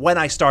way through, but when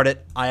I start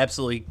it, I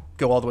absolutely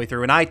go all the way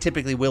through, and I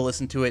typically will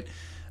listen to it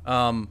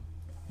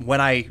when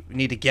I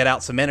need to get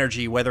out some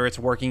energy, whether it's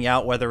working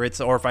out,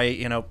 or if I,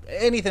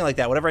 anything like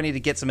that, whatever I need to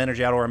get some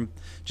energy out, or I'm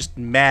just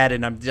mad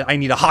and I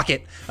need to hawk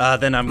it,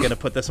 then I'm going to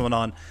put this one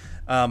on.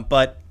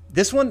 But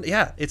this one,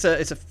 yeah, it's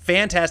a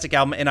fantastic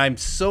album, and I'm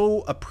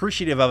so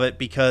appreciative of it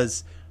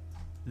because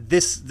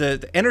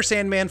the Enter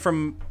Sandman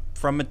from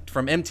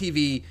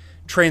MTV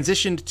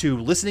transitioned to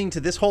listening to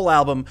this whole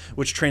album,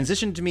 which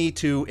transitioned me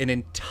to an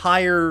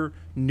entire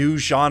new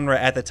genre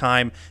at the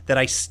time that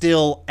I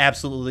still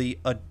absolutely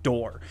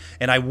adore.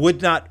 And I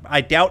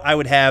doubt I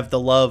would have the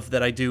love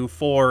that I do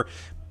for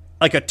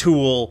like a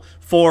Tool,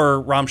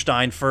 for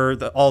Rammstein, for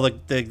all the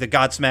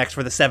Godsmacks,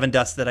 for the Seven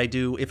Dust that I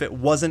do, if it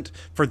wasn't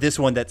for this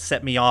one that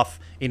set me off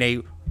in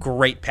a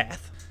great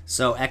path.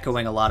 So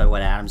echoing a lot of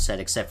what Adam said,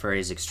 except for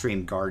his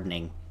extreme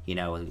gardening,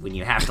 when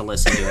you have to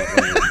listen to it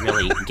when you're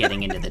really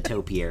getting into the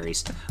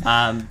topiaries.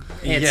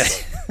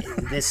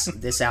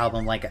 This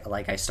album,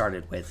 like I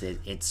started with,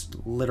 it's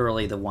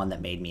literally the one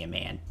that made me a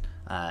man.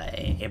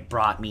 it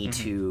brought me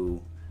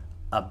to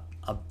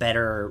a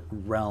better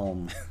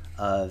realm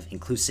of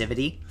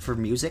inclusivity for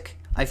music,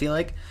 I feel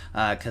like,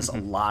 because a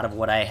lot of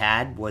what I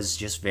had was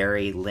just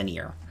very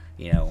linear.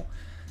 You know,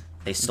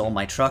 they stole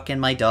my truck and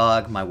my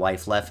dog, my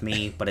wife left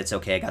me, but it's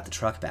okay, I got the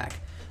truck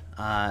back.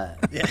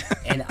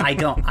 And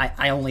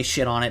I only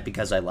shit on it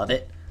because I love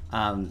it.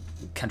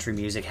 Country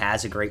music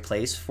has a great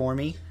place for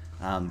me,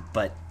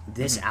 but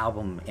this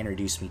album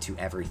introduced me to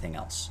everything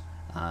else.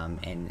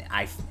 And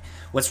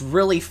what's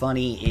really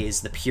funny is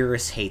the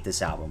purists hate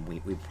this album.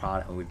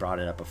 We brought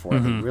it up before.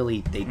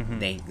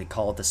 They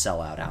call it the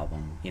sellout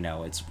album. You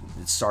know, it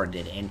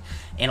started it, and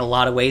in a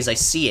lot of ways I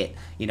see it.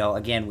 You know,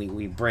 again,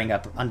 we bring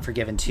up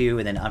Unforgiven 2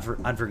 and then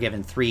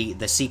Unforgiven 3,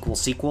 the sequel.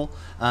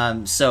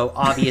 So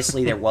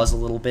obviously there was a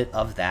little bit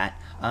of that,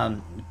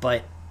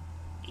 but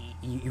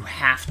you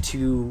have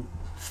to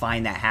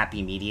find that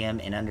happy medium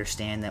and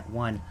understand that,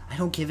 one, I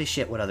don't give a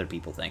shit what other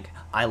people think.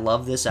 I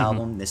love this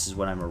album. This is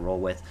what I'm gonna roll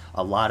with.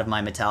 A lot of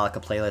my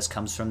Metallica playlist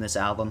comes from this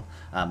album.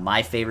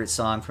 My favorite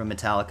song from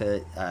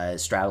Metallica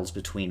straddles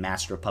between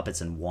Master of Puppets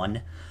and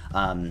One.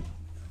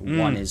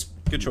 One is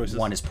good choices.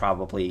 One is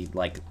probably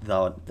like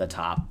the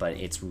top, but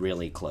it's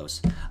really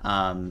close.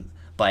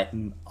 But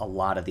a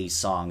lot of these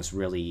songs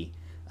really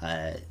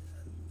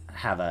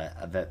have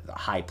a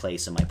high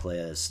place in my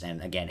playlist.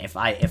 And again, if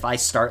I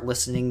start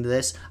listening to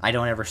this, I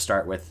don't ever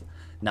start with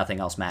Nothing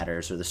Else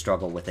Matters or The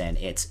Struggle Within.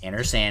 It's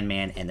Enter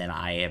Sandman, and then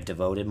I have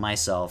devoted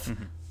myself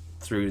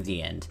through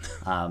the end.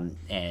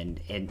 And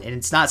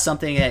it's not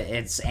something that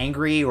it's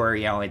angry or,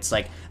 you know, it's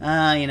like,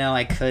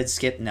 I could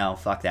skip. No,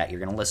 fuck that.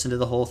 You're gonna listen to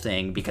the whole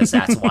thing because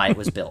that's why it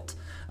was built.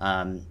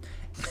 And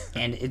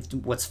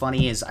what's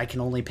funny is I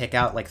can only pick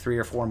out like 3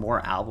 or 4 more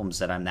albums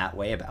that I'm that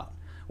way about,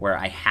 where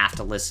I have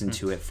to listen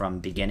to it from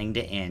beginning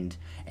to end,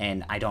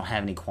 and I don't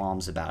have any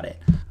qualms about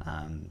it.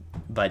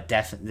 But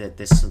definitely,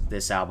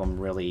 this album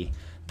really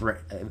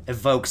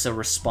evokes a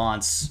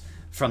response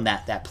from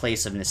that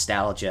place of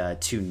nostalgia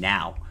to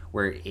now,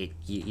 where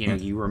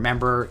you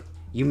remember,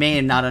 you may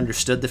have not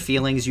understood the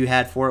feelings you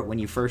had for it when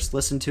you first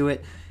listened to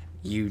it.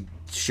 You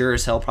sure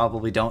as hell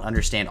probably don't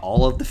understand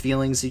all of the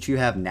feelings that you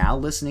have now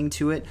listening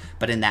to it,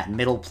 but in that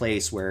middle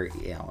place where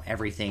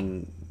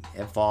everything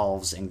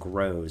evolves and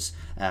grows,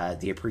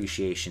 the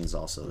appreciation is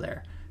also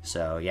there.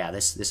 So yeah,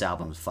 this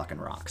album fucking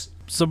rocks.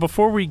 So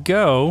before we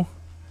go,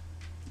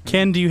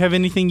 Ken, do you have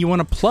anything you want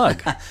to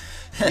plug?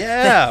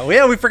 Yeah,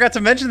 we forgot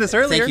to mention this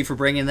earlier. Thank you for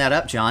bringing that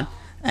up, John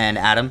and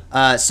Adam.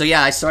 So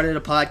yeah, I started a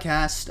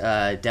podcast,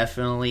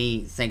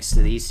 definitely thanks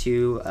to these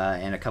two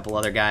and a couple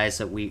other guys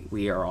that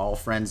we are all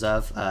friends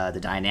of, the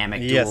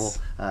Dynamic Duel,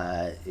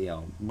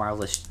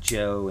 Marvelous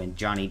Joe and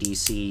Johnny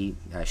DC,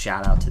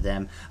 shout out to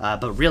them.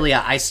 But really,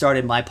 I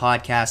started my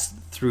podcast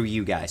through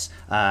you guys.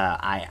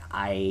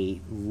 I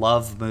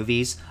love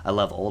movies, I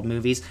love old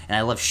movies, and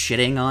I love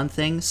shitting on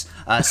things.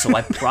 So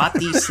I brought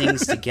these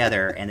things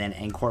together and then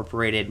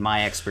incorporated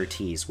my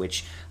expertise,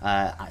 which,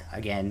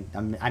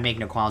 again, I make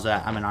no qualms with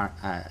that. I'm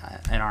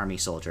an Army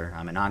soldier.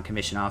 I'm a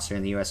non-commissioned officer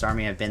in the U.S.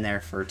 Army. I've been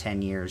there for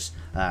 10 years,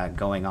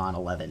 going on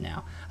 11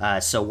 now.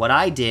 So what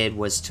I did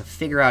was to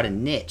figure out a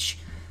niche.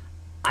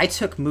 I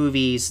took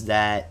movies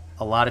that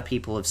a lot of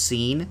people have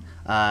seen,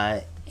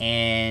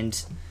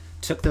 and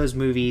took those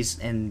movies,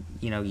 and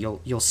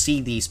you'll see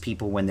these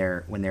people when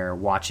they're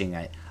watching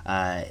it,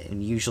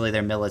 and usually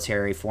they're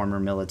military, former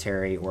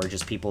military, or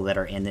just people that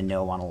are in the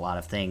know on a lot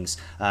of things.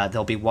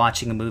 They'll be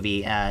watching a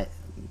movie,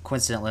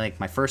 coincidentally, like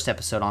my first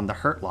episode on The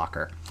Hurt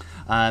Locker.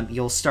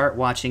 You'll start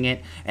watching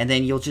it, and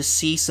then you'll just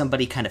see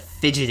somebody kind of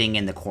fidgeting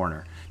in the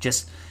corner.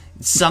 Just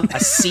a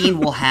scene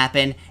will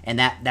happen, and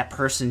that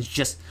person's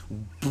just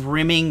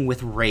brimming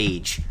with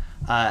rage.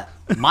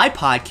 My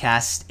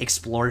podcast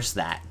explores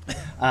that.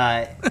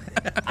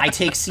 I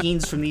take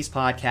scenes from these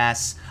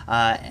podcasts,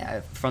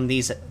 from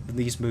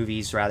these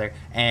movies rather,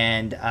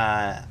 and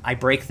I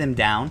break them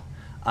down,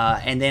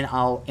 and then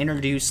I'll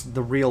introduce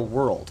the real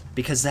world,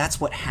 because that's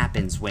what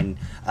happens when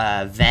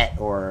a vet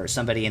or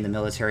somebody in the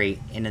military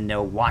in the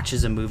know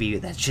watches a movie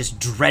that's just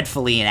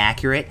dreadfully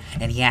inaccurate,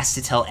 and he has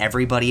to tell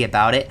everybody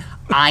about it.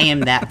 I am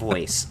that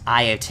voice.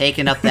 I have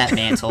taken up that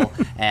mantle,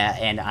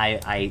 and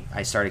I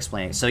start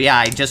explaining. So yeah,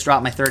 I just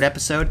dropped my 3rd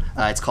episode.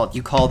 It's called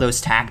You Call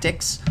Those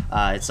Tactics.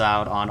 It's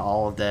out on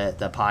all of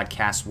the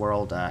podcast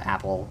world,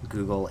 Apple,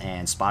 Google,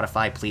 and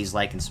Spotify. Please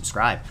like and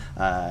subscribe.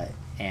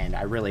 And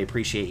I really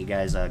appreciate you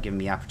guys giving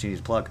me the opportunity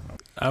to plug.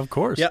 Of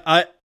course. Yeah,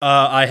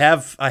 I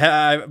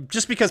have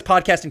just because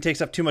podcasting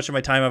takes up too much of my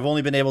time, I've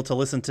only been able to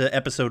listen to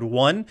episode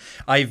 1.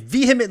 I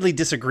vehemently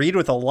disagreed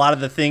with a lot of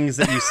the things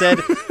that you said,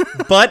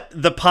 but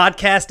the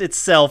podcast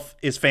itself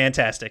is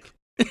fantastic.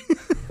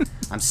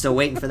 I'm still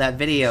waiting for that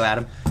video,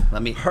 Adam.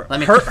 Let me.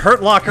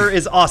 Hurt Locker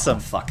is awesome.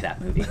 Fuck that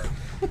movie.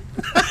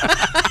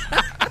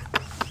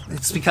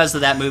 It's because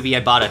of that movie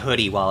I bought a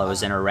hoodie while I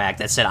was in Iraq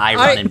that said I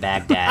run in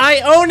Baghdad. I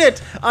own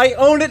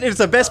it. It's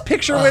a Best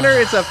Picture winner.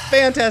 It's a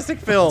fantastic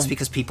film. It's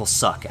because people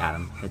suck,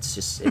 Adam. It's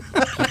just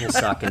people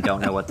suck and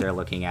don't know what they're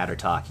looking at or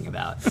talking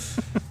about.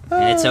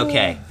 And it's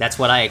okay. That's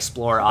what I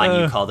explore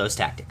on You Call Those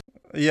Tactics.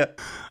 Yeah.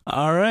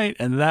 All right,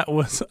 and that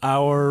was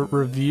our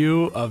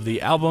review of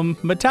the album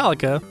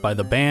Metallica by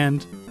the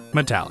band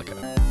Metallica.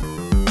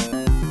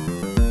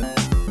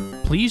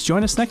 Please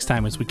join us next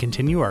time as we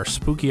continue our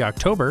spooky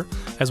October,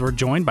 as we're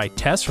joined by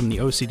Tess from the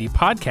OCD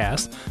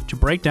podcast to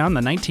break down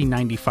the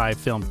 1995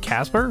 film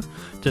Casper,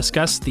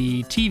 discuss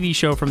the TV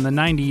show from the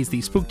 90s, The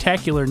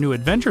Spooktacular New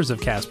Adventures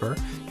of Casper,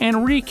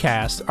 and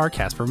recast our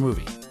Casper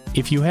movie.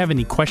 If you have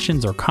any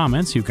questions or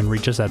comments, you can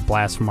reach us at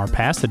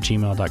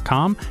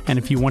blastfromourpast@gmail.com. And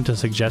if you want to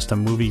suggest a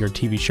movie or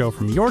TV show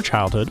from your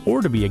childhood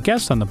or to be a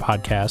guest on the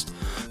podcast,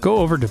 go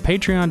over to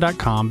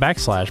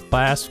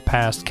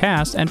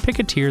patreon.com/blastpastcast and pick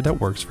a tier that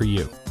works for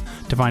you.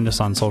 To find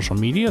us on social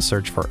media,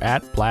 search for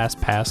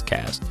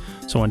 @blastpastcast.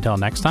 So until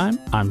next time,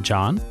 I'm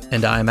John.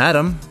 And I'm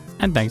Adam.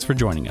 And thanks for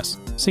joining us.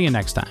 See you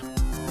next time.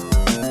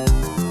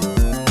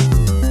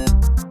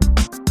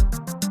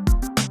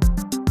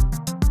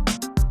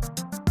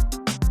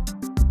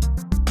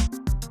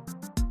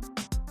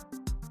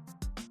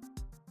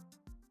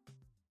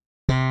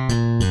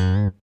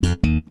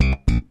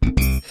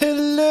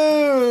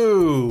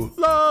 Hello!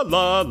 La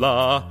la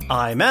la.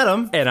 I'm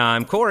Adam. And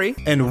I'm Corey.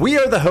 And we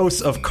are the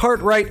hosts of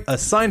Cartwright, a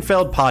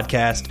Seinfeld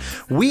podcast.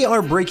 We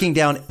are breaking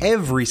down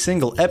every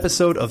single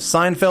episode of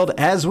Seinfeld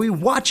as we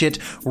watch it,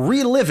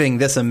 reliving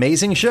this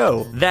amazing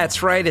show.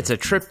 That's right, it's a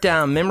trip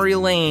down memory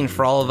lane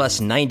for all of us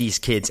 90s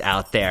kids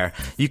out there.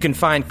 You can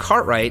find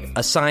Cartwright,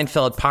 a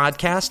Seinfeld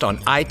podcast on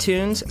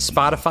iTunes,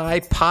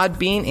 Spotify,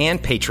 Podbean,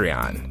 and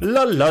Patreon.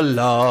 La la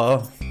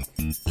la.